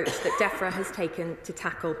approach that DEFRA has taken to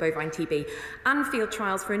tackle bovine TB, and field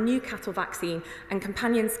trials for a new cattle vaccine and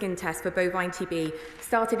companion skin test for bovine TB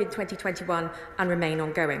started in 2021 and remain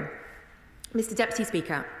ongoing. Mr Deputy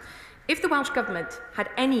Speaker, if the Welsh Government had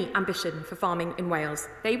any ambition for farming in Wales,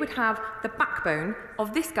 they would have the backbone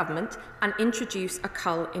of this government and introduce a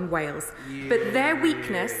cull in Wales. But their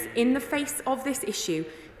weakness in the face of this issue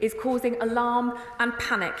is causing alarm and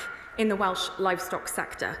panic in the Welsh livestock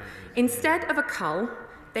sector. Instead of a cull,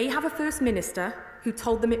 they have a First Minister who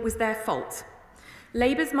told them it was their fault.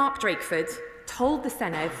 Labour's Mark Drakeford told the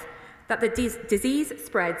Senedd that the disease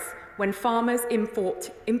spreads when farmers import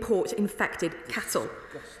infected cattle,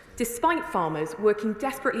 despite farmers working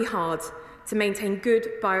desperately hard to maintain good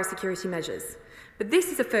biosecurity measures. But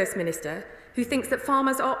this is a First Minister who thinks that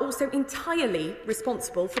farmers are also entirely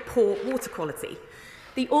responsible for poor water quality.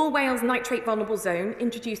 The All Wales Nitrate Vulnerable Zone,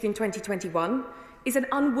 introduced in 2021, is an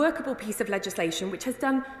unworkable piece of legislation which has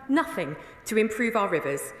done nothing to improve our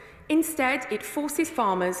rivers. Instead, it forces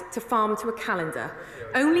farmers to farm to a calendar,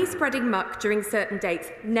 only spreading muck during certain dates,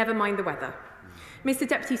 never mind the weather. Mr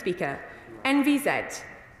Deputy Speaker, NVZ,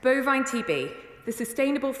 bovine TB, the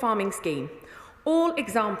Sustainable Farming Scheme, all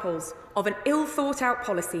examples of an ill-thought-out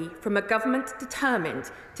policy from a government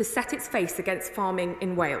determined to set its face against farming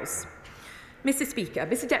in Wales.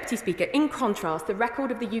 Mr Deputy Speaker, in contrast, the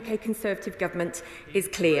record of the UK Conservative government is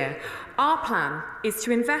clear. Our plan is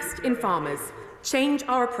to invest in farmers, change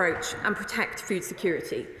our approach and protect food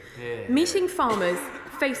security. Meeting farmers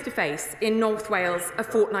face-to-face in North Wales a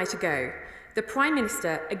fortnight ago, the Prime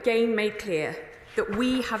Minister again made clear that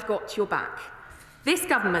we have got your back. This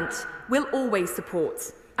government will always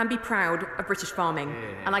support and be proud of British farming,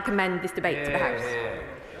 and I commend this debate to the House.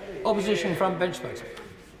 Opposition from bench space.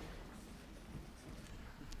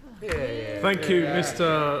 Thank you,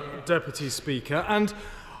 Mr. Deputy Speaker. And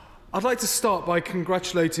I'd like to start by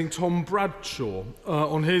congratulating Tom Bradshaw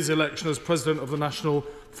on his election as President of the National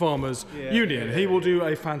Farmers Union. He will do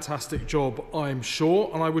a fantastic job, I'm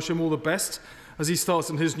sure, and I wish him all the best as he starts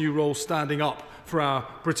in his new role standing up for our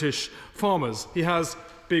British farmers. He has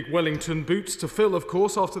big Wellington boots to fill, of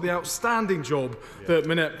course, after the outstanding job that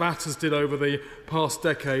Minette Batters did over the past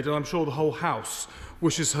decade, and I'm sure the whole House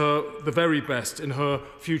wishes her the very best in her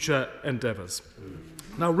future endeavours.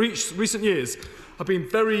 Now, recent years have been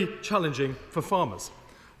very challenging for farmers.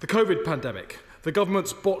 The COVID pandemic, the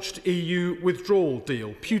government's botched EU withdrawal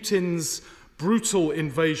deal, Putin's brutal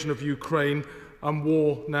invasion of Ukraine, and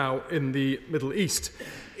war now in the Middle East.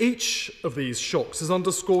 Each of these shocks has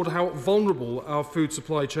underscored how vulnerable our food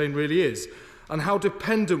supply chain really is and how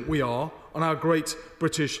dependent we are on our great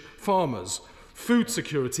British farmers. Food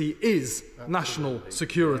security is national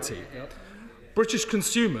security. British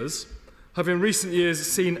consumers have in recent years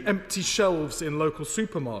seen empty shelves in local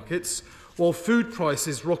supermarkets while food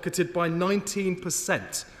prices rocketed by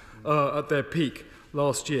 19% at their peak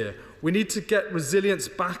last year. We need to get resilience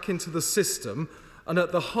back into the system, and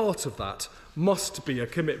at the heart of that must be a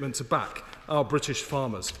commitment to back our British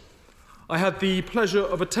farmers. I had the pleasure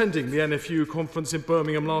of attending the NFU conference in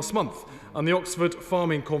Birmingham last month and the Oxford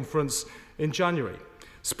Farming Conference in January.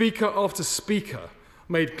 Speaker after speaker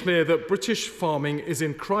made clear that British farming is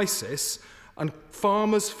in crisis and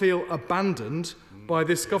farmers feel abandoned by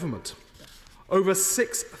this government. Over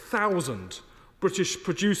 6,000 British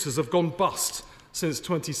producers have gone bust since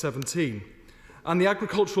 2017, and the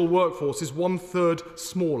agricultural workforce is 1/3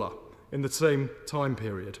 smaller in the same time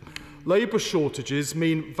period. Labour shortages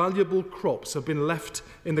mean valuable crops have been left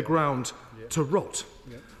in the ground to rot.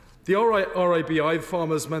 The RABI, the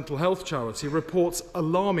Farmers' Mental Health Charity, reports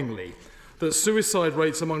alarmingly that suicide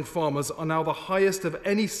rates among farmers are now the highest of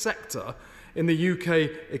any sector in the UK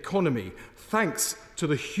economy, thanks to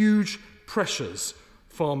the huge pressures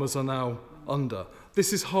farmers are now under.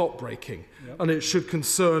 This is heartbreaking, and it should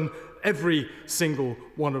concern every single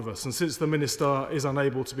one of us. And since the Minister is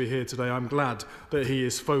unable to be here today, I'm glad that he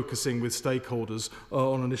is focusing with stakeholders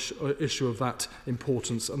on an issue of that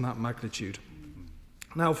importance and that magnitude.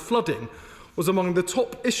 Now, flooding was among the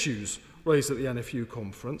top issues raised at the NFU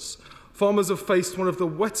conference. Farmers have faced one of the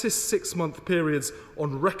wettest 6-month periods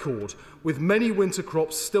on record, with many winter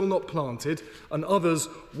crops still not planted and others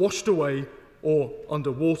washed away or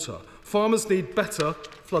underwater. Farmers need better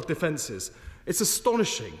flood defences. It's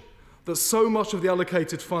astonishing that so much of the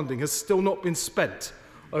allocated funding has still not been spent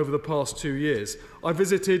over the past 2 years. I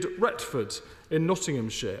visited Retford in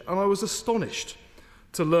Nottinghamshire and I was astonished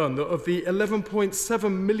to learn that of the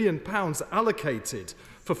 £11.7 million allocated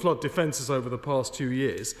for flood defences over the past 2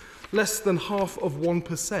 years, less than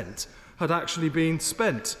 0.5% had actually been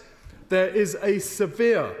spent. There is a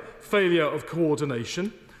severe failure of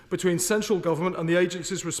coordination between central government and the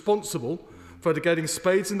agencies responsible for getting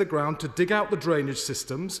spades in the ground to dig out the drainage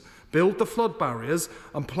systems, build the flood barriers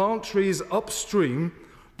and plant trees upstream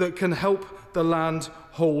that can help the land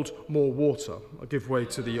hold more water. I give way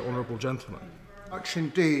to the honourable gentleman. Much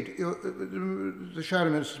indeed. The Shadow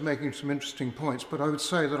Minister is making some interesting points, but I would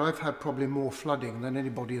say that I've had probably more flooding than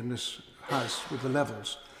anybody in this House with the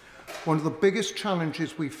levels. One of the biggest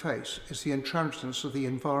challenges we face is the intransigence of the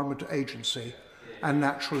Environment Agency and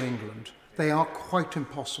Natural England. They are quite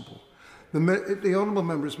impossible. The Honourable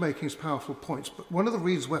Member is making his powerful points, but one of the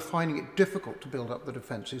reasons we're finding it difficult to build up the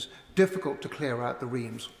defences, difficult to clear out the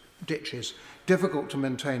reams, ditches, difficult to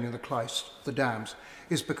maintain the clysts, the dams,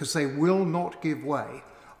 is because they will not give way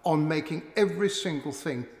on making every single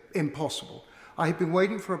thing impossible. I have been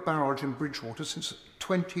waiting for a barrage in Bridgewater since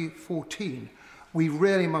 2014. We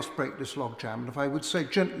really must break this logjam, and if I would say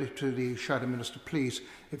gently to the Shadow Minister, please,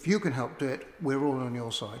 if you can help do it, we're all on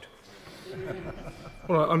your side.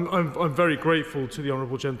 Well, I'm very grateful to the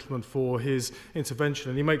honourable gentleman for his intervention,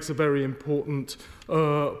 and he makes a very important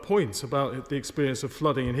point about the experience of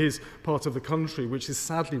flooding in his part of the country, which is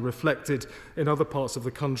sadly reflected in other parts of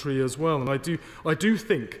the country as well. And I do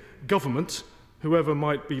think government, whoever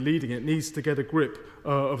might be leading it, needs to get a grip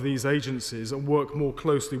of these agencies and work more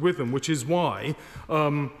closely with them, which is why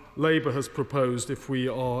Labour has proposed, if we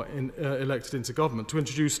are elected into government, to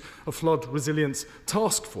introduce a flood resilience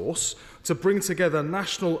task force to bring together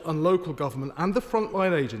national and local government and the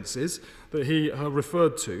frontline agencies that he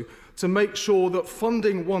referred to make sure that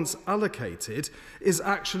funding once allocated is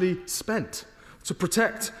actually spent. to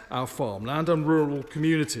protect our farmland and rural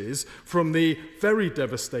communities from the very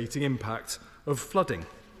devastating impact of flooding.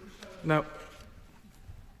 Now,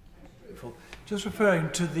 just referring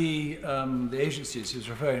to the agencies he was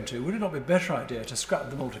referring to, would it not be a better idea to scrap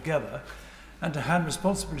them altogether and to hand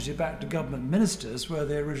responsibility back to government ministers where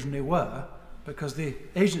they originally were? Because the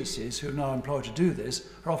agencies who are now employed to do this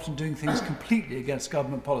are often doing things completely against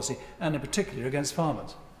government policy and in particular against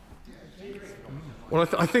farmers. Well,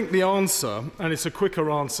 I think the answer, and it's a quicker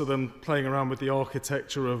answer than playing around with the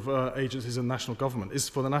architecture of agencies and national government, is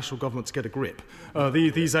for the national government to get a grip.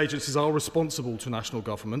 These agencies are responsible to national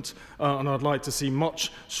government, and I'd like to see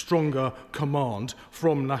much stronger command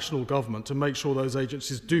from national government to make sure those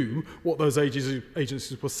agencies do what those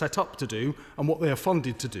agencies were set up to do and what they are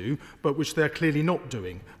funded to do, but which they are clearly not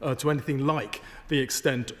doing to anything like the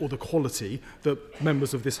extent or the quality that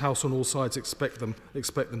members of this House on all sides expect them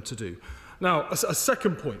to do. Now, a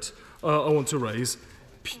second point I want to raise,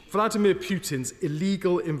 Vladimir Putin's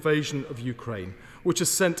illegal invasion of Ukraine, which has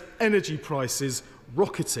sent energy prices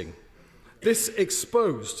rocketing. This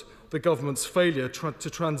exposed the government's failure to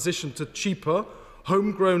transition to cheaper,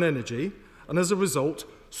 homegrown energy, and as a result,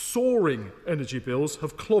 soaring energy bills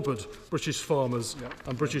have clobbered British farmers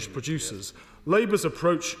and British producers. Labour's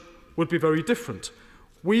approach would be very different.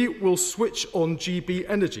 We will switch on GB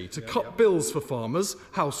Energy to cut bills for farmers,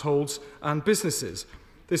 households and businesses.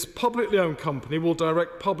 This publicly owned company will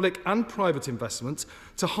direct public and private investment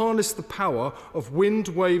to harness the power of wind,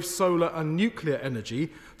 wave, solar and nuclear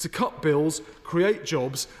energy to cut bills, create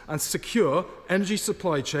jobs and secure energy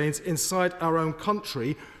supply chains inside our own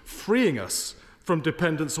country, freeing us from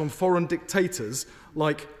dependence on foreign dictators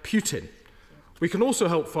like Putin. We can also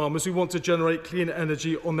help farmers who want to generate clean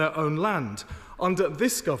energy on their own land. Under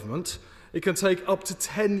this government, it can take up to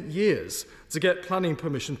 10 years to get planning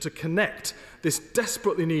permission to connect this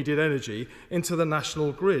desperately needed energy into the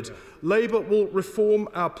national grid. Labour will reform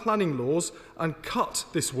our planning laws and cut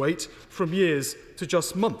this wait from years to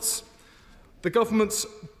just months. The government's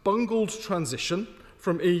bungled transition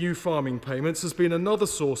from EU farming payments has been another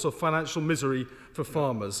source of financial misery for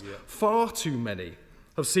farmers. Far too many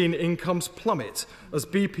have seen incomes plummet as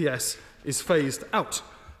BPS is phased out.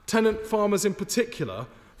 Tenant farmers in particular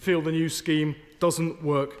feel the new scheme doesn't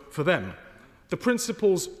work for them. The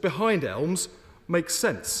principles behind ELMS make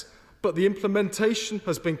sense, but the implementation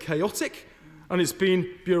has been chaotic and it's been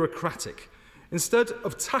bureaucratic. Instead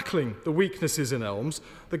of tackling the weaknesses in ELMS,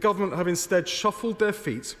 the government have instead shuffled their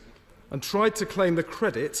feet and tried to claim the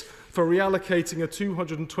credit for reallocating a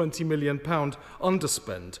 £220 million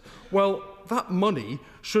underspend. Well, that money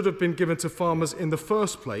should have been given to farmers in the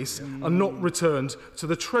first place and not returned to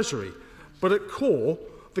the Treasury. But at core,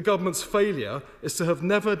 the government's failure is to have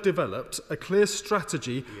never developed a clear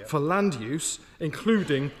strategy for land use,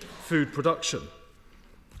 including food production.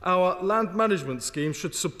 Our land management scheme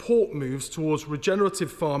should support moves towards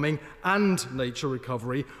regenerative farming and nature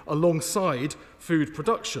recovery alongside food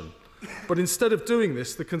production. But instead of doing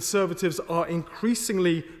this, the Conservatives are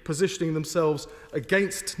increasingly positioning themselves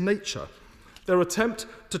against nature. Their attempt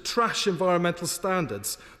to trash environmental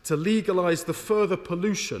standards to legalise the further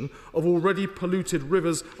pollution of already polluted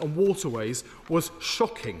rivers and waterways was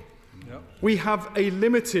shocking. We have a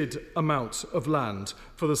limited amount of land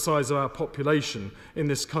for the size of our population in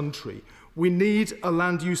this country. We need a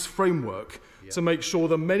land use framework to make sure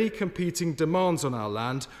the many competing demands on our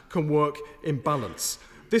land can work in balance.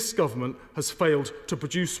 This government has failed to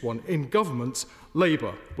produce one. In government,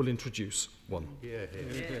 Labour will introduce one.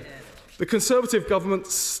 The Conservative government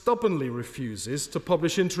stubbornly refuses to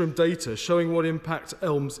publish interim data showing what impact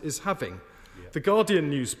ELMS is having. The Guardian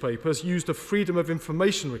newspaper has used a Freedom of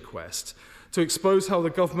Information request to expose how the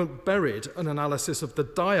government buried an analysis of the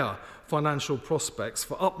dire financial prospects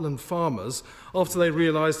for upland farmers after they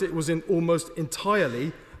realised it was in almost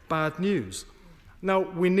entirely bad news. Now,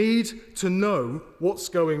 we need to know what's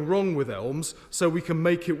going wrong with ELMS so we can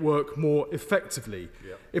make it work more effectively.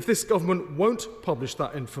 If this government won't publish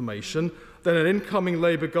that information, then an incoming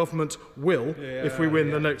Labour government will if we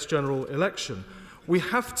win the next general election. We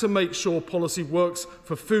have to make sure policy works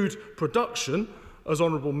for food production, as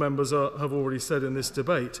honourable members have already said in this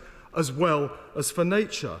debate, as well as for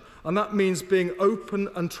nature. And that means being open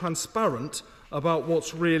and transparent about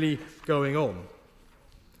what's really going on.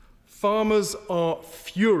 Farmers are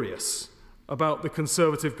furious about the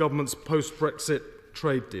Conservative government's post-Brexit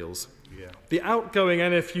trade deals. The outgoing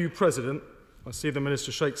NFU president, I see the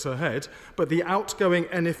minister shakes her head, but the outgoing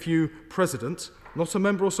NFU president not a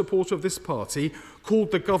member or supporter of this party,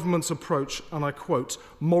 called the government's approach, and I quote,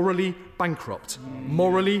 morally bankrupt.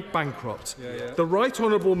 Morally bankrupt. The Right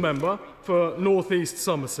Honourable Member for North East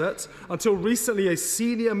Somerset, until recently a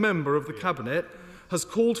senior member of the Cabinet, has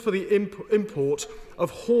called for the import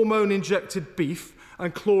of hormone-injected beef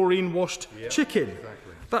and chlorine-washed chicken.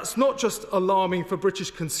 That's not just alarming for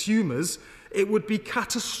British consumers, it would be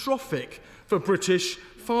catastrophic for British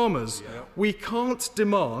farmers. We can't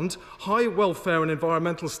demand high welfare and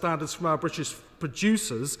environmental standards from our British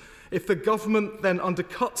producers if the government then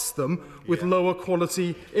undercuts them with lower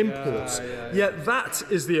quality imports. Yet that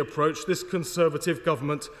is the approach this Conservative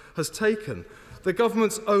government has taken. The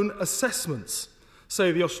government's own assessments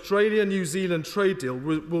say the Australia-New Zealand trade deal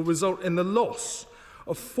will result in the loss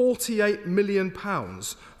of £48 million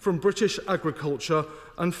from British agriculture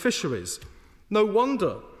and fisheries. No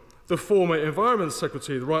wonder the former Environment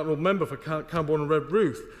Secretary, the Right Honourable Member for Camborne and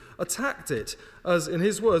Redruth, attacked it as, in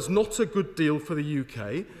his words, not a good deal for the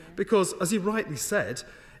UK because, as he rightly said,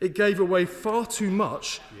 it gave away far too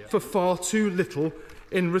much for far too little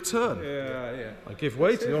in return. I give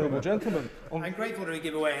way to the Honourable Gentleman. I'm grateful to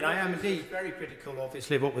give away, and I am indeed very critical,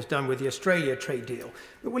 obviously, of what was done with the Australia trade deal.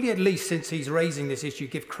 But will he, at least since he's raising this issue,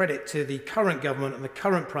 give credit to the current government and the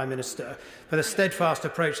current Prime Minister for the steadfast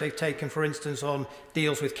approach they've taken, for instance, on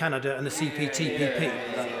deals with Canada and the CPTPP?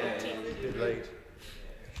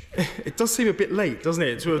 It does seem a bit late, doesn't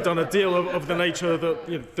it, to have done a deal of the nature that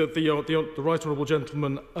the Right Honourable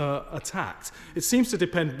Gentleman attacked. It seems to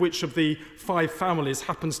depend which of the 5 families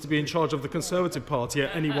happens to be in charge of the Conservative Party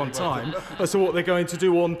at any one time as to what they're going to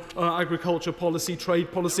do on agriculture policy,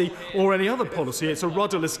 trade policy or any other policy. It's a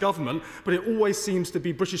rudderless government, but it always seems to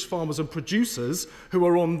be British farmers and producers who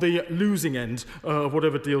are on the losing end of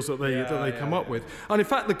whatever deals that they come up with. And in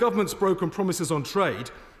fact, the government's broken promises on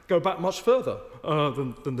trade go back much further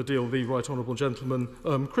than the deal the Right Honourable Gentleman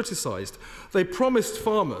criticised. They promised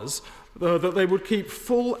farmers that they would keep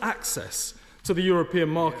full access to the European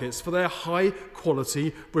markets for their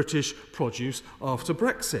high-quality British produce after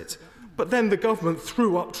Brexit. But then the government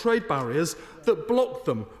threw up trade barriers that blocked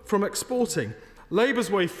them from exporting.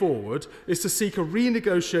 Labour's way forward is to seek a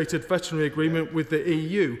renegotiated veterinary agreement with the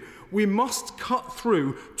EU. We must cut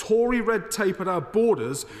through Tory red tape at our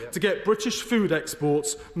borders to get British food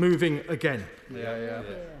exports moving again.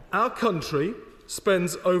 Our country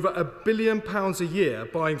spends over £1 billion a year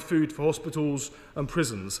buying food for hospitals and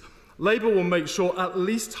prisons. Labour will make sure at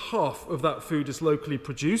least half of that food is locally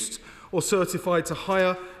produced or certified to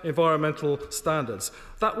higher environmental standards.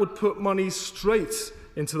 That would put money straight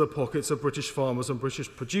into the pockets of British farmers and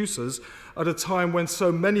British producers at a time when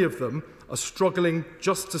so many of them are struggling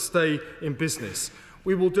just to stay in business.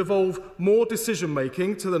 We will devolve more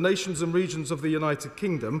decision-making to the nations and regions of the United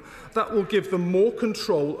Kingdom. That will give them more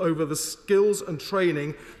control over the skills and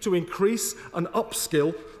training to increase and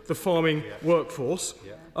upskill the farming workforce,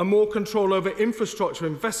 and more control over infrastructure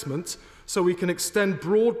investment so we can extend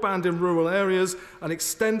broadband in rural areas and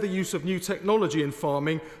extend the use of new technology in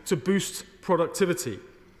farming to boost productivity.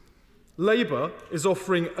 Labour is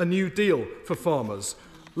offering a new deal for farmers.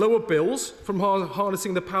 Lower bills from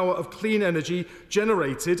harnessing the power of clean energy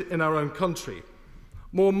generated in our own country.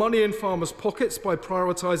 More money in farmers' pockets by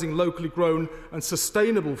prioritising locally grown and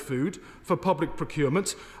sustainable food for public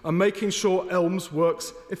procurement and making sure ELMS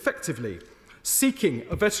works effectively. Seeking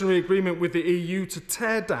a veterinary agreement with the EU to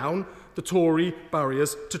tear down the Tory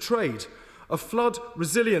barriers to trade. A flood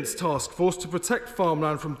resilience task force to protect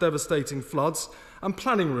farmland from devastating floods, and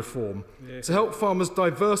planning reform to help farmers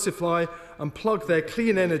diversify and plug their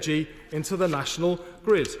clean energy into the national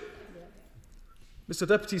grid. Mr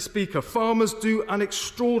Deputy Speaker, farmers do an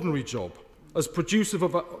extraordinary job as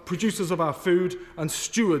producers of our food and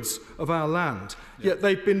stewards of our land, yet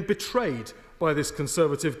they've been betrayed by this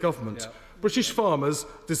Conservative government. British farmers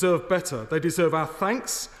deserve better. They deserve our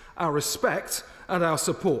thanks, our respect and our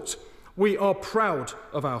support. We are proud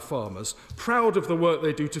of our farmers, proud of the work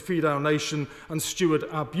they do to feed our nation and steward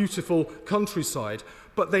our beautiful countryside,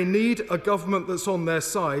 but they need a government that's on their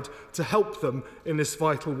side to help them in this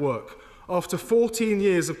vital work. After 14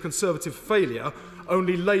 years of Conservative failure,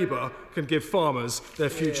 only Labour can give farmers their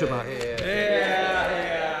future back.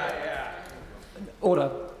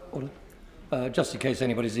 Order. Just in case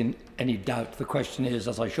anybody's in any doubt, the question is,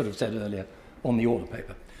 as I should have said earlier, on the order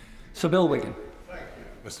paper. Sir Bill Wigan.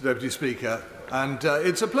 Mr Deputy Speaker, and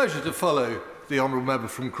it's a pleasure to follow the honourable member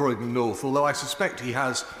from Croydon North, although I suspect he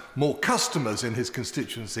has more customers in his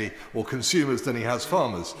constituency or consumers than he has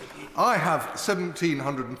farmers. I have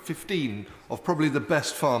 1,715 of probably the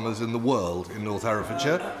best farmers in the world in North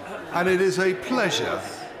Herefordshire, and it is a pleasure.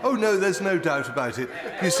 Oh no, there's no doubt about it.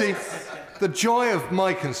 You see, the joy of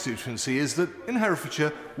my constituency is that in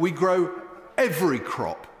Herefordshire we grow every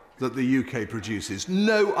crop that the UK produces.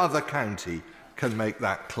 No other county can make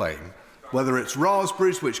that claim. Whether it's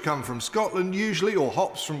raspberries, which come from Scotland usually, or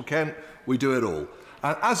hops from Kent, we do it all.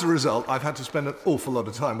 And as a result, I've had to spend an awful lot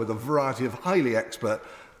of time with a variety of highly expert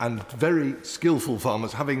and very skillful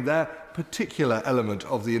farmers having their particular element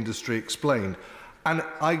of the industry explained. And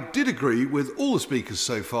I did agree with all the speakers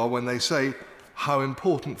so far when they say how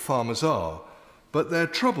important farmers are. But their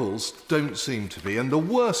troubles don't seem to be. And the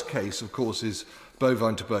worst case, of course, is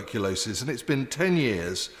bovine tuberculosis. And it's been 10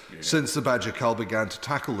 years since the badger cull began to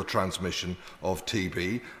tackle the transmission of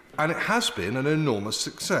TB. And it has been an enormous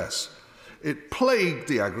success. It plagued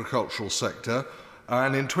the agricultural sector.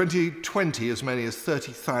 And in 2020, as many as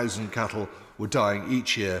 30,000 cattle were dying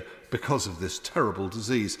each year because of this terrible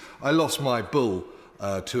disease. I lost my bull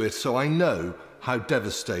to it, so I know how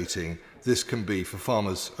devastating this can be for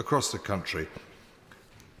farmers across the country.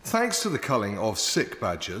 Thanks to the culling of sick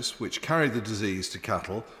badgers, which carry the disease to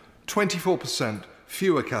cattle, 24%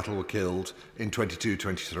 fewer cattle were killed in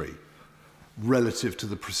 22-23, relative to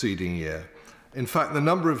the preceding year. In fact, the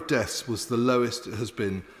number of deaths was the lowest it has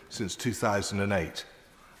been since 2008.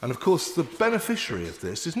 And of course, the beneficiary of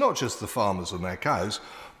this is not just the farmers and their cows,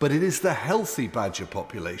 but it is the healthy badger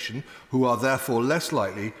population who are therefore less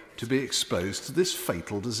likely to be exposed to this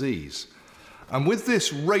fatal disease. And with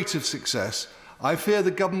this rate of success, I fear the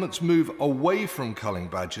government's move away from culling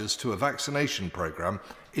badgers to a vaccination programme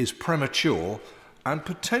is premature and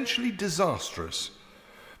potentially disastrous.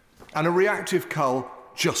 And a reactive cull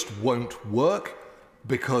just won't work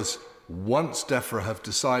because once DEFRA have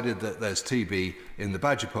decided that there's TB in the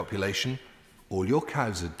badger population, all your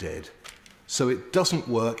cows are dead. So it doesn't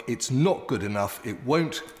work, it's not good enough, it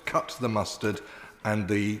won't cut the mustard, and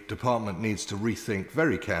the department needs to rethink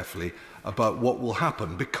very carefully about what will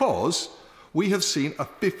happen, because we have seen a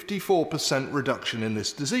 54% reduction in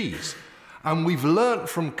this disease. And we've learnt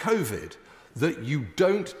from COVID that you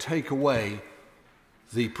don't take away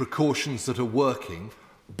the precautions that are working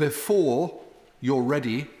before you're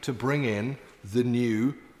ready to bring in the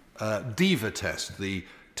new DIVA test, the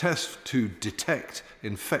test to detect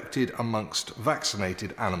infected amongst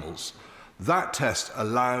vaccinated animals. That test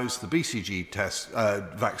allows the BCG test,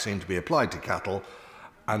 vaccine to be applied to cattle,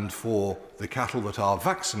 and for the cattle that are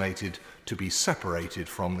vaccinated to be separated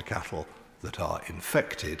from the cattle that are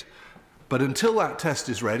infected. But until that test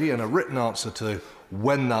is ready, and a written answer to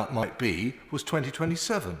when that might be was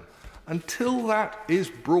 2027. Until that is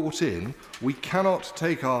brought in, we cannot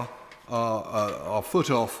take our foot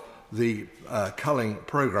off the culling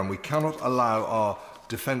programme. We cannot allow our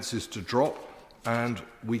defences to drop, and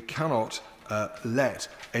we cannot let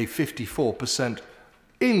a 54%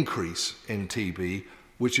 increase in TB,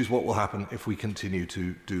 which is what will happen if we continue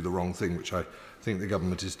to do the wrong thing, which I think the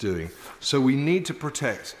government is doing. So we need to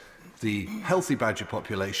protect the healthy badger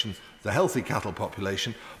population, the healthy cattle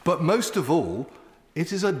population, but most of all,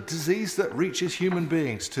 it is a disease that reaches human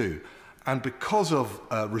beings too. And because of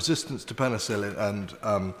resistance to penicillin and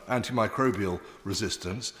antimicrobial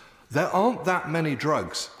resistance, there aren't that many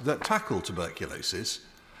drugs that tackle tuberculosis.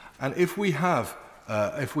 And if we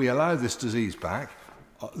allow this disease back,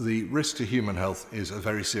 the risk to human health is a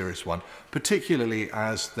very serious one, particularly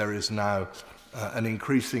as there is now an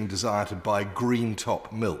increasing desire to buy green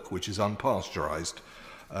top milk, which is unpasteurized.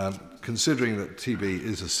 Considering that TB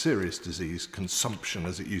is a serious disease, consumption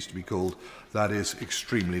as it used to be called, that is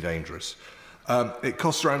extremely dangerous. It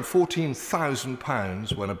costs around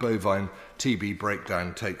 £14,000 when a bovine TB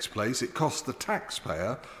breakdown takes place. It costs the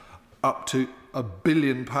taxpayer up to £1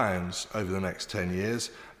 billion over the next 10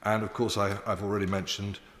 years. And of course, I've already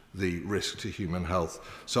mentioned the risk to human health.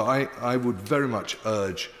 So I would very much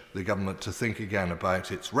urge the government to think again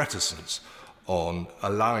about its reticence on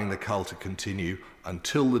allowing the cull to continue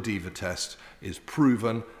until the DIVA test is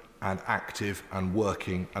proven and active and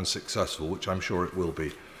working and successful, which I'm sure it will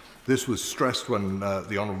be. This was stressed when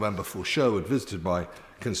the Honourable Member for Show had visited my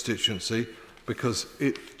constituency, because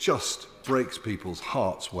it just breaks people's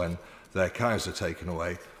hearts when their cows are taken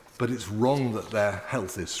away. But it's wrong that their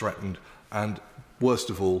health is threatened, and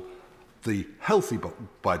worst of all, the healthy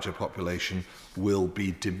badger population will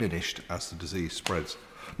be diminished as the disease spreads.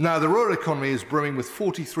 Now, the rural economy is brimming with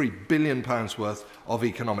 £43 billion worth of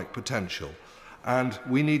economic potential, and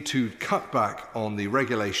we need to cut back on the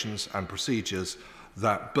regulations and procedures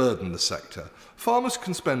that burden the sector. Farmers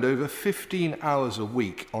can spend over 15 hours a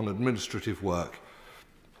week on administrative work,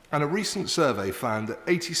 and a recent survey found that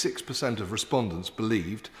 86% of respondents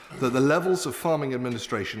believed that the levels of farming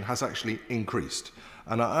administration has actually increased.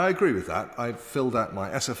 And I agree with that. I've filled out my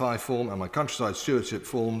SFI form and my countryside stewardship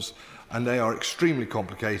forms, and they are extremely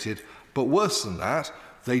complicated. But worse than that,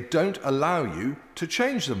 they don't allow you to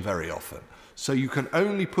change them very often. So you can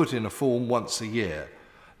only put in a form once a year.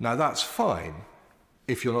 Now that's fine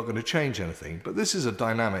if you're not going to change anything, but this is a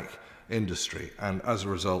dynamic industry, and as a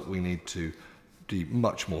result we need to be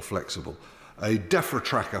much more flexible. A DEFRA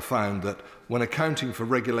tracker found that when accounting for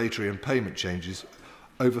regulatory and payment changes,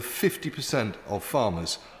 over 50% of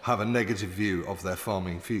farmers have a negative view of their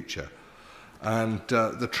farming future. And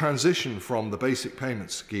the transition from the basic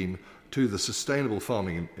payment scheme to the sustainable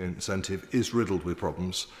farming incentive is riddled with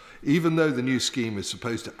problems. Even though the new scheme is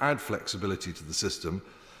supposed to add flexibility to the system,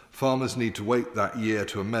 farmers need to wait that year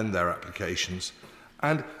to amend their applications.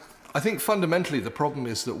 And I think fundamentally the problem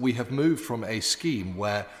is that we have moved from a scheme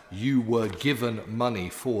where you were given money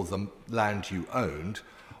for the land you owned,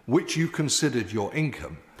 which you considered your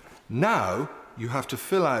income. Now you have to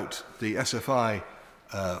fill out the SFI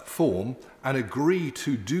form and agree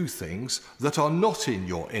to do things that are not in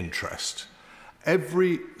your interest.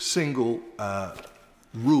 Every single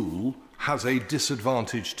rule has a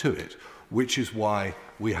disadvantage to it, which is why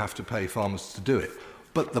we have to pay farmers to do it.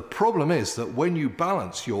 But the problem is that when you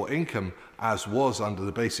balance your income as was under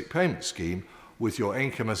the basic payment scheme with your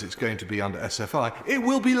income as it's going to be under SFI, it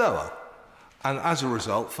will be lower. And as a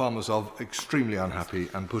result, farmers are extremely unhappy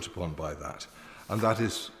and put upon by that. And that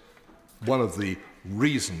is one of the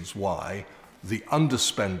reasons why the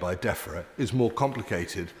underspend by DEFRA is more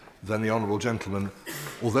complicated than the Honourable Gentleman,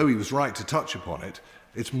 although he was right to touch upon it.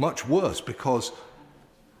 It's much worse because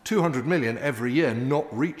 200 million every year not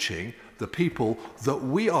reaching the people that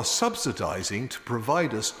we are subsidising to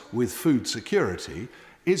provide us with food security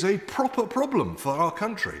is a proper problem for our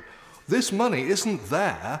country. This money isn't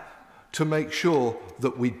there to make sure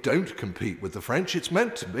that we don't compete with the French. It's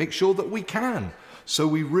meant to make sure that we can. So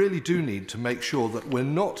we really do need to make sure that we're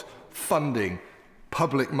not funding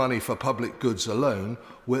public money for public goods alone.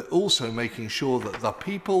 We're also making sure that the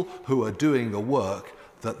people who are doing the work,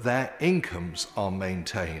 that their incomes are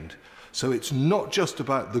maintained. So it's not just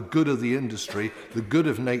about the good of the industry, the good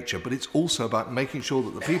of nature, but it's also about making sure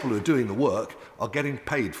that the people who are doing the work are getting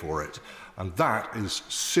paid for it. And that is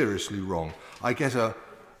seriously wrong. I get a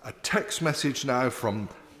text message now from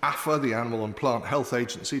AFA, the Animal and Plant Health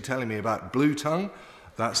Agency, telling me about blue tongue.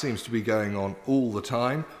 That seems to be going on all the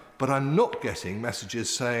time. But I'm not getting messages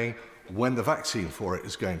saying when the vaccine for it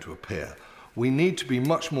is going to appear. We need to be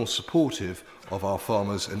much more supportive of our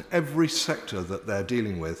farmers in every sector that they're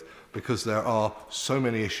dealing with, because there are so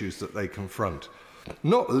many issues that they confront,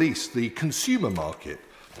 not least the consumer market.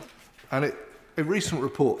 And a recent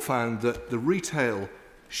report found that the retail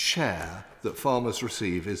share that farmers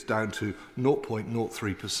receive is down to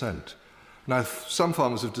 0.03%. Now, some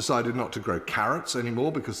farmers have decided not to grow carrots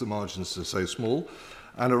anymore because the margins are so small.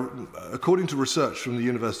 And according to research from the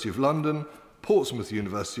University of London, Portsmouth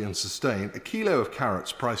University and Sustain, a kilo of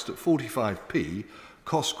carrots priced at 45p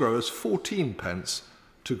costs growers 14 pence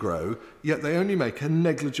to grow, yet they only make a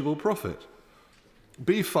negligible profit.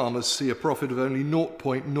 Beef farmers see a profit of only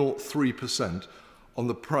 0.03% on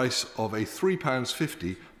the price of a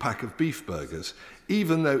 £3.50 pack of beef burgers,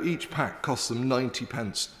 even though each pack costs them 90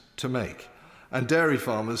 pence to make. And dairy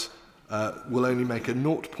farmers will only make a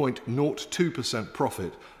 0.02%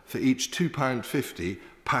 profit for each £2.50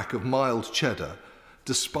 pack of mild cheddar,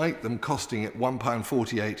 despite them costing it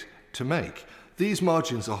 £1.48 to make. These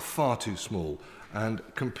margins are far too small, and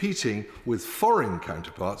competing with foreign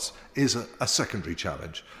counterparts is a secondary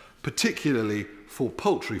challenge, particularly for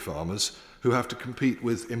poultry farmers who have to compete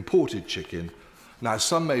with imported chicken. Now,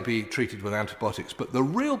 some may be treated with antibiotics, but the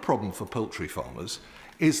real problem for poultry farmers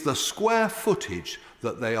is the square footage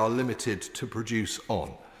that they are limited to produce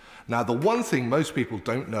on. Now, the one thing most people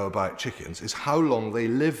don't know about chickens is how long they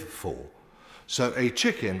live for. So a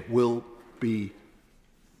chicken will be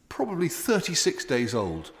probably 36 days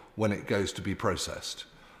old when it goes to be processed.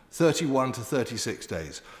 31 to 36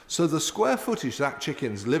 days. So the square footage that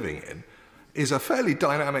chicken's living in is a fairly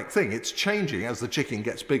dynamic thing. It's changing as the chicken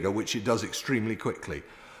gets bigger, which it does extremely quickly.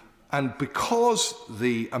 And because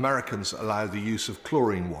the Americans allow the use of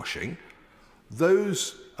chlorine washing,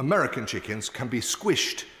 those American chickens can be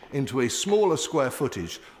squished into a smaller square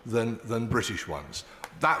footage than British ones.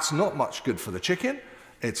 That's not much good for the chicken.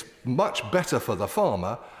 It's much better for the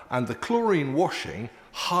farmer, and the chlorine washing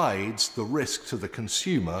hides the risk to the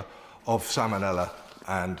consumer of salmonella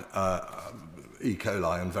and E.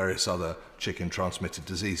 coli and various other chicken-transmitted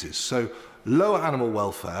diseases. So lower animal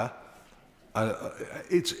welfare,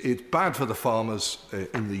 it's bad for the farmers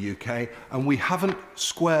in the UK, and we haven't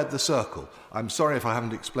squared the circle. I'm sorry if I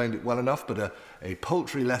haven't explained it well enough, but A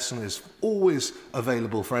poultry lesson is always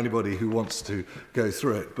available for anybody who wants to go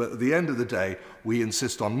through it. But at the end of the day, we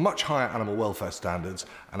insist on much higher animal welfare standards,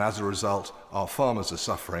 and as a result, our farmers are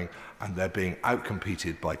suffering, and they're being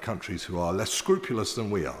outcompeted by countries who are less scrupulous than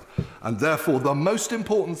we are. And therefore, the most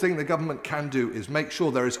important thing the government can do is make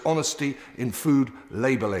sure there is honesty in food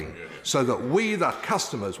labelling, so that we, the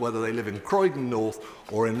customers, whether they live in Croydon North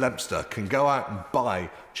or in Leominster, can go out and buy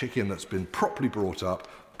chicken that's been properly brought up,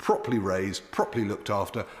 properly raised, properly looked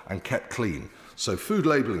after, and kept clean. So food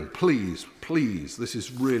labelling, please, please, this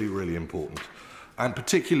is really, really important. And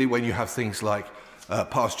particularly when you have things like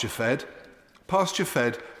pasture-fed.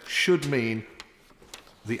 Pasture-fed should mean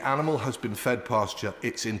the animal has been fed pasture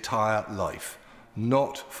its entire life,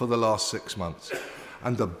 not for the last 6 months.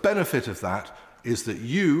 And the benefit of that is that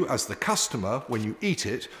you, as the customer, when you eat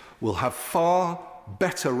it, will have far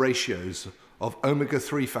better ratios of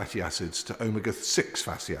omega-3 fatty acids to omega-6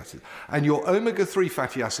 fatty acids. And your omega-3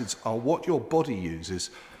 fatty acids are what your body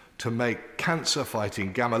uses to make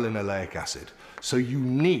cancer-fighting gamma-linoleic acid. So you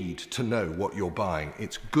need to know what you're buying.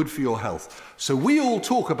 It's good for your health. So we all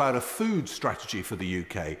talk about a food strategy for the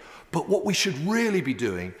UK, but what we should really be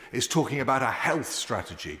doing is talking about a health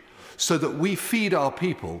strategy, so that we feed our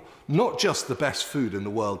people not just the best food in the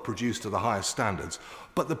world produced to the highest standards,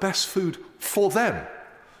 but the best food for them,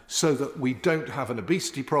 so that we don't have an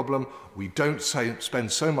obesity problem, we don't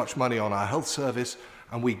spend so much money on our health service,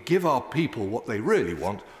 and we give our people what they really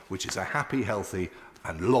want, which is a happy, healthy,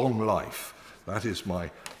 and long life. That is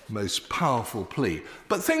my most powerful plea.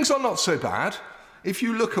 But things are not so bad. If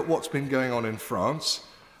you look at what's been going on in France,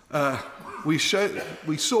 we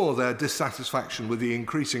saw their dissatisfaction with the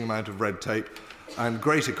increasing amount of red tape and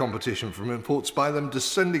greater competition from imports by them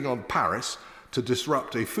descending on Paris to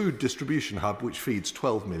disrupt a food distribution hub which feeds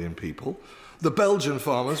 12 million people. The Belgian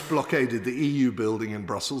farmers blockaded the EU building in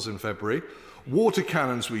Brussels in February. Water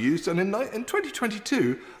cannons were used, and in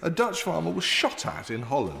 2022, a Dutch farmer was shot at in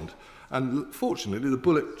Holland. And fortunately, the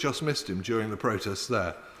bullet just missed him during the protests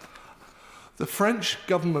there. The French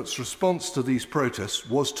government's response to these protests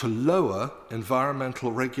was to lower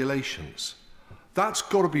environmental regulations. That's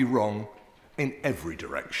got to be wrong in every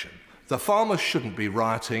direction. The farmers shouldn't be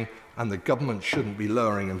rioting, and the government shouldn't be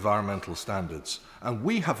lowering environmental standards. And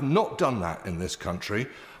we have not done that in this country.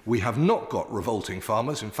 We have not got revolting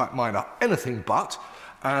farmers. In fact, mine are anything but.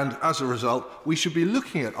 And as a result, we should be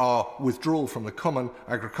looking at our withdrawal from the common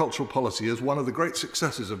agricultural policy as one of the great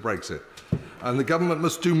successes of Brexit. And the government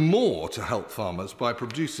must do more to help farmers by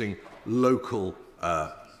producing local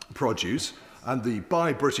produce. And the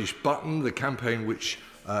Buy British button, the campaign which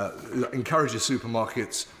encourages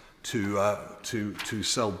supermarkets to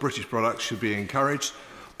sell British products, should be encouraged.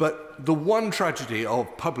 But the one tragedy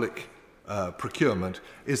of public procurement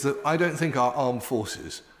is that I don't think our armed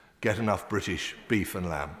forces get enough British beef and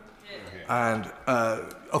lamb. And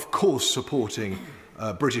of course, supporting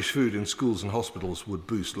British food in schools and hospitals would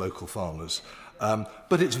boost local farmers.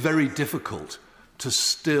 But it's very difficult to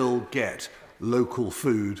still get local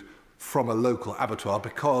food from a local abattoir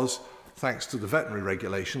because, thanks to the veterinary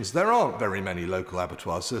regulations, there aren't very many local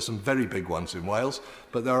abattoirs. There's some very big ones in Wales,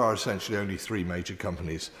 but there are essentially only 3 major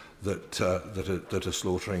companies that are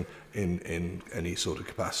slaughtering in any sort of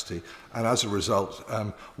capacity. And as a result,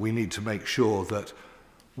 we need to make sure that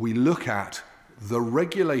we look at the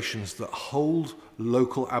regulations that hold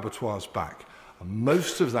local abattoirs back. And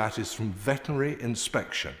most of that is from veterinary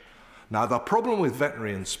inspection. Now, the problem with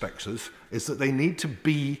veterinary inspectors is that they need to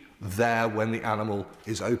be there when the animal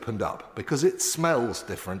is opened up, because it smells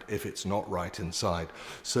different if it's not right inside.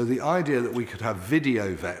 So the idea that we could have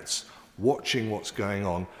video vets watching what's going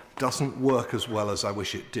on doesn't work as well as I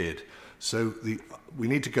wish it did. So we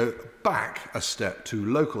need to go back a step to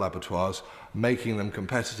local abattoirs, making them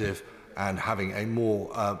competitive and having a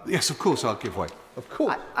more... yes, of course, I'll give way. Of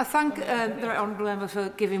course. I thank the Honourable Member for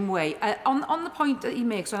giving way. On the point that he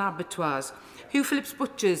makes on abattoirs, Hugh Phillips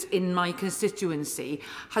Butchers in my constituency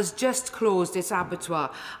has just closed its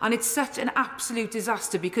abattoir, and it's such an absolute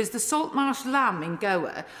disaster because the saltmarsh lamb in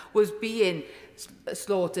Gower was being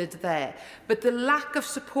slaughtered there. But the lack of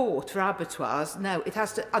support for abattoirs, no, it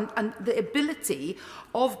has to, and the ability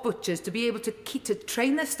of butchers to be able to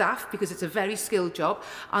train their staff, because it's a very skilled job,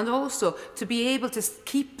 and also to be able to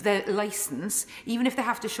keep their licence, even if they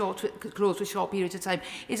have to close for short periods of time,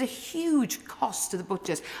 is a huge cost to the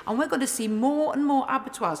butchers. And we're going to see more and more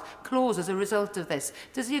abattoirs close as a result of this.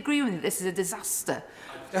 Does he agree with me that this is a disaster?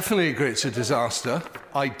 I definitely agree it's a disaster.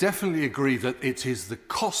 I definitely agree that it is the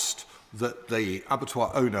cost that the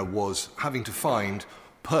abattoir owner was having to find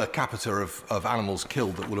per capita of animals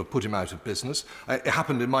killed that would have put him out of business. It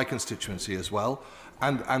happened in my constituency as well.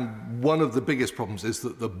 And one of the biggest problems is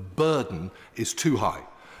that the burden is too high.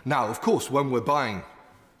 Now, of course, when we're buying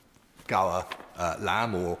Gower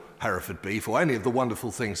lamb or Hereford beef or any of the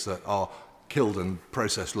wonderful things that are killed and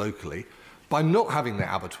processed locally, by not having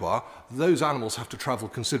the abattoir, those animals have to travel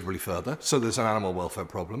considerably further, so there's an animal welfare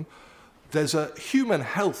problem. There's a human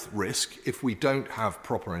health risk if we don't have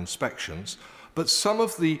proper inspections, but some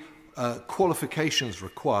of the qualifications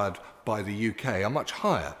required by the UK are much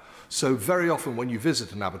higher. So very often when you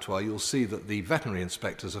visit an abattoir, you'll see that the veterinary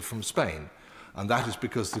inspectors are from Spain, and that is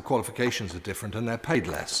because the qualifications are different and they're paid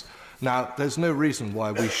less. Now, there's no reason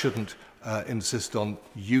why we shouldn't insist on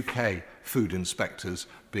UK food inspectors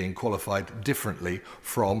being qualified differently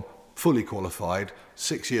from fully qualified.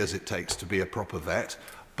 6 years it takes to be a proper vet,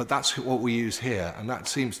 but that's what we use here, and that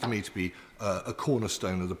seems to me to be a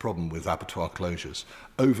cornerstone of the problem with abattoir closures: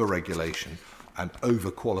 over-regulation and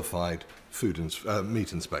over-qualified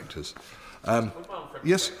meat inspectors.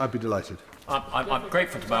 Yes, I'd be delighted. I'm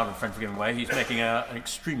grateful to my honourable friend for giving way. He's making an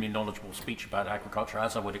extremely knowledgeable speech about agriculture,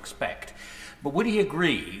 as I would expect. But would he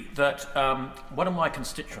agree that one of my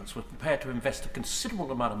constituents was prepared to invest a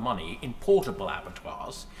considerable amount of money in portable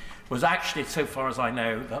abattoirs, was actually, so far as I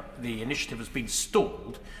know, that the initiative has been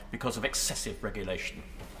stalled because of excessive regulation?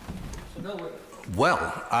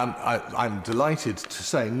 Well, I'm delighted to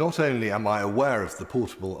say not only am I aware of the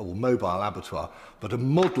portable or mobile abattoir, but a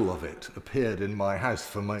model of it appeared in my house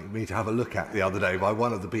for me to have a look at the other day by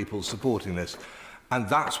one of the people supporting this. And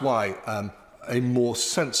that's why a more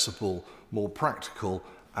sensible, more practical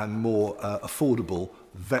and more affordable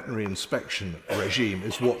veterinary inspection regime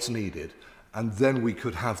is what's needed. And then we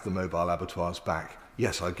could have the mobile abattoirs back.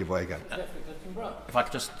 Yes, I'd give way again. If I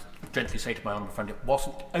could just gently say to my honourable friend, it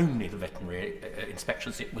wasn't only the veterinary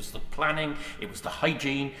inspections, it was the planning, it was the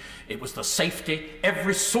hygiene, it was the safety.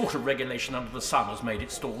 Every sort of regulation under the sun has made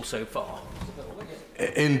it stall so far.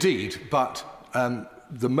 Indeed, but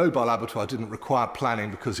the mobile abattoir didn't require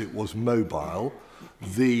planning because it was mobile.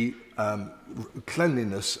 The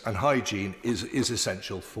cleanliness and hygiene is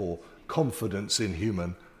essential for confidence in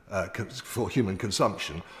human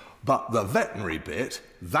consumption. But the veterinary bit,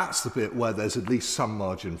 that's the bit where there's at least some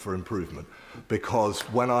margin for improvement. Because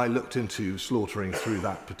when I looked into slaughtering through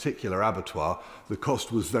that particular abattoir, the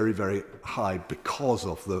cost was very, very high because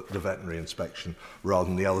of the veterinary inspection rather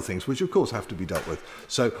than the other things, which of course have to be dealt with.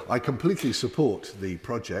 So I completely support the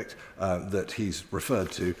project that he's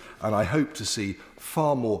referred to, and I hope to see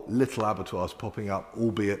far more little abattoirs popping up,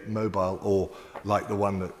 albeit mobile or like the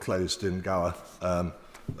one that closed in Gower on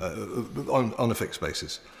a fixed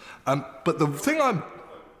basis. But the thing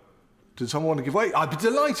did someone want to give way? I'd be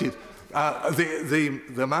delighted.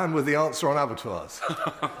 The man with the answer on abattoirs.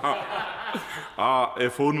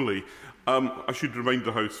 If only. I should remind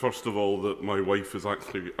the House, first of all, that my wife is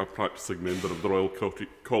actually a practising member of the Royal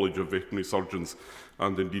College of Veterinary Surgeons,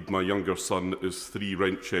 and indeed my younger son is 3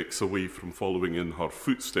 rent checks away from following in her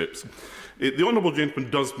footsteps. The Honourable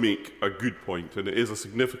Gentleman does make a good point, and it is a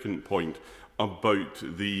significant point, about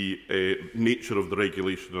the nature of the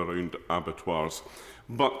regulation around abattoirs.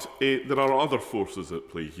 But there are other forces at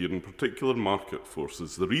play here, in particular market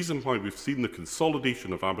forces. The reason why we've seen the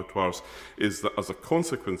consolidation of abattoirs is that as a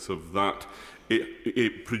consequence of that,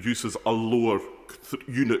 it produces a lower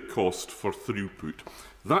unit cost for throughput.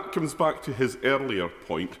 That comes back to his earlier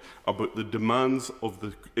point about the demands of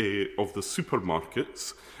the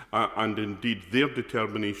supermarkets and indeed their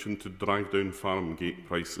determination to drive down farm gate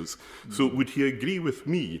prices. So would he agree with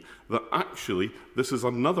me that actually this is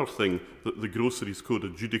another thing that the Groceries Code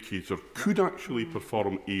adjudicator could actually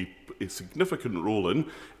perform a significant role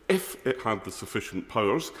in if it had the sufficient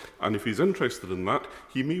powers, and if he's interested in that,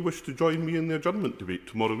 he may wish to join me in the adjournment debate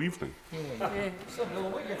tomorrow evening.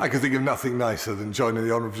 I can think of nothing nicer than joining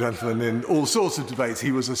the Honourable Gentleman in all sorts of debates.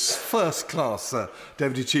 He was a first-class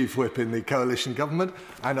Deputy Chief Whip in the coalition government,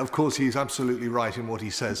 and of course he's absolutely right in what he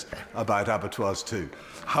says about abattoirs too.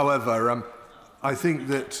 However, I think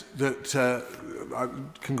that I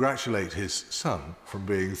congratulate his son from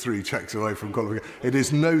being 3 checks away from qualification. It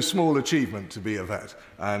is no small achievement to be a vet,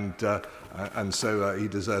 and so he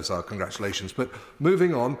deserves our congratulations. But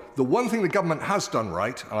moving on, the one thing the government has done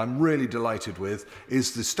right, and I'm really delighted with,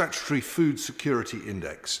 is the Statutory Food Security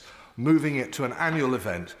Index, moving it to an annual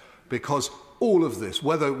event, because all of this,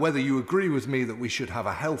 whether you agree with me that we should have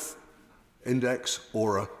a health index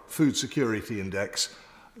or a food security index,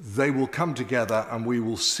 they will come together and we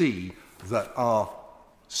will see that our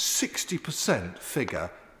 60% figure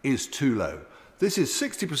is too low. This is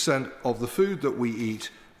 60% of the food that we eat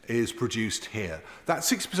is produced here.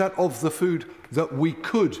 That's 60% of the food that we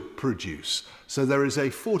could produce. So there is a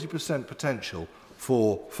 40% potential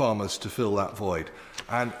for farmers to fill that void.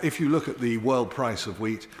 And if you look at the world price of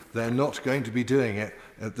wheat, they're not going to be doing it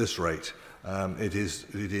at this rate. It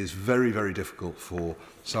is very, very difficult for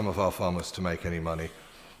some of our farmers to make any money.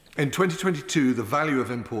 In 2022, the value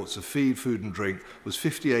of imports of feed, food and drink was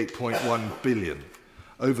 58.1 billion,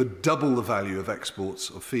 over double the value of exports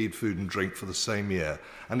of feed, food and drink for the same year.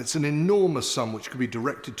 And it's an enormous sum which could be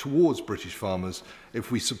directed towards British farmers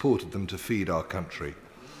if we supported them to feed our country.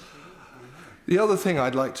 The other thing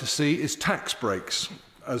I'd like to see is tax breaks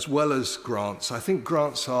as well as grants. I think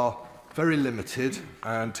grants are very limited,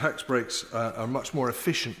 and tax breaks are a much more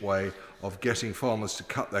efficient way of getting farmers to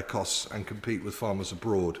cut their costs and compete with farmers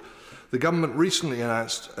abroad. The government recently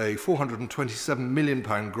announced a £427 million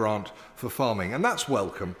grant for farming, and that's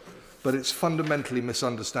welcome, but it's fundamentally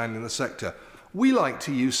misunderstanding the sector. We like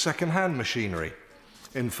to use second-hand machinery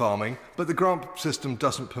in farming, but the grant system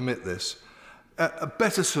doesn't permit this. A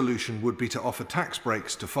better solution would be to offer tax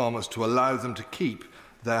breaks to farmers to allow them to keep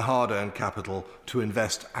their hard-earned capital to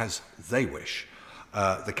invest as they wish.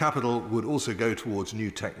 The capital would also go towards new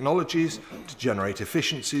technologies to generate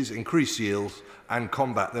efficiencies, increase yields and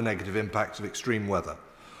combat the negative impacts of extreme weather.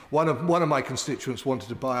 One of my constituents wanted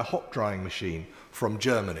to buy a hop drying machine from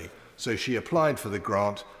Germany, so she applied for the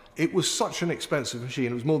grant. It was such an expensive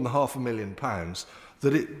machine, it was more than £500,000,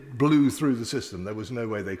 that it blew through the system. There was no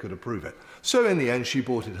way they could approve it. So in the end, she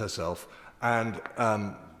bought it herself, and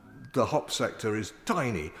the hop sector is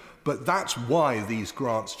tiny, but that's why these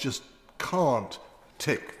grants just can't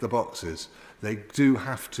tick the boxes. They do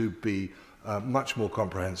have to be much more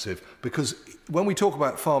comprehensive, because when we talk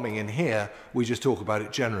about farming in here, we just talk about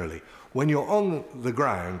it generally. When you're on the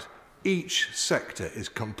ground, each sector is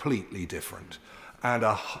completely different. And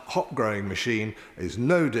a hop growing machine is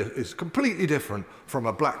completely different from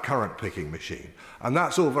a black currant picking machine. And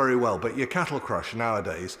that's all very well, but your cattle crush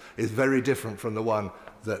nowadays is very different from the one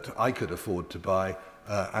that I could afford to buy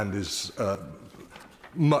and is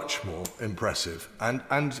much more impressive.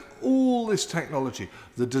 And all this technology,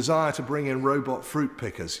 the desire to bring in robot fruit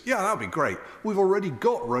pickers, yeah, that'd be great. We've already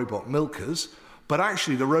got robot milkers, but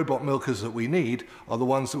actually the robot milkers that we need are the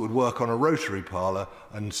ones that would work on a rotary parlour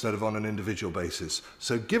instead of on an individual basis.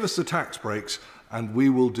 So give us the tax breaks and we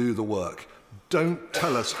will do the work. Don't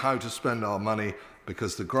tell us how to spend our money,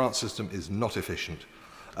 because the grant system is not efficient.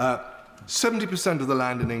 70% of the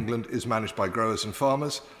land in England is managed by growers and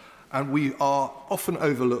farmers, and we are often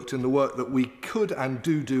overlooked in the work that we could and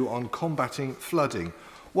do on combating flooding.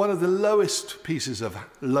 One of the lowest pieces of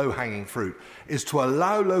low-hanging fruit is to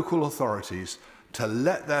allow local authorities to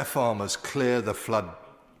let their farmers clear the flood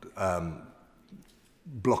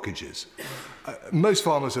blockages. Most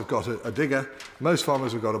farmers have got a digger, most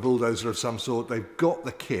farmers have got a bulldozer of some sort, they've got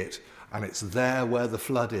the kit, and it's there where the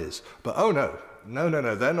flood is. But oh no,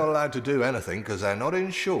 they're not allowed to do anything because they're not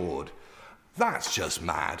insured. That's just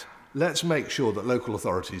mad. Let's make sure that local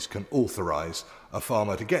authorities can authorise a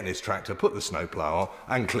farmer to get in his tractor, put the snowplough on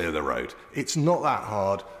and clear the road. It's not that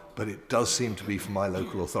hard, but it does seem to be for my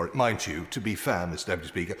local authority. Mind you, to be fair, Mr Deputy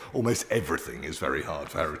Speaker, almost everything is very hard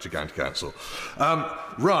for Herefordshire County Council. The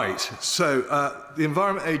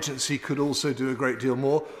Environment Agency could also do a great deal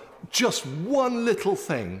more. Just one little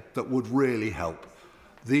thing that would really help.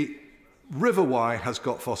 The River Wye has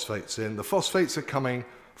got phosphates in. The phosphates are coming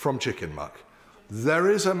from chicken muck.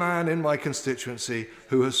 There is a man in my constituency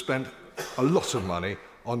who has spent a lot of money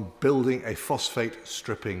on building a phosphate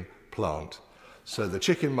stripping plant. So the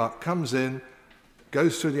chicken muck comes in,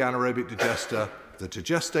 goes through the anaerobic digester, the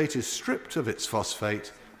digestate is stripped of its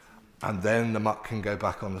phosphate, and then the muck can go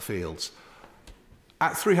back on the fields.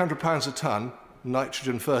 At £300 a tonne,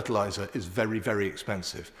 nitrogen fertiliser is very, very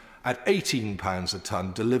expensive. At £18 a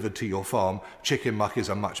tonne delivered to your farm, chicken muck is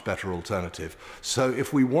a much better alternative. So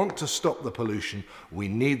if we want to stop the pollution, we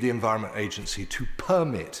need the Environment Agency to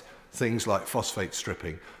permit things like phosphate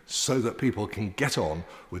stripping so that people can get on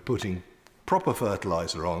with putting proper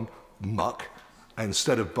fertiliser on muck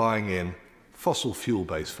instead of buying in fossil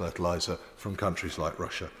fuel-based fertiliser from countries like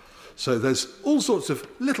Russia. So there's all sorts of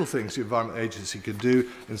little things the Environment Agency can do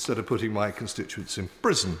instead of putting my constituents in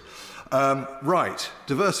prison.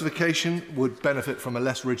 Diversification would benefit from a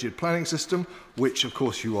less rigid planning system, which of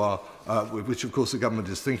course the government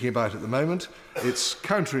is thinking about at the moment. It's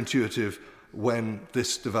counterintuitive when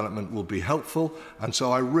this development will be helpful, and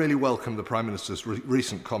so I really welcome the Prime Minister's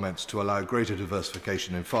recent comments to allow greater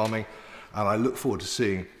diversification in farming, and I look forward to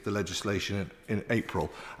seeing the legislation in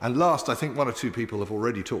April. And last, I think one or two people have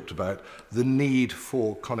already talked about the need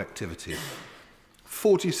for connectivity.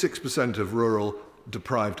 46% of rural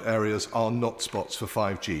deprived areas are not spots for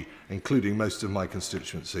 5G, including most of my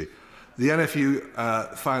constituency. The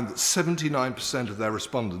NFU found that 79% of their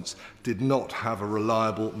respondents did not have a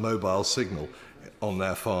reliable mobile signal on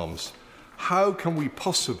their farms. How can we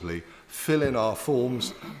possibly fill in our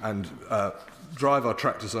forms and drive our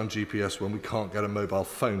tractors on GPS when we can't get a mobile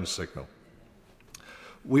phone signal?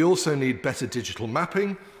 We also need better digital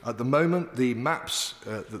mapping. At the moment, the maps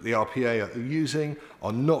that the RPA are using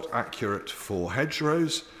are not accurate for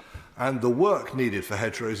hedgerows, and the work needed for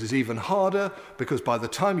hedgerows is even harder because by the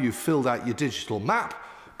time you've filled out your digital map,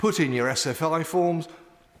 put in your SFI forms,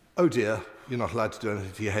 oh dear, you're not allowed to do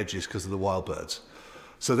anything to your hedges because of the wild birds.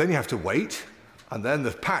 So then you have to wait, and then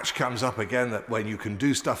the patch comes up again that when you can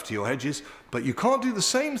do stuff to your hedges, but you can't do the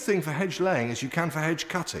same thing for hedge laying as you can for hedge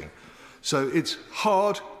cutting. So it's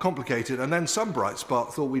hard, complicated, and then some bright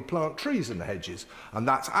spark thought we'd plant trees in the hedges, and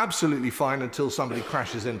that's absolutely fine until somebody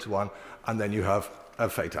crashes into one, and then you have a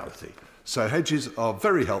fatality. So hedges are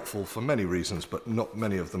very helpful for many reasons, but not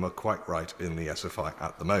many of them are quite right in the SFI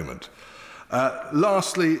at the moment.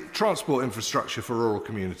 Lastly, transport infrastructure for rural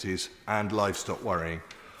communities and livestock worrying.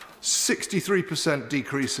 63%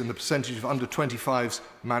 decrease in the percentage of under 25s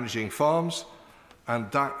managing farms, and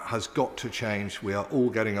that has got to change. We are all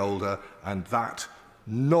getting older, and that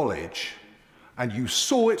knowledge, and you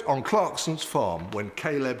saw it on Clarkson's farm when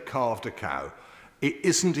Caleb calved a cow. It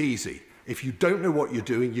isn't easy. If you don't know what you're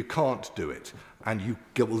doing, you can't do it. And you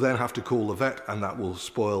will then have to call the vet, and that will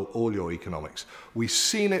spoil all your economics. We've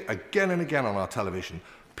seen it again and again on our television.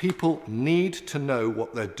 People need to know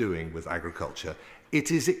what they're doing with agriculture.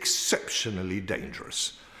 It is exceptionally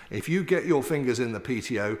dangerous. If you get your fingers in the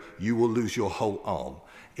PTO, you will lose your whole arm.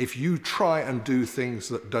 If you try and do things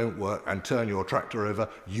that don't work and turn your tractor over,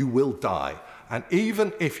 you will die. And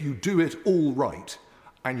even if you do it all right,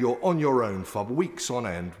 and you're on your own for weeks on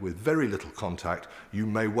end with very little contact, you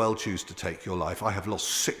may well choose to take your life. I have lost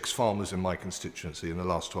 6 farmers in my constituency in the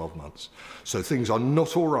last 12 months. So things are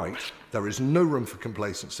not all right. There is no room for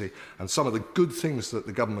complacency, and some of the good things that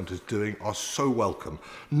the government is doing are so welcome.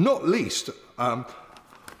 Not least,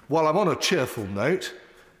 while I'm on a cheerful note,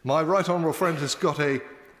 my right honourable friend has got a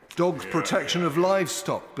dog protection of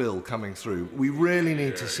livestock bill coming through. We really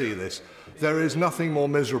need to see this. There is nothing more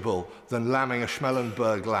miserable than lambing a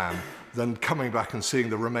Schmellenberg lamb than coming back and seeing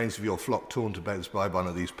the remains of your flock torn to bits by one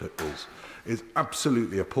of these pit bulls. It's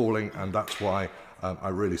absolutely appalling, and that's why I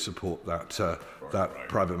really support that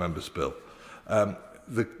private member's bill.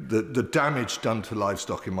 The damage done to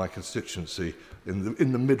livestock in my constituency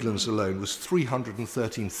in the Midlands alone was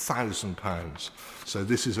 £313,000. So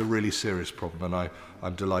this is a really serious problem, and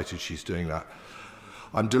I'm delighted she's doing that.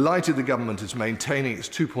 I'm delighted the government is maintaining its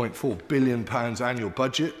 £2.4 billion annual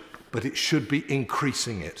budget, but it should be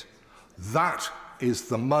increasing it. That is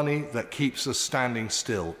the money that keeps us standing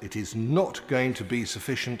still. It is not going to be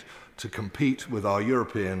sufficient to compete with our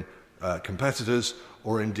European competitors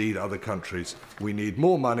or indeed other countries. We need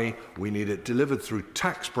more money, we need it delivered through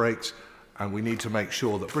tax breaks, and we need to make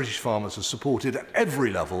sure that British farmers are supported at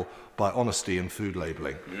every level by honesty in food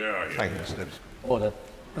labelling. Thank you, Mr. Deputy. Order.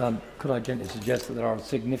 Could I gently suggest that there are a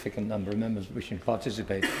significant number of members wishing to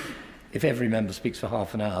participate? If every member speaks for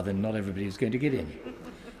half an hour, then not everybody is going to get in.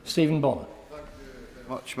 Stephen Bonner.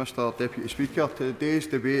 Much, Mr Deputy Speaker. Today's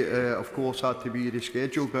debate, of course, had to be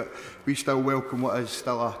rescheduled, but we still welcome what is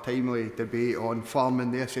still a timely debate on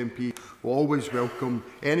farming. The SNP will always welcome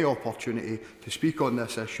any opportunity to speak on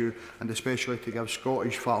this issue, and especially to give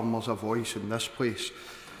Scottish farmers a voice in this place.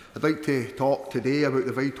 I'd like to talk today about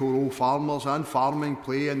the vital role farmers and farming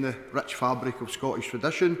play in the rich fabric of Scottish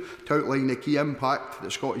tradition, to outline the key impact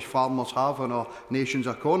that Scottish farmers have on our nation's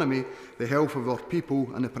economy, the health of our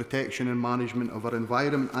people and the protection and management of our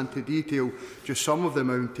environment, and to detail just some of the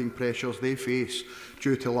mounting pressures they face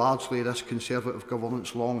due to largely this Conservative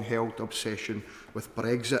government's long-held obsession with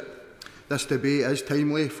Brexit. This debate is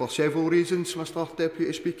timely for several reasons, Mr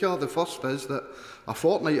Deputy Speaker. The first is that a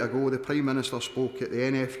fortnight ago the Prime Minister spoke at the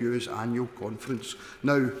NFU's annual conference.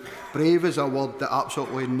 Now, brave is a word that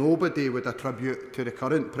absolutely nobody would attribute to the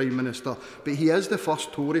current Prime Minister, but he is the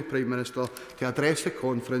first Tory Prime Minister to address the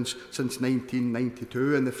conference since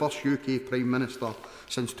 1992 and the first UK Prime Minister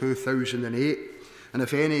since 2008. And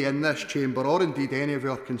if any in this chamber, or indeed any of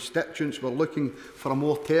our constituents, were looking for a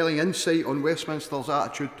more telling insight on Westminster's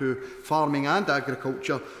attitude to farming and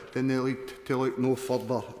agriculture, then they need to look no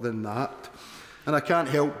further than that. And I can't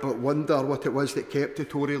help but wonder what it was that kept the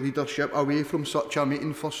Tory leadership away from such a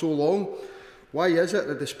meeting for so long. Why is it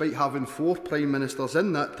that despite having 4 Prime Ministers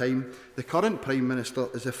in that time, the current Prime Minister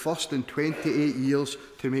is the first in 28 years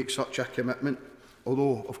to make such a commitment?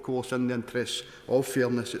 Although, of course, in the interests of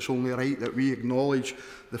fairness, it's only right that we acknowledge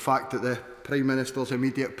the fact that the Prime Minister's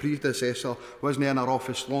immediate predecessor wasn't in our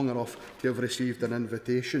office long enough to have received an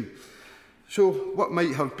invitation. So, what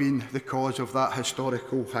might have been the cause of that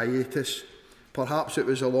historical hiatus? Perhaps it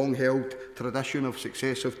was a long-held tradition of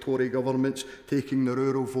successive Tory governments taking the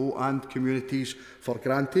rural vote and communities for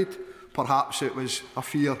granted. Perhaps it was a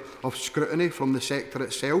fear of scrutiny from the sector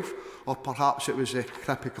itself, or perhaps it was a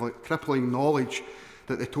crippling knowledge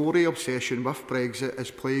that the Tory obsession with Brexit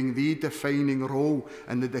is playing the defining role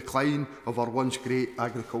in the decline of our once great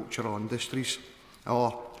agricultural industries,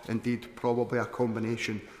 or indeed probably a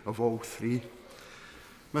combination of all three.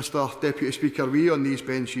 Mr Deputy Speaker, we on these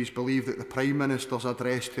benches believe that the Prime Minister's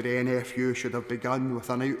address to the NFU should have begun with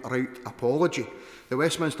an outright apology. The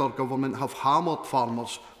Westminster Government have hammered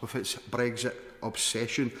farmers with its Brexit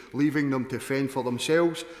obsession, leaving them to fend for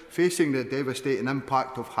themselves, facing the devastating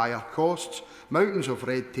impact of higher costs, mountains of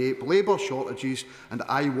red tape, labour shortages and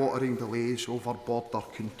eye-watering delays over border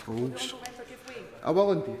controls. I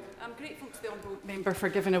will indeed. I'm grateful to the Honourable Member for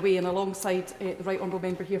giving away, and alongside the Right Honourable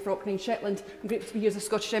Member here for Orkney and Shetland, I'm grateful to be here as a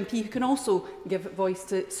Scottish MP who can also give voice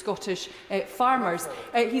to Scottish farmers.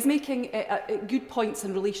 He's making good points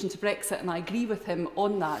in relation to Brexit, and I agree with him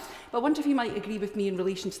on that. But I wonder if he might agree with me in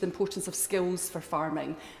relation to the importance of skills for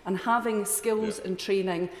farming, and having skills and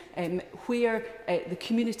training where the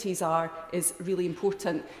communities are is really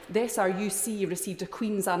important. The SRUC received a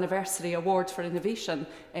Queen's Anniversary Award for Innovation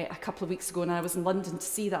a couple of weeks ago, and I was in London to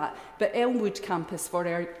see that. But Elmwood campus for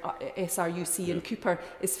our SRUC in Cooper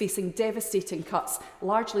is facing devastating cuts,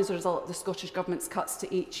 largely as a result of the Scottish Government's cuts to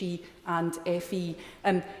HE and FE.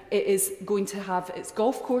 It is going to have its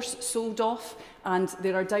golf course sold off, and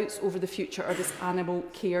there are doubts over the future of its animal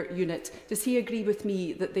care unit. Does he agree with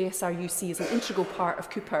me that the SRUC is an integral part of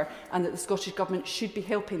Cooper, and that the Scottish Government should be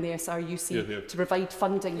helping the SRUC to provide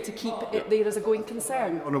funding to keep it there as a going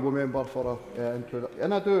concern? Honourable Member for introduction.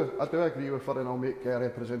 And I do agree with her, and I'll make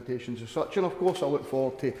representations as such. And of course I look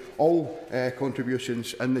forward to all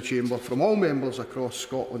contributions in the Chamber from all members across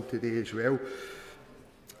Scotland today as well.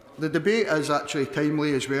 The debate is actually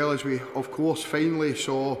timely as well, as we of course finally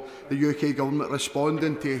saw the UK Government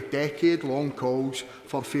responding to decade-long calls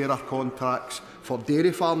for fairer contracts for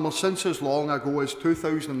dairy farmers. Since as long ago as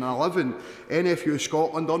 2011, NFU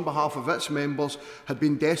Scotland, on behalf of its members, had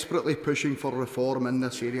been desperately pushing for reform in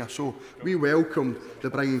this area. So we welcome the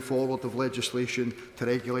bringing forward of legislation to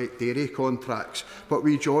regulate dairy contracts. But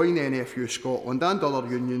we join NFU Scotland and other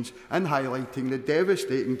unions in highlighting the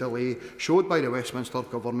devastating delay showed by the Westminster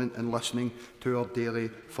Government in listening to our dairy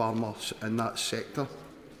farmers in that sector.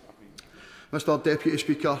 Mr Deputy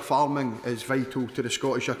Speaker, farming is vital to the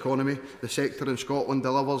Scottish economy. The sector in Scotland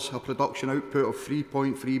delivers a production output of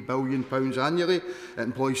 £3.3 billion annually. It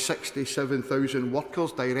employs 67,000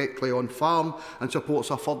 workers directly on farm and supports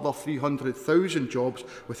a further 300,000 jobs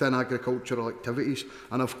within agricultural activities,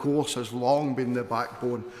 and of course has long been the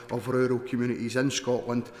backbone of rural communities in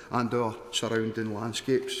Scotland and our surrounding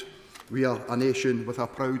landscapes. We are a nation with a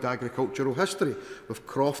proud agricultural history, with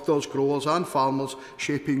crofters, growers and farmers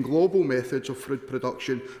shaping global methods of food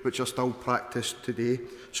production which are still practised today.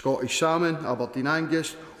 Scottish salmon, Aberdeen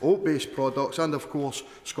Angus, oat-based products and of course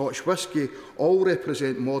Scotch whisky all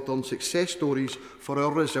represent modern success stories for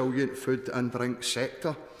our resilient food and drink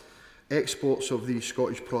sector. Exports of these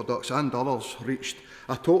Scottish products and others reached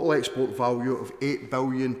a total export value of £8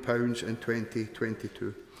 billion in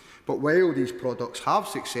 2022. But while these products have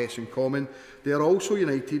success in common, they are also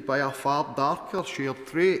united by a far darker shared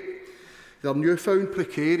trait. Their newfound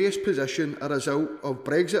precarious position, a result of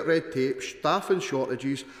Brexit red tape, staffing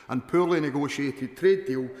shortages and poorly negotiated trade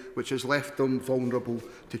deal, which has left them vulnerable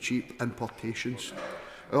to cheap importations.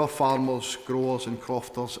 Our farmers, growers and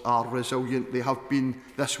crofters are resilient. They have been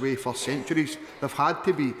this way for centuries. They've had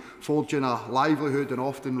to be, forging a livelihood in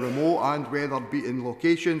often remote and weather-beaten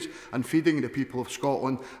locations and feeding the people of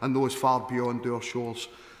Scotland and those far beyond our shores.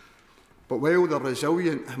 But while they're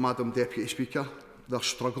resilient, Madam Deputy Speaker, they're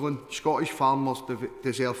struggling. Scottish farmers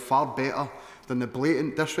deserve far better than the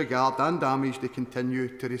blatant disregard and damage they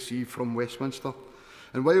continue to receive from Westminster.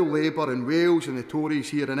 And while Labour in Wales and the Tories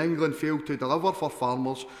here in England fail to deliver for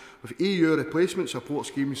farmers, with EU replacement support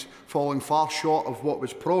schemes falling far short of what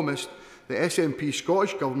was promised, the SNP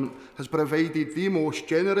Scottish Government has provided the most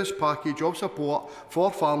generous package of support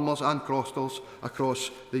for farmers and crofters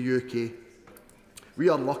across the UK. We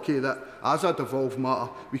are lucky that, as a devolved matter,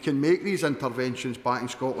 we can make these interventions back in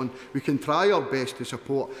Scotland. We can try our best to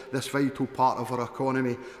support this vital part of our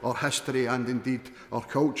economy, our history and indeed our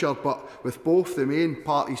culture. But with both the main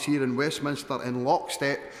parties here in Westminster in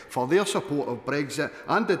lockstep for their support of Brexit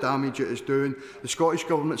and the damage it is doing, the Scottish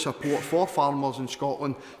Government's support for farmers in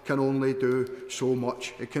Scotland can only do so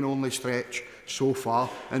much. It can only stretch so far,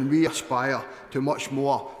 and we aspire to much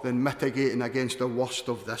more than mitigating against the worst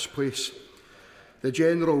of this place. The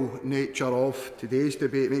general nature of today's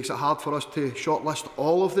debate makes it hard for us to shortlist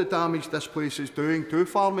all of the damage this place is doing to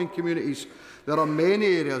farming communities. There are many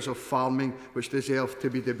areas of farming which deserve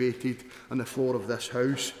to be debated on the floor of this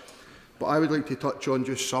House. But I would like to touch on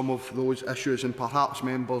just some of those issues, and perhaps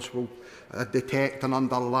members will detect an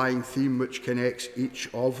underlying theme which connects each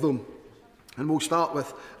of them. And we'll start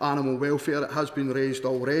with animal welfare. It has been raised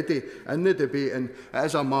already in the debate, and it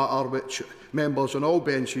is a matter which members on all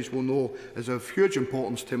benches will know is of huge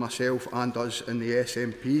importance to myself and us in the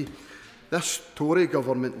SNP. This Tory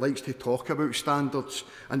government likes to talk about standards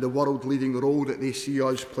and the world-leading role that they see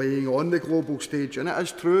us playing on the global stage. And it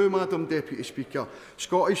is true, Madam Deputy Speaker,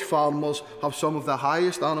 Scottish farmers have some of the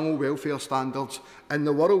highest animal welfare standards in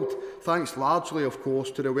the world, thanks largely, of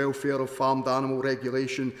course, to the welfare of farmed animal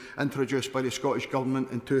regulation introduced by the Scottish Government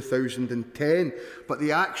in 2010. But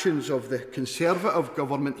the actions of the Conservative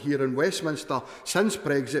government here in Westminster since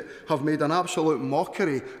Brexit have made an absolute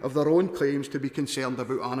mockery of their own claims to be concerned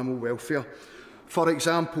about animal welfare. For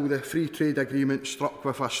example, the free trade agreement struck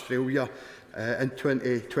with Australia in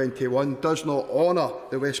 2021 does not honour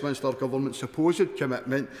the Westminster Government's supposed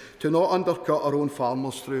commitment to not undercut our own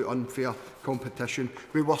farmers through unfair competition.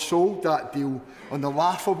 We were sold that deal on the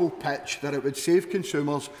laughable pitch that it would save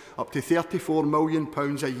consumers up to £34 million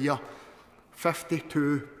a year,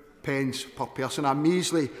 52 pence per person, a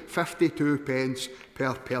measly 52 pence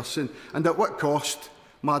per person. And at what cost,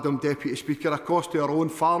 Madam Deputy Speaker? A cost to our own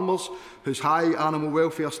farmers, whose high animal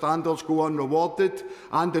welfare standards go unrewarded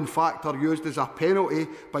and in fact are used as a penalty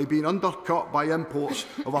by being undercut by imports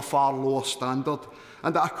of a far lower standard.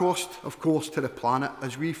 And at a cost, of course, to the planet,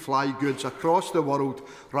 as we fly goods across the world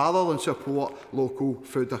rather than support local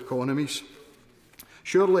food economies.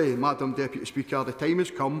 Surely, Madam Deputy Speaker, the time has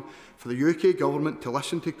come for the UK Government to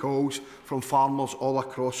listen to calls from farmers all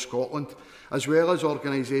across Scotland, as well as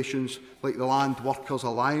organisations like the Land Workers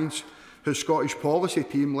Alliance, whose Scottish policy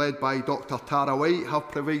team, led by Dr Tara White, have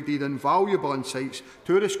provided invaluable insights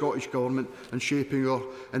to the Scottish Government in shaping our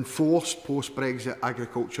enforced post-Brexit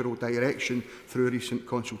agricultural direction through recent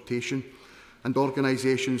consultation. And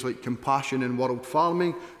organisations like Compassion in World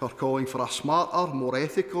Farming are calling for a smarter, more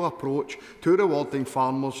ethical approach to rewarding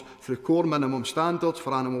farmers through core minimum standards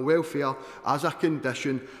for animal welfare as a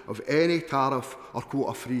condition of any tariff or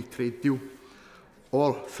quota-free trade deal,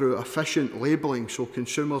 or through efficient labelling so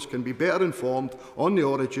consumers can be better informed on the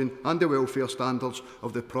origin and the welfare standards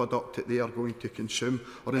of the product that they are going to consume,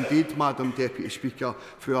 or indeed, Madam Deputy Speaker,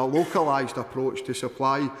 through a localised approach to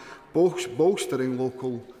supply, bolstering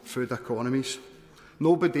local food economies.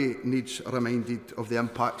 Nobody needs reminded of the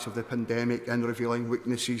impacts of the pandemic in revealing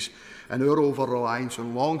weaknesses in our over-reliance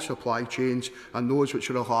on long supply chains and those which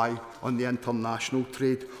rely on the international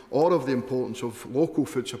trade, or of the importance of local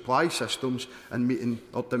food supply systems in meeting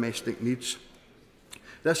our domestic needs.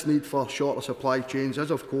 This need for shorter supply chains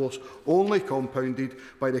is, of course, only compounded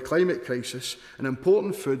by the climate crisis, and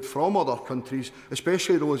important food from other countries,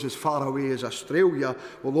 especially those as far away as Australia,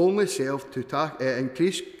 will only serve to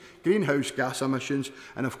increase greenhouse gas emissions,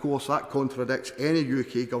 and of course that contradicts any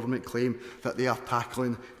UK Government claim that they are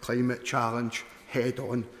tackling climate challenge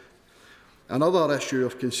head-on. Another issue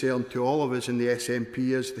of concern to all of us in the SNP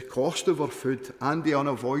is the cost of our food and the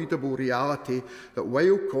unavoidable reality that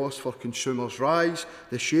while costs for consumers rise,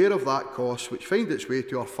 the share of that cost which finds its way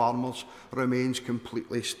to our farmers remains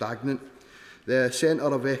completely stagnant. The Centre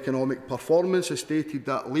of Economic Performance has stated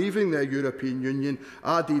that leaving the European Union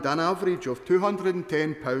added an average of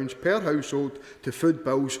 £210 per household to food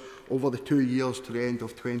bills over the 2 years to the end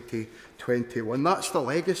of 2021. That's the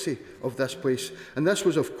legacy of this place. And this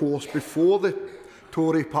was, of course, before the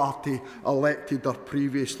Tory party elected their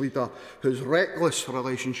previous leader, whose reckless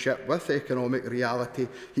relationship with economic reality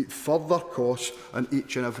heaped further costs on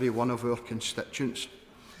each and every one of our constituents.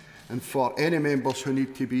 And for any members who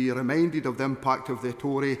need to be reminded of the impact of the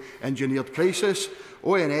Tory-engineered crisis,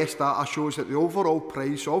 ONS data shows that the overall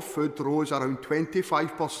price of food rose around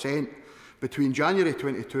 25% between January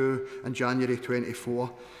 22 and January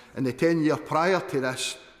 24. In the 10-year prior to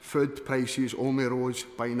this, food prices only rose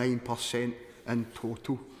by 9% in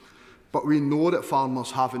total. But we know that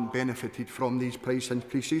farmers haven't benefited from these price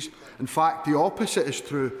increases. In fact, the opposite is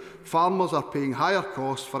true. Farmers are paying higher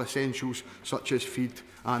costs for essentials such as feed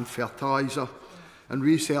and fertiliser. And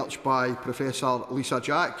research by Professor Lisa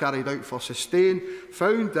Jack, carried out for Sustain,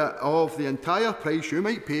 found that of the entire price you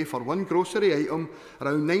might pay for one grocery item,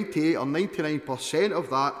 around 98 or 99% of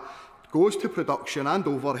that goes to production and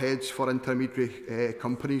overheads for intermediary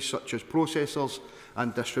companies such as processors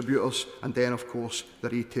and distributors, and then of course the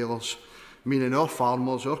retailers, meaning our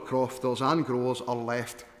farmers, our crofters and growers are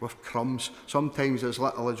left with crumbs, sometimes as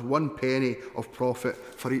little as 1 penny of profit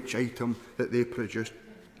for each item that they produce.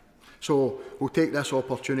 So we'll take this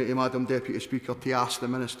opportunity, Madam Deputy Speaker, to ask the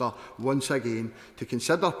Minister once again to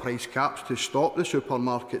consider price caps to stop the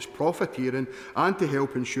supermarkets profiteering and to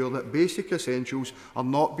help ensure that basic essentials are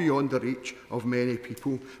not beyond the reach of many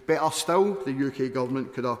people. Better still, the UK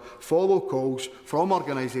Government could follow calls from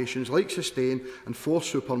organisations like Sustain and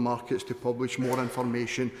force supermarkets to publish more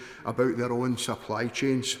information about their own supply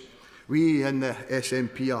chains. We in the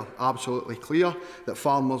SNP are absolutely clear that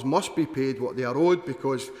farmers must be paid what they are owed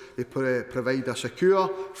because they provide a secure,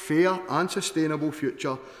 fair and sustainable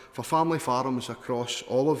future for family farms across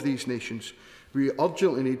all of these nations. We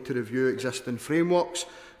urgently need to review existing frameworks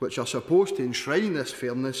which are supposed to enshrine this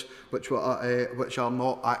fairness, which are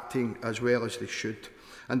not acting as well as they should.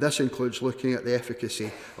 And this includes looking at the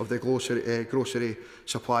efficacy of the Grocery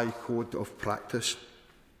Supply Code of Practice.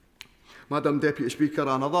 Madam Deputy Speaker,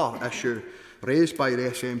 another issue raised by the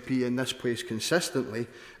SNP in this place consistently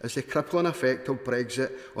is the crippling effect of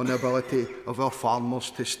Brexit on the ability of our farmers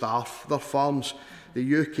to staff their farms.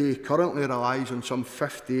 The UK currently relies on some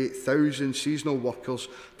 58,000 seasonal workers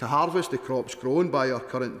to harvest the crops grown by our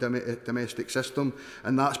current domestic system,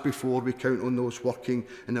 and that's before we count on those working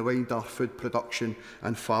in the wider food production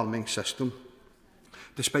and farming system.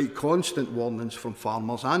 Despite constant warnings from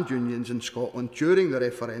farmers and unions in Scotland during the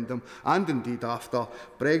referendum and indeed after,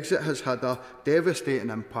 Brexit has had a devastating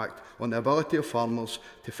impact on the ability of farmers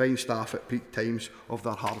to find staff at peak times of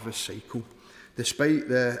their harvest cycle. Despite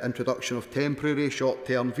the introduction of temporary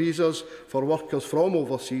short-term visas for workers from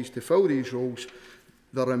overseas to fill these roles,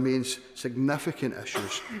 there remains significant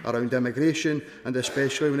issues around immigration, and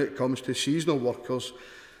especially when it comes to seasonal workers,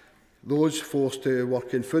 those forced to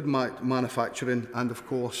work in food manufacturing and, of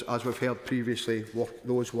course, as we've heard previously,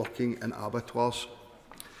 those working in abattoirs.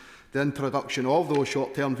 The introduction of those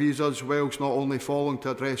short-term visas, whilst not only failing to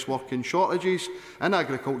address working shortages in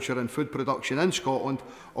agriculture and food production in Scotland,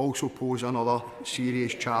 also pose another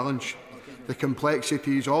serious challenge. The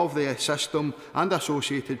complexities of the system and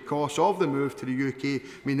associated costs of the move to the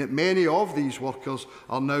UK mean that many of these workers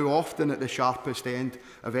are now often at the sharpest end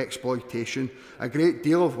of exploitation, a great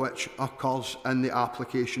deal of which occurs in the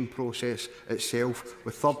application process itself,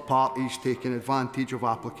 with third parties taking advantage of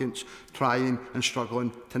applicants trying and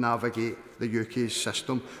struggling to navigate the UK's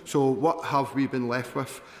system. So what have we been left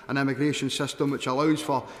with? An immigration system which allows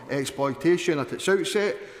for exploitation at its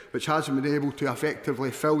outset, which hasn't been able to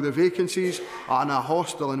effectively fill the vacancies, and a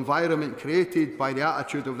hostile environment created by the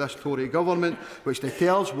attitude of this Tory government, which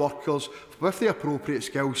deters workers with the appropriate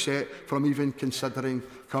skill set from even considering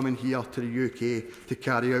coming here to the UK to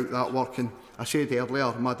carry out that work. And I said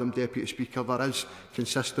earlier, Madam Deputy Speaker, there is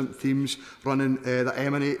consistent themes running that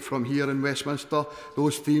emanate from here in Westminster.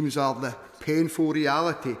 Those themes are the painful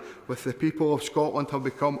reality with the people of Scotland have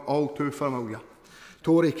become all too familiar.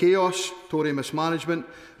 Tory chaos, Tory mismanagement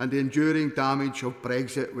and the enduring damage of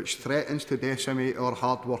Brexit, which threatens to decimate our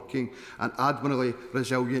hard-working and admirably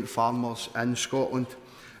resilient farmers in Scotland.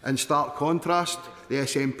 In stark contrast, the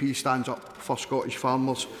SNP stands up for Scottish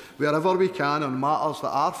farmers. Wherever we can on matters that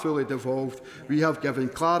are fully devolved, we have given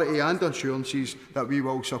clarity and assurances that we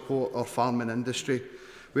will support our farming industry.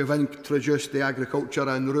 We have introduced the Agriculture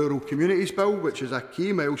and Rural Communities Bill, which is a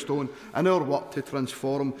key milestone in our work to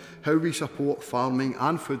transform how we support farming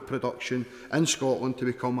and food production in Scotland to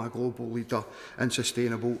become a global leader in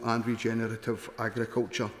sustainable and regenerative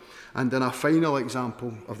agriculture. And in a final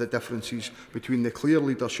example of the differences between the clear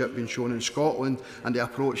leadership being shown in Scotland and the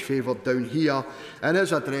approach favoured down here, in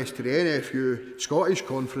his address to the NFU Scottish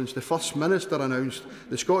Conference, the First Minister announced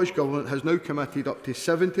the Scottish Government has now committed up to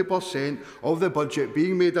 70% of the budget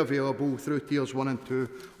being made available through Tiers 1 and 2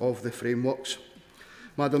 of the frameworks.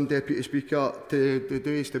 Madam Deputy Speaker,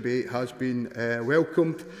 today's debate has been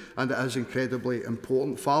welcomed, and it is incredibly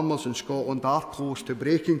important. Farmers in Scotland are close to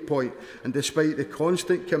breaking point, and despite the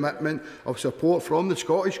constant commitment of support from the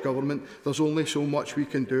Scottish Government, there's only so much we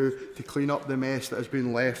can do to clean up the mess that has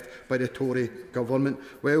been left by the Tory Government.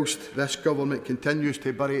 Whilst this Government continues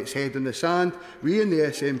to bury its head in the sand, we in the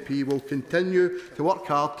SNP will continue to work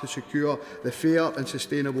hard to secure the fair and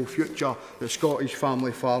sustainable future that Scottish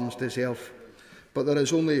family farms deserve. But there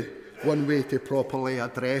is only one way to properly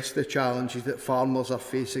address the challenges that farmers are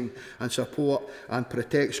facing and support and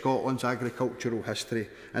protect Scotland's agricultural history,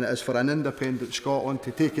 and it is for an independent Scotland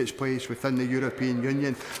to take its place within the European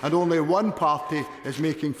Union. And only one party is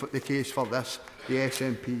making the case for this, the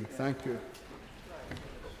SNP. Thank you.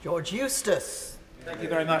 George Eustace. Thank you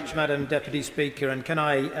very much, Madam Deputy Speaker. And can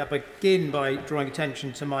I begin by drawing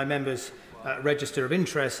attention to my members' register of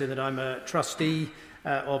interest in that I'm a trustee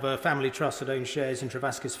of a family trust that owns shares in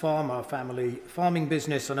Travaskis Farm, our family farming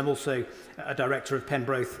business, and I'm also a director of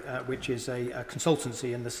Pembroke, which is a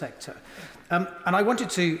consultancy in the sector. And I wanted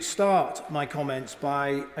to start my comments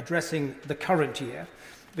by addressing the current year,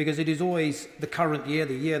 because it is always the current year,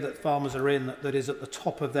 the year that farmers are in, that is at the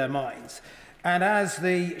top of their minds. And as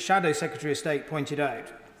the Shadow Secretary of State pointed out,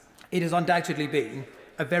 it has undoubtedly been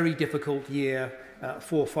a very difficult year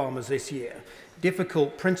for farmers this year.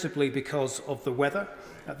 Difficult principally because of the weather.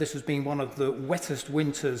 This has been one of the wettest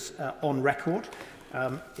winters on record.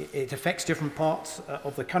 It affects different parts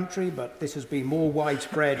of the country, but this has been more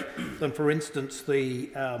widespread than, for instance, the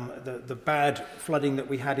bad flooding that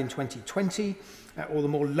we had in 2020, or the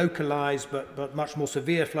more localised but much more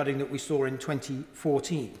severe flooding that we saw in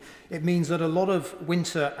 2014. It means that a lot of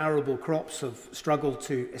winter arable crops have struggled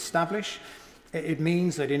to establish. It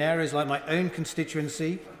means that in areas like my own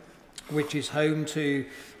constituency, which is home to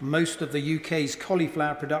most of the UK's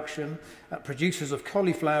cauliflower production, producers of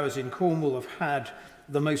cauliflowers in Cornwall have had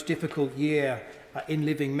the most difficult year in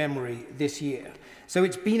living memory this year. So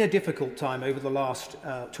it's been a difficult time over the last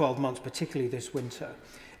 12 months, particularly this winter.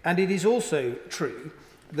 And it is also true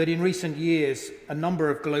that in recent years, a number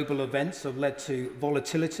of global events have led to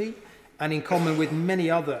volatility, and in common with many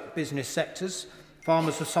other business sectors,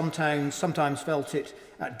 farmers have sometimes felt it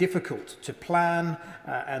difficult to plan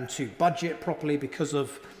and to budget properly because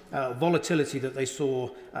of volatility that they saw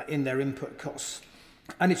in their input costs.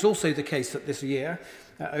 And it's also the case that this year,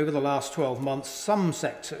 over the last 12 months, some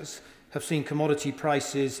sectors have seen commodity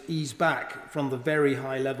prices ease back from the very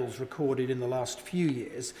high levels recorded in the last few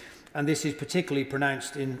years. And this is particularly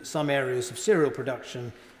pronounced in some areas of cereal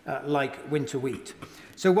production, like winter wheat.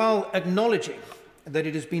 So while acknowledging that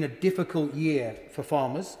it has been a difficult year for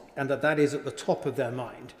farmers and that is at the top of their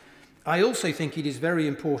mind, I also think it is very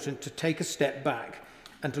important to take a step back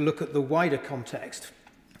and to look at the wider context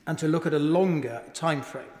and to look at a longer time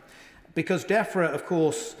frame. Because DEFRA, of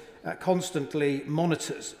course, constantly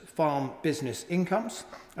monitors farm business incomes.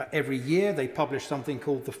 Every year they publish something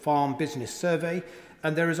called the Farm Business Survey,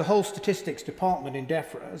 and there is a whole statistics department in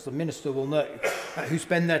DEFRA, as the Minister will know, who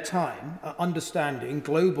spend their time understanding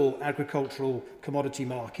global agricultural commodity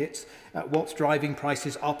markets, what's driving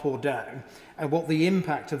prices up or down, and what the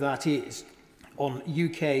impact of that is on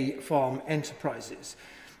UK farm enterprises.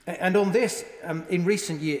 And on this, in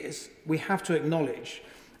recent years, we have to acknowledge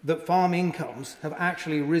that farm incomes have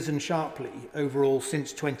actually risen sharply overall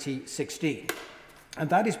since 2016. And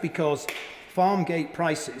that is because farm gate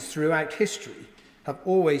prices throughout history have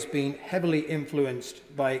always been heavily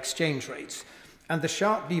influenced by exchange rates. And the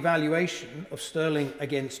sharp devaluation of sterling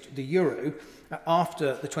against the euro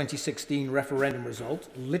after the 2016 referendum result,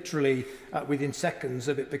 literally within seconds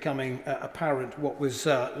of it becoming apparent what was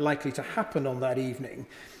likely to happen on that evening,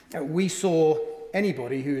 we saw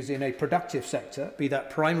anybody who is in a productive sector, be that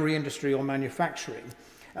primary industry or manufacturing,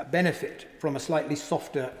 benefit from a slightly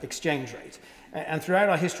softer exchange rate. And throughout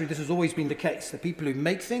our history, this has always been the case. The people who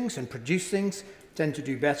make things and produce things tend to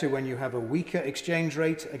do better when you have a weaker exchange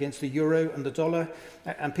rate against the euro and the dollar,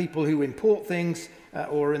 and people who import things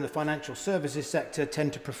or in the financial services sector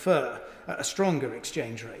tend to prefer a stronger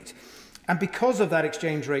exchange rate. And because of that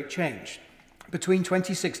exchange rate change, between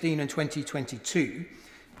 2016 and 2022,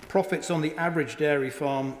 profits on the average dairy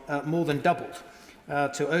farm more than doubled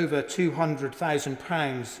to over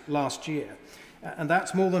 £200,000 last year. And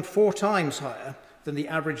that's more than 4 times higher than the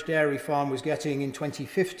average dairy farm was getting in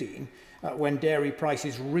 2015, when dairy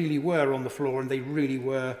prices really were on the floor and they really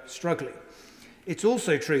were struggling. It's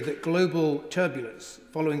also true that global turbulence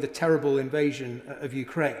following the terrible invasion of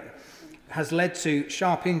Ukraine has led to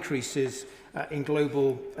sharp increases in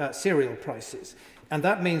global cereal prices. And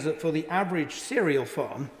that means that for the average cereal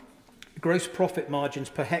farm, gross profit margins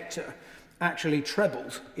per hectare actually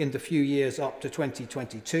trebled in the few years up to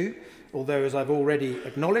 2022, although, as I've already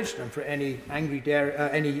acknowledged, and for any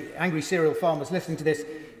angry cereal farmers listening to this,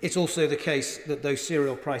 it's also the case that those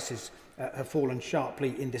cereal prices have fallen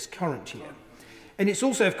sharply in this current year. And it's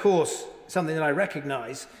also, of course, something that I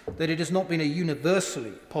recognise that it has not been a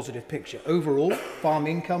universally positive picture. Overall, farm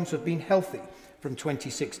incomes have been healthy from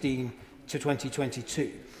 2016 to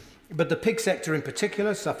 2022. But the pig sector in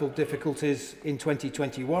particular suffered difficulties in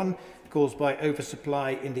 2021 caused by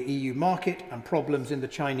oversupply in the EU market and problems in the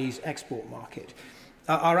Chinese export market.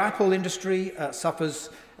 Our apple industry suffers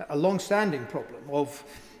a long-standing problem of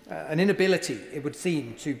an inability, it would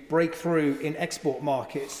seem, to break through in export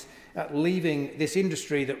markets, leaving this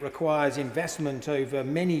industry that requires investment over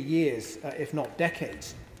many years, if not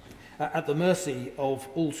decades, at the mercy of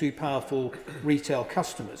all too powerful retail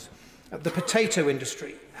customers. The potato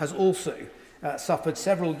industry has also suffered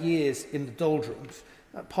several years in the doldrums,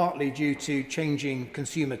 partly due to changing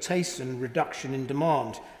consumer tastes and reduction in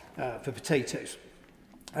demand for potatoes.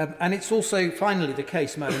 And it's also finally the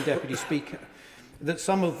case, Madam Deputy Speaker, that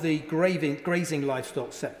some of the grazing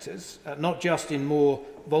livestock sectors, not just in more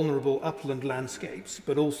vulnerable upland landscapes,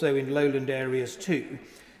 but also in lowland areas too,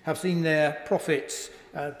 have seen their profits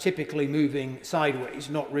typically moving sideways,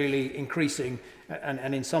 not really increasing,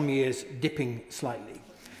 and in some years dipping slightly.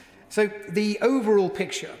 So the overall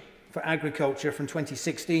picture for agriculture from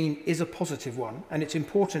 2016 is a positive one, and it's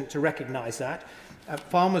important to recognise that.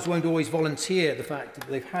 Farmers won't always volunteer the fact that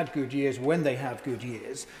they've had good years when they have good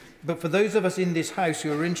years, but for those of us in this House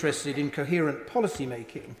who are interested in coherent policy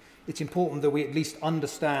making, it's important that we at least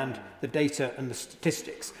understand the data and the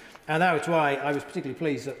statistics. And that's why I was particularly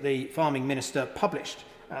pleased that the Farming Minister published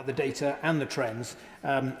the data and the trends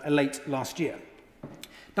late last year.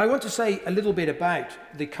 Now, I want to say a little bit about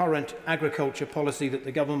the current agriculture policy that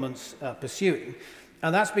the government's pursuing,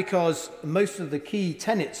 and that's because most of the key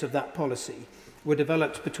tenets of that policy were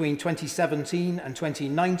developed between 2017 and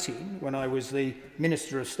 2019, when I was the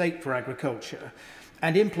Minister of State for Agriculture,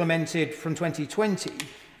 and implemented from 2020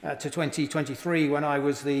 to 2023, when I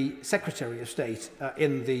was the Secretary of State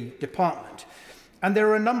in the department. And there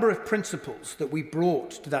are a number of principles that we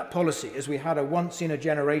brought to that policy as we had a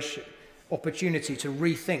once-in-a-generation opportunity to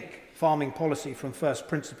rethink farming policy from first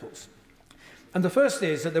principles. And the first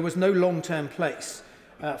is that there was no long-term place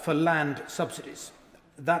for land subsidies.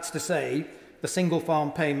 That's to say, the single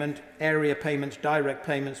farm payment, area payments, direct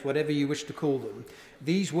payments, whatever you wish to call them,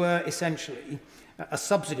 these were essentially a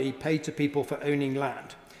subsidy paid to people for owning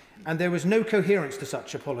land. And there was no coherence to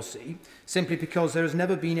such a policy, simply because there has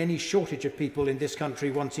never been any shortage of people in this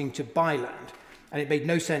country wanting to buy land, and it made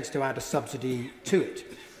no sense to add a subsidy to it.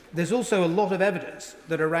 There's also a lot of evidence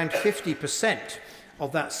that around 50%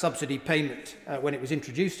 of that subsidy payment, when it was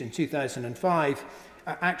introduced in 2005,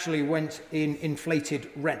 actually went in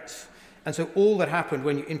inflated rents. And so all that happened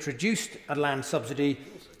when you introduced a land subsidy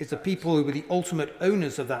is the people who were the ultimate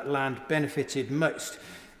owners of that land benefited most.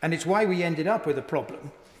 And it's why we ended up with a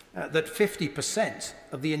problem that 50%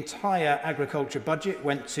 of the entire agriculture budget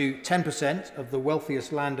went to 10% of the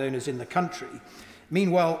wealthiest landowners in the country.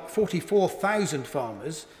 Meanwhile, 44,000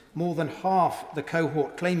 farmers, more than half the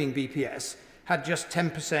cohort claiming BPS, had just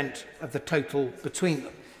 10% of the total between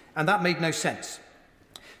them. And that made no sense.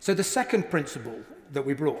 So the second principle that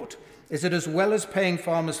we brought is that as well as paying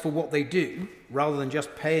farmers for what they do, rather than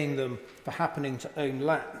just paying them for happening to own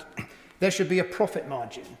land, there should be a profit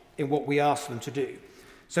margin in what we ask them to do.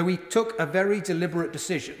 So we took a very deliberate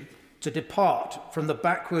decision to depart from the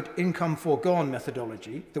backward income foregone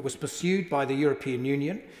methodology that was pursued by the European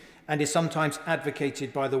Union and is sometimes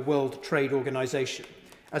advocated by the World Trade Organization.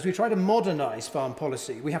 As we try to modernise farm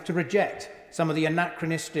policy, we have to reject some of the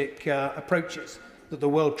anachronistic approaches that the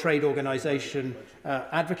World Trade Organization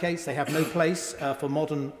advocates. They have no place for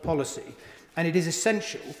modern policy. And it is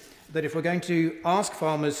essential that if we're going to ask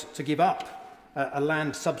farmers to give up a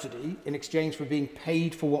land subsidy in exchange for being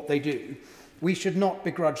paid for what they do, we should not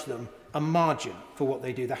begrudge them a margin for what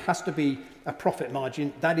they do. There has to be a profit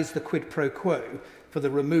margin. That is the quid pro quo for the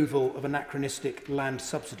removal of anachronistic land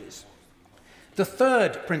subsidies. The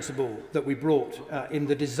third principle that we brought in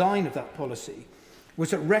the design of that policy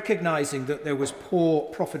was that recognising that there was poor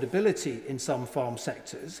profitability in some farm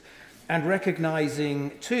sectors, and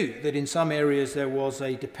recognising too that in some areas there was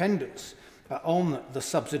a dependence on the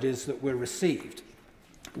subsidies that were received,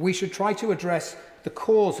 we should try to address the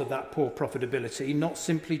cause of that poor profitability, not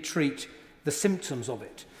simply treat the symptoms of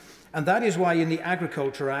it. And that is why in the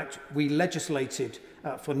Agriculture Act we legislated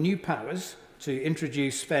for new powers to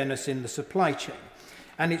introduce fairness in the supply chain.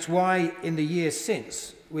 And it's why in the years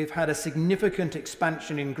since we've had a significant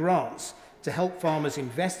expansion in grants to help farmers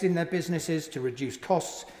invest in their businesses, to reduce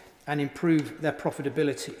costs and improve their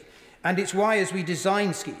profitability. And it's why, as we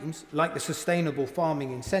design schemes like the Sustainable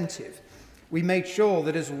Farming Incentive, we made sure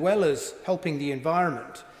that as well as helping the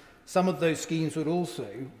environment, some of those schemes would also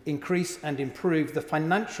increase and improve the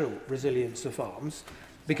financial resilience of farms,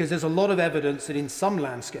 because there's a lot of evidence that in some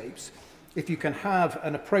landscapes, if you can have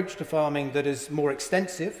an approach to farming that is more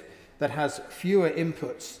extensive, that has fewer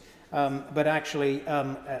inputs, but actually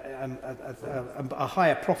a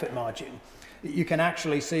higher profit margin, you can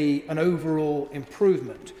actually see an overall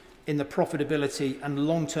improvement in the profitability and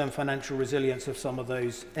long-term financial resilience of some of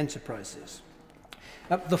those enterprises.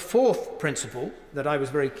 The fourth principle that I was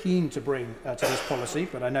very keen to bring to this policy,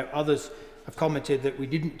 but I know others have commented that we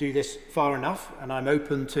didn't do this far enough, and I'm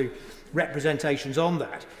open to representations on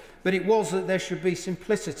that, but it was that there should be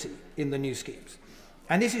simplicity in the new schemes.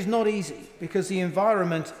 And this is not easy because the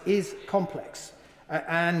environment is complex.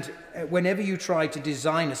 And whenever you try to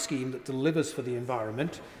design a scheme that delivers for the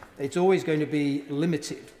environment, it's always going to be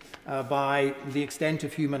limited by the extent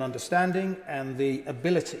of human understanding and the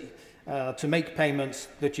ability to make payments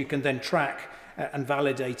that you can then track and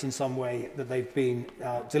validate in some way that they've been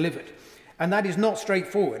delivered. And that is not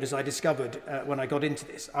straightforward, as I discovered when I got into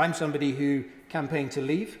this. I'm somebody who campaigned to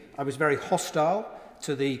leave. I was very hostile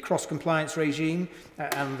to the cross-compliance regime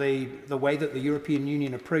and the way that the European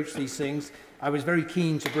Union approached these things. I was very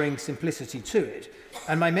keen to bring simplicity to it.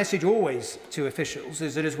 And my message always to officials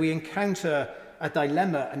is that as we encounter a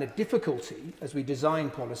dilemma and a difficulty as we design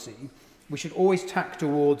policy, we should always tack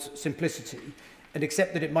towards simplicity and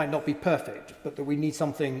accept that it might not be perfect, but that we need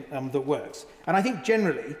something that works. And I think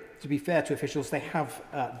generally, to be fair to officials, they have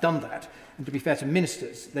done that. And to be fair to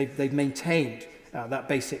ministers, they've maintained that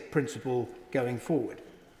basic principle going forward.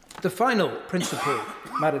 The final principle,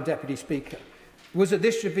 Madam Deputy Speaker, was that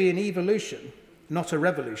this should be an evolution, not a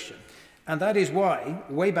revolution. And that is why,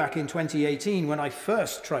 way back in 2018, when I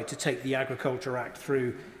first tried to take the Agriculture Act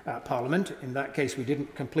through Parliament, in that case we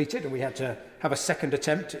didn't complete it, and we had to have a second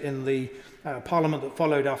attempt in the Parliament that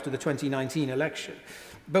followed after the 2019 election.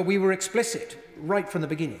 But we were explicit right from the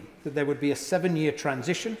beginning that there would be a 7-year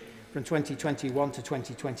transition from 2021 to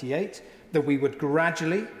 2028, that we would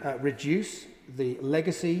gradually reduce the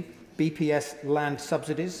legacy BPS land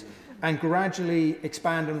subsidies and gradually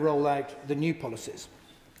expand and roll out the new policies.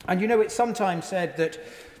 And you know, it's sometimes said that,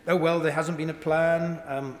 oh well, there hasn't been a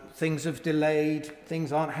plan, things have delayed,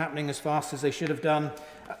 things aren't happening as fast as they should have done.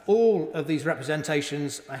 All of these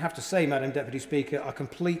representations, I have to say, Madam Deputy Speaker, are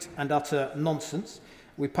complete and utter nonsense.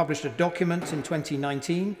 We published a document in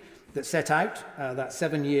 2019 that set out that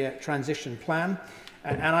 7-year transition plan.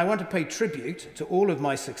 And I want to pay tribute to all of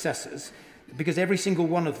my successors, because every single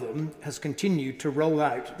one of them has continued to roll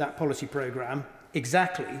out that policy programme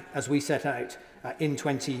exactly as we set out in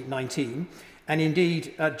 2019. And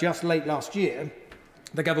indeed, just late last year,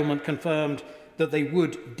 the government confirmed that they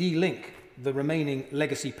would de-link the remaining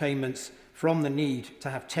legacy payments from the need to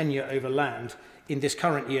have tenure over land in this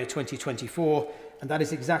current year, 2024. And that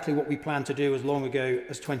is exactly what we planned to do as long ago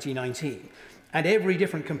as 2019. And every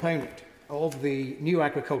different component of the new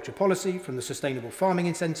agriculture policy, from the Sustainable Farming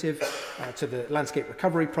Incentive to the Landscape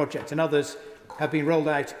Recovery Project and others, have been rolled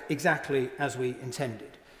out exactly as we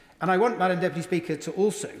intended. And I want, Madam Deputy Speaker, to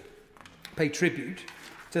also pay tribute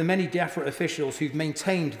to the many DEFRA officials who've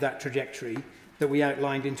maintained that trajectory that we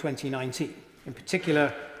outlined in 2019. In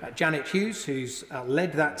particular, Janet Hughes, who's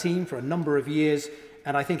led that team for a number of years,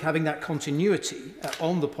 and I think having that continuity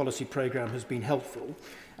on the policy programme has been helpful.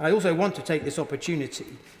 And I also want to take this opportunity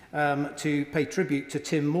to pay tribute to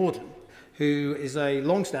Tim Morden, who is a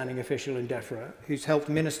long-standing official in DEFRA, who's helped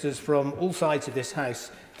ministers from all sides of this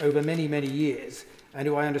House over many, many years, and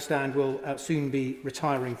who I understand will soon be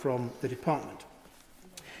retiring from the department.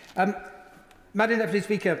 Madam Deputy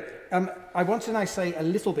Speaker, I want to now say a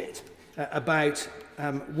little bit about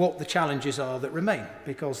what the challenges are that remain,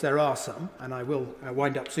 because there are some, and I will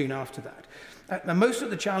wind up soon after that. Most of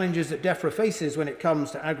the challenges that DEFRA faces when it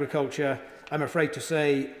comes to agriculture, I'm afraid to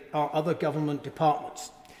say, are other government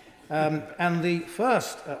departments. And the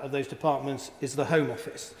first of those departments is the Home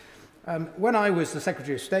Office. When I was the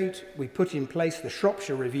Secretary of State, we put in place the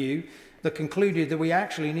Shropshire Review that concluded that we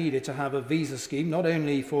actually needed to have a visa scheme, not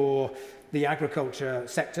only for the agriculture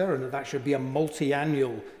sector, and that should be a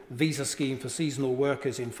multi-annual visa scheme for seasonal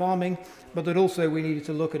workers in farming, but that also we needed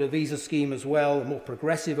to look at a visa scheme as well, a more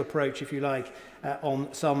progressive approach, if you like,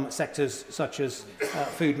 on some sectors such as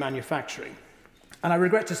food manufacturing. And I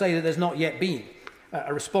regret to say that there's not yet been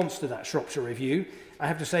a response to that Shropshire Review. I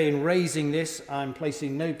have to say, in raising this, I'm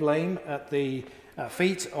placing no blame at the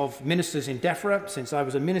feet of ministers in DEFRA, since I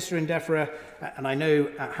was a minister in DEFRA, and I know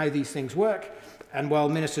how these things work. And while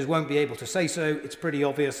ministers won't be able to say so, it's pretty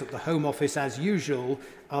obvious that the Home Office, as usual,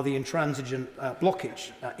 are the intransigent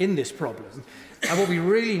blockage in this problem. And what we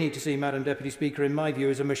really need to see, Madam Deputy Speaker, in my view,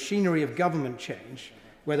 is a machinery of government change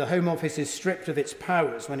where the Home Office is stripped of its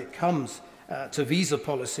powers when it comes to visa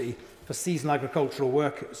policy for seasonal agricultural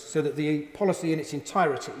workers, so that the policy in its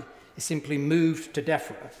entirety is simply moved to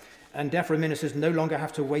DEFRA, and DEFRA ministers no longer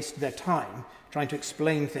have to waste their time trying to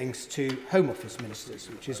explain things to Home Office ministers,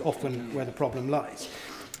 which is often where the problem lies.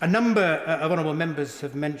 A number of honourable members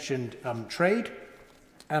have mentioned trade,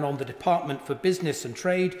 and on the Department for Business and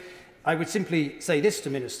Trade, I would simply say this to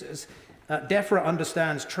ministers. DEFRA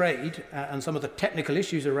understands trade and some of the technical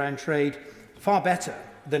issues around trade far better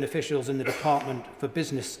than officials in the Department for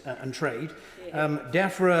Business and Trade.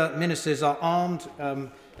 DEFRA ministers are armed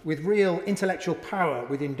with real intellectual power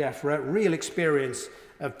within DEFRA, real experience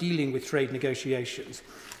of dealing with trade negotiations.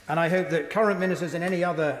 And I hope that current ministers and any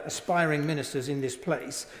other aspiring ministers in this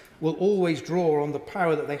place will always draw on the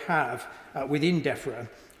power that they have within DEFRA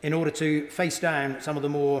in order to face down some of the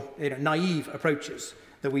more naive approaches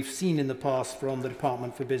that we've seen in the past from the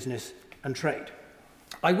Department for Business and Trade.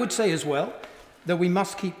 I would say as well that we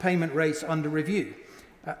must keep payment rates under review.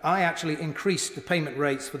 I actually increased the payment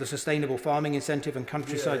rates for the Sustainable Farming Incentive and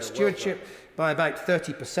Countryside Stewardship by about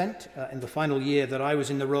 30% in the final year that I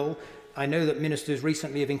was in the role. I know that ministers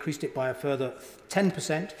recently have increased it by a further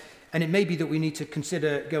 10%, and it may be that we need to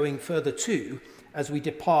consider going further too as we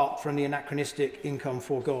depart from the anachronistic income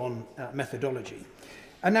foregone methodology.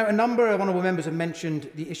 And now a number of honourable members have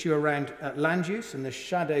mentioned the issue around land use, and the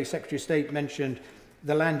Shadow Secretary of State mentioned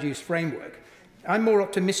the land use framework. I'm more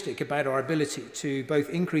optimistic about our ability to both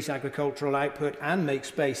increase agricultural output and make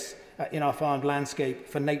space in our farmed landscape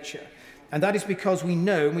for nature. And that is because we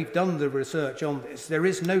know, and we've done the research on this, there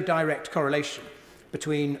is no direct correlation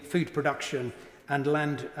between food production and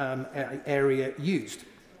land area used.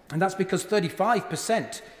 And that's because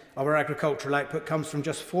 35% of our agricultural output comes from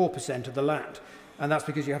just 4% of the land. And that's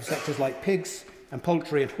because you have sectors like pigs and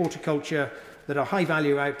poultry and horticulture that are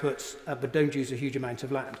high-value outputs but don't use a huge amount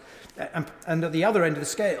of land. And at the other end of the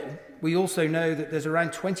scale, we also know that there's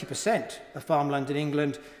around 20% of farmland in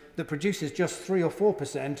England that produces just 3 or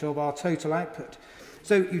 4% of our total output.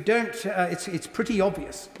 So you don't, it's pretty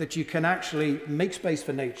obvious that you can actually make space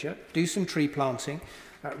for nature, do some tree planting,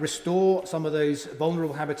 restore some of those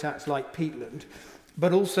vulnerable habitats like peatland,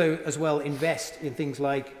 but also as well invest in things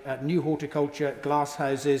like new horticulture, glass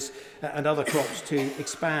houses and other crops to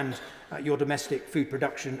expand your domestic food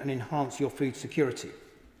production and enhance your food security.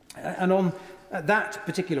 And on that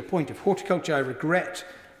particular point of horticulture, I regret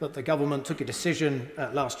that the government took a decision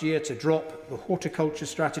last year to drop the horticulture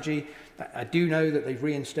strategy. I do know that they've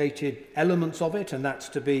reinstated elements of it, and that's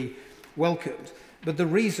to be welcomed. But the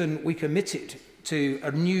reason we committed to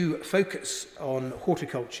a new focus on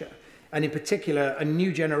horticulture, and in particular a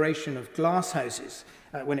new generation of glass houses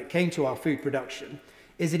when it came to our food production,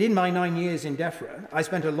 is that in my 9 years in DEFRA, I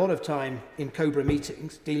spent a lot of time in COBRA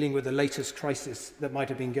meetings dealing with the latest crisis that might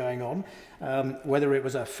have been going on, whether it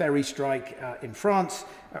was a ferry strike in France,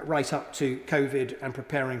 right up to COVID and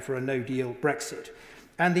preparing for a no-deal Brexit.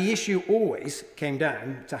 And the issue always came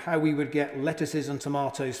down to how we would get lettuces and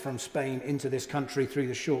tomatoes from Spain into this country through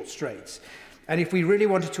the short straits. And if we really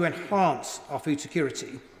wanted to enhance our food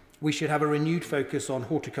security, we should have a renewed focus on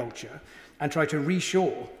horticulture and try to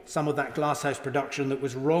reshore some of that glasshouse production that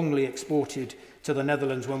was wrongly exported to the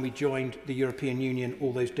Netherlands when we joined the European Union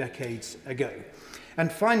all those decades ago.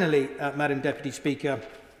 And finally, Madam Deputy Speaker,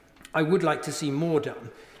 I would like to see more done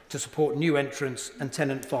to support new entrants and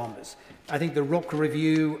tenant farmers. I think the ROC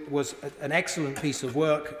review was an excellent piece of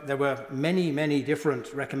work. There were many, many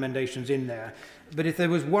different recommendations in there. But if there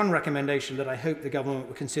was one recommendation that I hope the government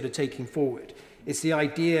would consider taking forward, it's the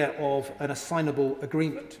idea of an assignable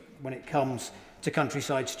agreement when it comes to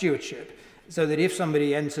countryside stewardship, so that if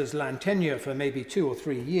somebody enters land tenure for maybe 2 or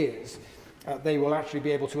 3 years, they will actually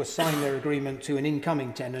be able to assign their agreement to an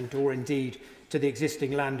incoming tenant or indeed to the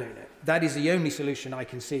existing landowner. That is the only solution I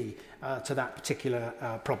can see to that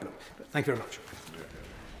particular problem. Thank you very much.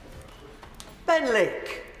 Ben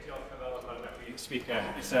Lake. Speaker,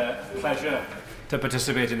 it's a pleasure to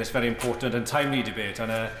participate in this very important and timely debate,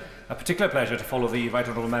 and a particular pleasure to follow the Right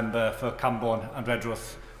Honourable Member for Camborne and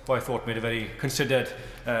Redruth, who I thought made a very considered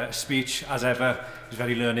speech, as ever. He's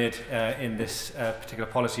very learned in this particular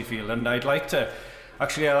policy field, and I'd like to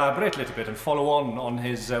actually elaborate a little bit and follow on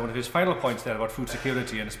his one of his final points there about food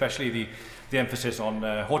security, and especially the the emphasis on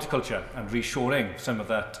horticulture and reshoring some of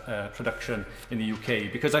that production in the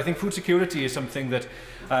UK, because I think food security is something that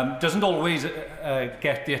doesn't always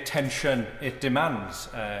get the attention it demands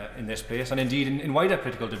in this place, and indeed in wider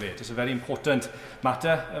political debate. It's a very important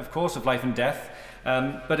matter, of course, of life and death,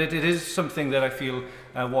 but it is something that I feel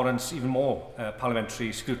warrants even more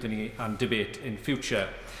parliamentary scrutiny and debate in future.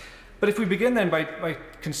 But if we begin then by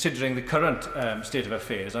considering the current state of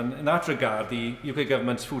affairs, and in that regard, the UK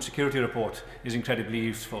Government's Food Security Report is incredibly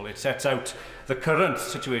useful. It sets out the current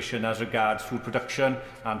situation as regards food production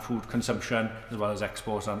and food consumption, as well as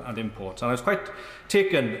exports and imports. And I was quite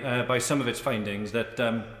taken by some of its findings that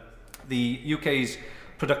the UK's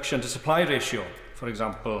production to supply ratio, for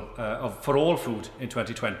example, for all food in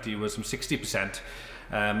 2020 was some 60%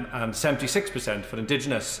 and 76% for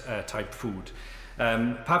indigenous type food.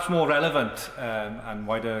 Perhaps more relevant and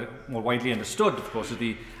more widely understood, of course, is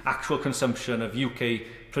the actual consumption of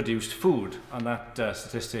UK-produced food, and that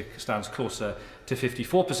statistic stands closer to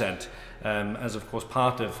 54%, as of course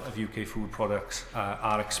part of UK food products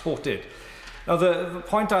are exported. Now, the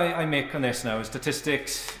point I make on this now is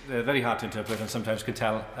statistics, they're very hard to interpret and sometimes can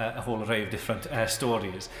tell a whole array of different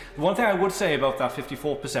stories. The one thing I would say about that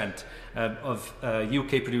 54% of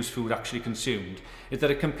UK-produced food actually consumed is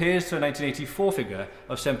that it compares to a 1984 figure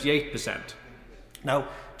of 78%. Now,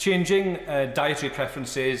 changing dietary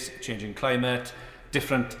preferences, changing climate,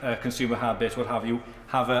 different consumer habits, what have you,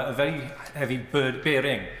 have a very heavy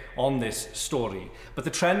bearing on this story. But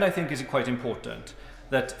the trend, I think, is quite important,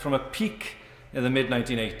 that from a peak in the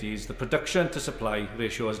mid-1980s, the production to supply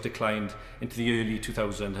ratio has declined into the early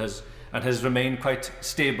 2000s and has remained quite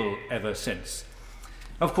stable ever since.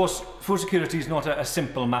 Of course, food security is not a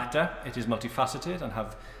simple matter. It is multifaceted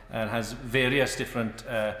and has various different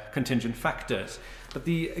contingent factors. But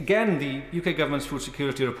again, the UK Government's Food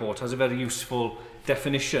Security Report has a very useful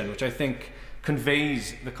definition, which I think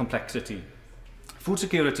conveys the complexity. Food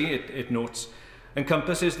security, it notes,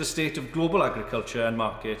 encompasses the state of global agriculture and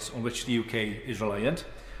markets on which the UK is reliant,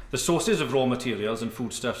 the sources of raw materials and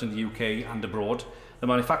foodstuffs in the UK and abroad, the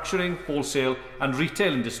manufacturing, wholesale and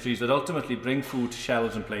retail industries that ultimately bring food to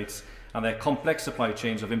shelves and plates, and their complex supply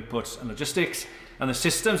chains of inputs and logistics, and the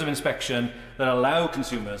systems of inspection that allow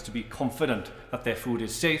consumers to be confident that their food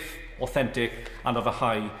is safe, authentic and of a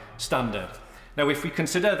high standard. Now, if we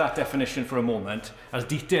consider that definition for a moment, as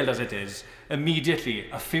detailed as it is, immediately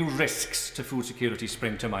a few risks to food security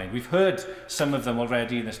spring to mind. We've heard some of them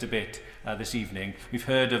already in this debate this evening. We've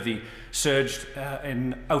heard of the surge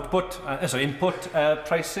in input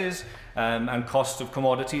prices and cost of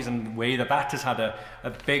commodities, and the way that has had a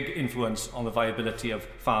big influence on the viability of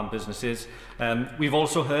farm businesses. We've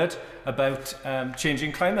also heard about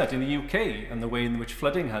changing climate in the UK and the way in which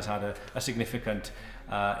flooding has had a significant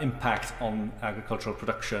impact on agricultural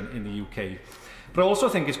production in the UK. But I also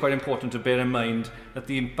think it's quite important to bear in mind that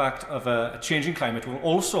the impact of a changing climate will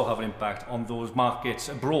also have an impact on those markets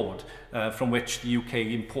abroad from which the UK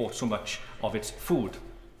imports so much of its food.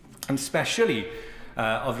 And especially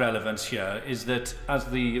of relevance here is that, as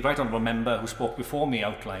the Right Honourable Member who spoke before me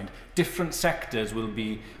outlined, different sectors will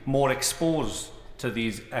be more exposed to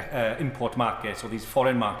these import markets or these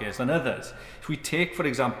foreign markets than others. If we take, for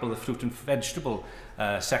example, the fruit and vegetable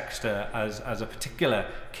sector as a particular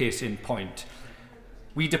case in point,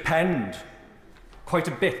 we depend quite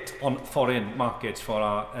a bit on foreign markets for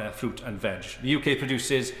our fruit and veg. The UK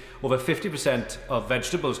produces over 50% of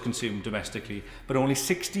vegetables consumed domestically, but only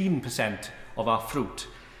 16% of our fruit.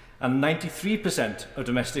 And 93% of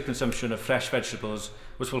domestic consumption of fresh vegetables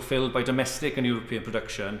was fulfilled by domestic and European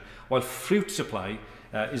production, while fruit supply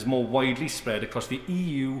is more widely spread across the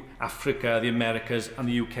EU, Africa, the Americas and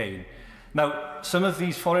the UK. Now, some of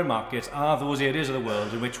these foreign markets are those areas of the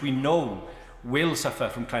world in which we know will suffer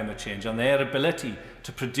from climate change, and their ability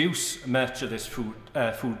to produce much of this food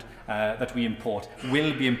that we import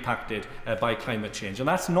will be impacted by climate change. And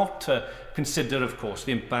that's not to consider, of course,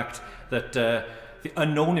 the impact that the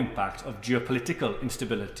unknown impact of geopolitical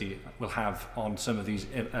instability will have on some of these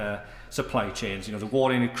supply chains. You know, the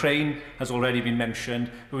war in Ukraine has already been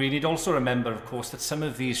mentioned, but we need also remember, of course, that some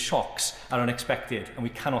of these shocks are unexpected and we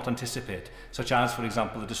cannot anticipate, such as, for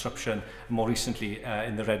example, the disruption more recently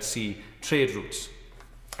in the Red Sea trade routes.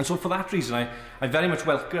 And so for that reason, I very much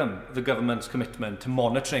welcome the government's commitment to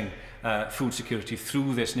monitoring food security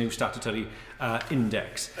through this new statutory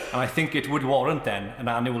index. And I think it would warrant then an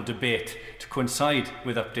annual debate to coincide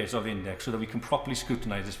with updates of the index so that we can properly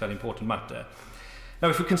scrutinise this very important matter. Now,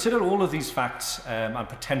 if we consider all of these facts and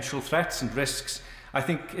potential threats and risks, I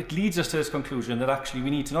think it leads us to this conclusion that actually we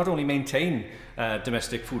need to not only maintain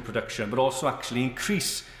domestic food production, but also actually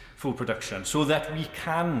increase food production so that we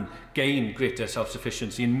can gain greater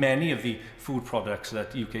self-sufficiency in many of the food products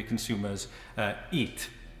that UK consumers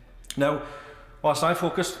eat. Now, whilst I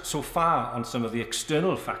focused so far on some of the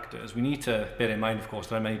external factors, we need to bear in mind, of course,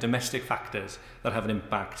 there are many domestic factors that have an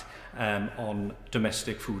impact on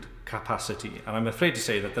domestic food capacity. And I'm afraid to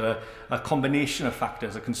say that there are a combination of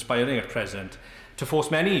factors that are conspiring at present to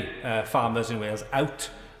force many farmers in Wales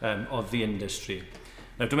out of the industry.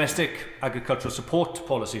 Now, domestic agricultural support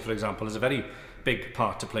policy, for example, is a very big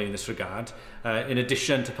part to play in this regard, in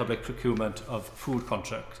addition to public procurement of food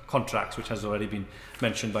contracts, which has already been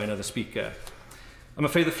mentioned by another speaker. I'm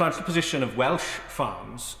afraid the financial position of Welsh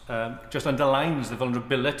farms just underlines the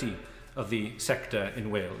vulnerability of the sector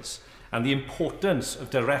in Wales and the importance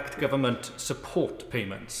of direct government support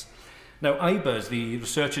payments. Now, IBERS, the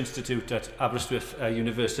research institute at Aberystwyth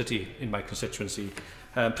University in my constituency,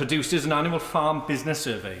 produces an annual farm business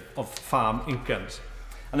survey of farm incomes.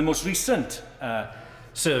 And the most recent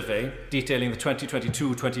survey, detailing the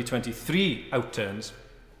 2022-2023 outturns,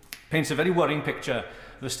 paints a very worrying picture of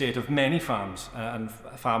the state of many farms and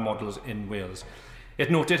farm models in Wales.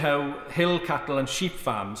 It noted how hill, cattle and sheep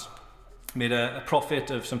farms made a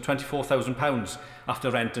profit of some £24,000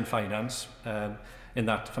 after rent and finance in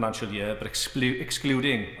that financial year, but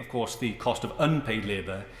excluding, of course, the cost of unpaid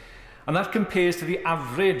labour. And that compares to the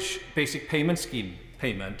average basic payment scheme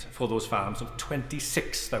payment for those farms of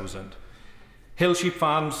 £26,000. Hill sheep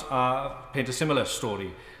farms paint a similar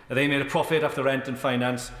story. They made a profit after rent and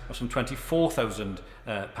finance of some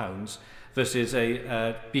 £24,000 versus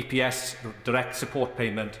a BPS direct support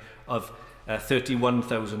payment of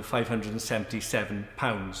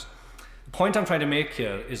 £31,577. The point I'm trying to make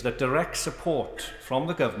here is that direct support from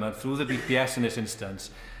the government through the BPS in this instance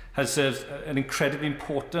has served an incredibly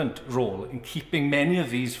important role in keeping many of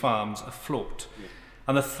these farms afloat.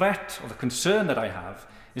 And the threat or the concern that I have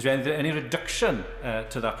is when there any reduction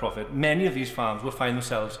to that profit, many of these farms will find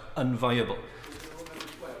themselves unviable.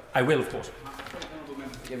 I will, of course.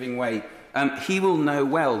 Giving way. He will know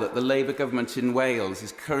well that the Labour government in Wales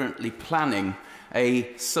is currently planning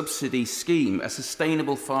a subsidy scheme, a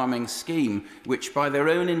sustainable farming scheme, which by their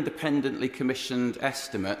own independently commissioned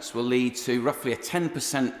estimates will lead to roughly a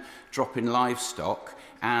 10% drop in livestock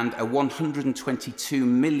and a £122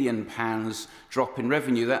 million drop in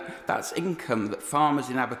revenue. That's income that farmers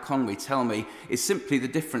in Aberconwy tell me is simply the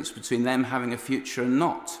difference between them having a future and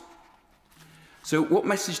not. So what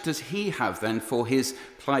message does he have then for his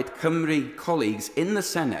Plaid Cymru colleagues in the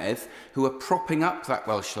Senedd who are propping up that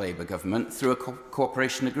Welsh Labour government through a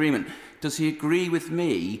cooperation agreement? Does he agree with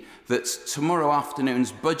me that tomorrow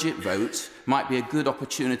afternoon's budget vote might be a good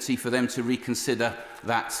opportunity for them to reconsider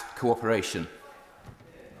that cooperation?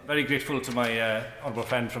 I'm very grateful to my honourable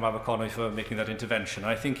friend from Aberconwy for making that intervention.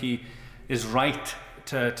 I think he is right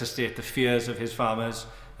to state the fears of his farmers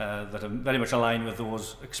that are very much aligned with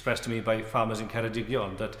those expressed to me by farmers in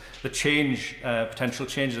Ceredigion, that the potential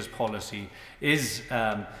change of this policy is,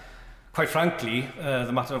 quite frankly,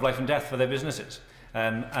 the matter of life and death for their businesses.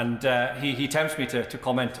 He tempts me to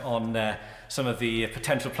comment on some of the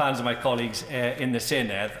potential plans of my colleagues in the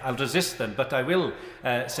Senedd. I'll resist them, but I will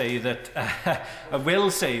say that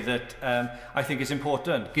I think it's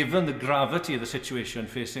important, given the gravity of the situation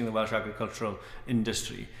facing the Welsh agricultural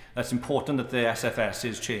industry, that's important that the SFS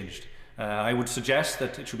is changed. I would suggest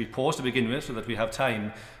that it should be paused to begin with so that we have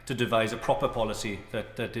time to devise a proper policy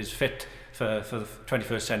that is fit for the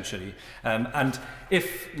 21st century. And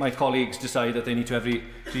if my colleagues decide that they need to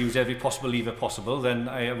use every possible lever possible, then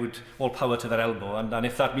I would all power to their elbow. And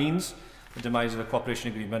if that means the demise of a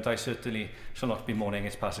cooperation agreement, I certainly shall not be mourning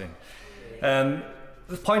its passing. The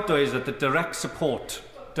point, though, is that the direct support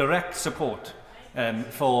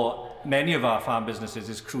for many of our farm businesses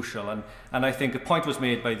is crucial, and I think a point was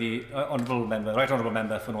made by the right honourable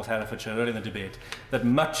member for North Herefordshire earlier in the debate that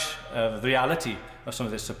much of the reality of some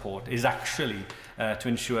of this support is actually to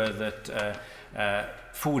ensure that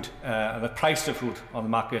food, the price of food on the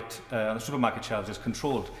market, on the supermarket shelves is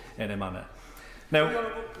controlled in a manner. Now,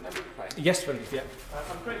 yes, yeah.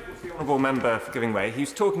 I'm grateful to the honourable member for giving way. He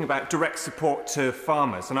was talking about direct support to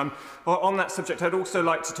farmers, and on that subject, I'd also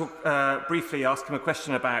like to talk briefly, ask him a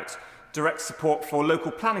question about direct support for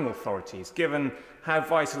local planning authorities, given how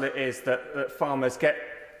vital it is that farmers get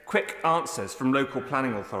quick answers from local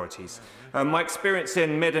planning authorities. My experience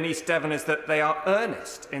in Mid and East Devon is that they are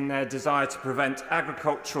earnest in their desire to prevent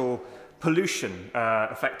agricultural pollution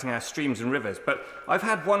affecting our streams and rivers. But I've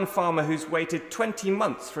had one farmer who's waited 20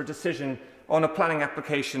 months for a decision on a planning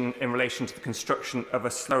application in relation to the construction of a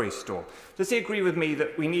slurry store. Does he agree with me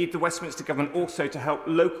that we need the Westminster Government also to help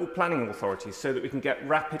local planning authorities so that we can get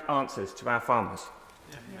rapid answers to our farmers?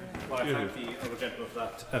 Well, I thank the Honourable Gentleman for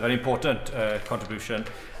that very important contribution,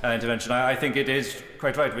 intervention. I think it is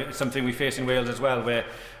quite right. It's something we face in Wales as well, where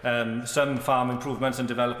some farm improvements and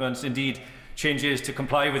developments, indeed changes to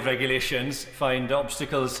comply with regulations, find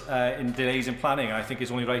obstacles in delays in planning. I think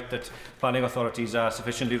it's only right that planning authorities are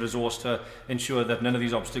sufficiently resourced to ensure that none of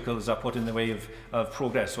these obstacles are put in the way of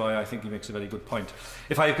progress. So I think he makes a very good point.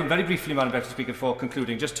 If I can very briefly, Madam Deputy Speaker, before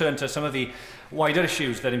concluding, just turn to some of the wider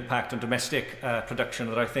issues that impact on domestic production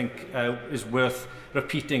that I think is worth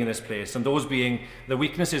repeating in this place, and those being the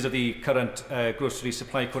weaknesses of the current grocery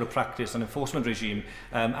supply code of practice and enforcement regime,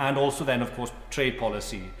 and also then, of course, trade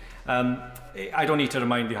policy. I don't need to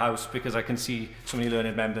remind the House because I can see so many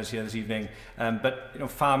learned members here this evening, but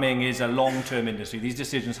farming is a long-term industry. These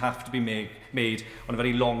decisions have to be made on a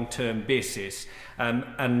very long-term basis.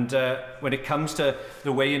 And when it comes to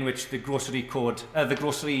the way in which the grocery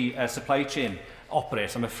supply chain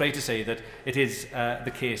operates, I'm afraid to say that it is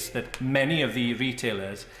the case that many of the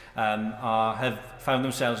retailers have found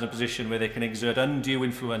themselves in a position where they can exert undue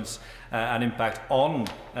influence and impact on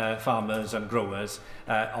farmers and growers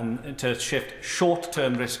to shift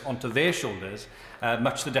short-term risk onto their shoulders,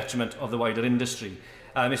 much to the detriment of the wider industry.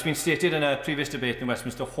 It's been stated in a previous debate in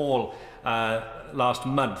Westminster Hall last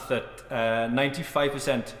month that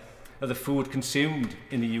 95% of the food consumed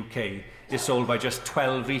in the UK is sold by just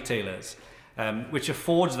 12 retailers, which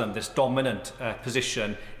affords them this dominant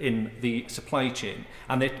position in the supply chain.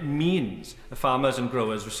 And it means the farmers and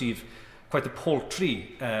growers receive quite a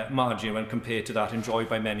paltry margin when compared to that enjoyed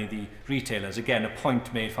by many of the retailers. Again, a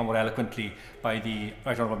point made far more eloquently by the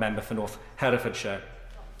Right Honourable Member for North Herefordshire.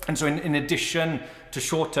 And so in addition to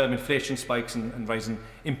short-term inflation spikes and rising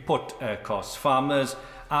input costs, farmers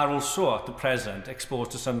are also at the present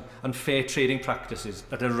exposed to some unfair trading practices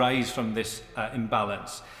that arise from this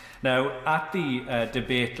imbalance. Now, at the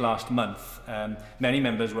debate last month, many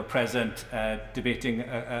members were present debating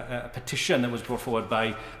a petition that was brought forward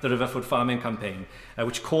by the Riverfoot Farming Campaign,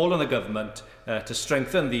 which called on the government to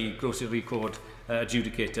strengthen the grocery code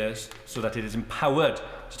adjudicators so that it is empowered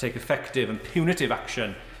to take effective and punitive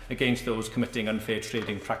action against those committing unfair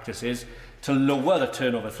trading practices, to lower the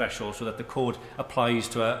turnover threshold so that the code applies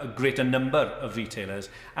to a greater number of retailers,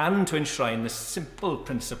 and to enshrine the simple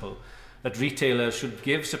principle that retailers should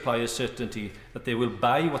give suppliers certainty that they will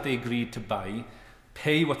buy what they agreed to buy,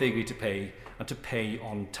 pay what they agreed to pay, and to pay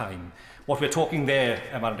on time. What we're talking there,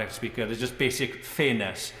 Madam Deputy Speaker, is just basic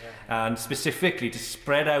fairness, and specifically to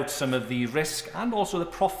spread out some of the risk and also the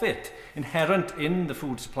profit inherent in the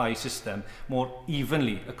food supply system more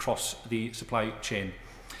evenly across the supply chain.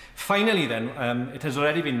 Finally then, it has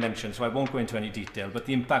already been mentioned, so I won't go into any detail, but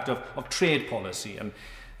the impact of trade policy. And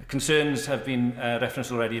concerns have been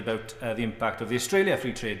referenced already about the impact of the Australia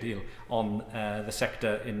Free Trade Deal on the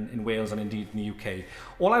sector in Wales and indeed in the UK.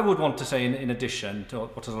 All I would want to say in addition to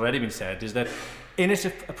what has already been said is that in its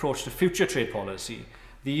approach to future trade policy,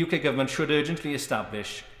 the UK government should urgently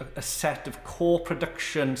establish a set of core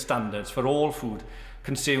production standards for all food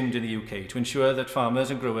consumed in the UK to ensure that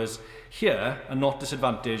farmers and growers here are not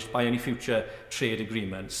disadvantaged by any future trade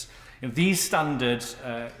agreements. These standards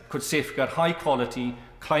could safeguard high quality,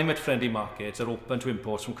 climate-friendly markets that are open to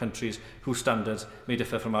imports from countries whose standards may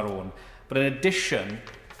differ from our own. But in addition,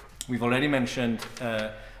 we've already mentioned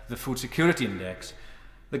the Food Security Index.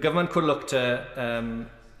 The government could look to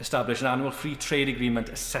establish an annual free trade agreement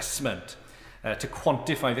assessment to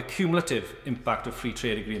quantify the cumulative impact of free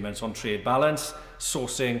trade agreements on trade balance,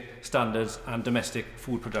 sourcing, standards and domestic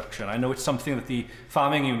food production. I know it's something that the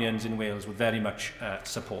farming unions in Wales would very much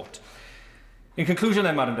support. In conclusion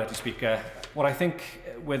then, Madam Deputy Speaker, what I think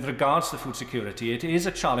with regards to food security, it is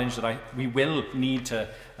a challenge that we will need to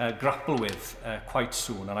grapple with quite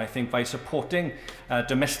soon. And I think by supporting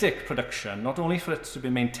domestic production, not only for it to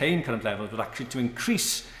be maintained current levels, but actually to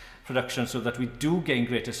increase production so that we do gain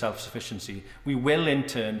greater self-sufficiency, we will in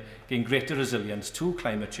turn gain greater resilience to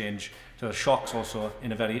climate change, to the shocks also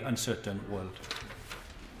in a very uncertain world.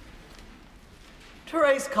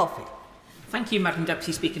 Therese Coffey. Thank you, Madam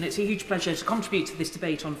Deputy Speaker. And it's a huge pleasure to contribute to this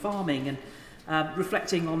debate on farming, and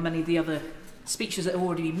reflecting on many of the other speeches that have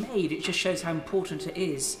already been made. It just shows how important it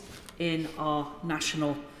is in our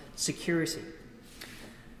national security.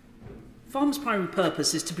 Farmers' primary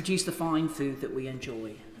purpose is to produce the fine food that we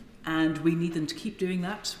enjoy, and we need them to keep doing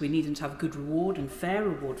that. We need them to have a good reward and fair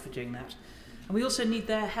reward for doing that. And we also need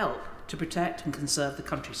their help to protect and conserve the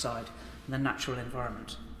countryside and the natural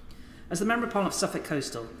environment. As the Member of Parliament for Suffolk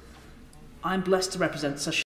Coastal, I'm blessed to represent such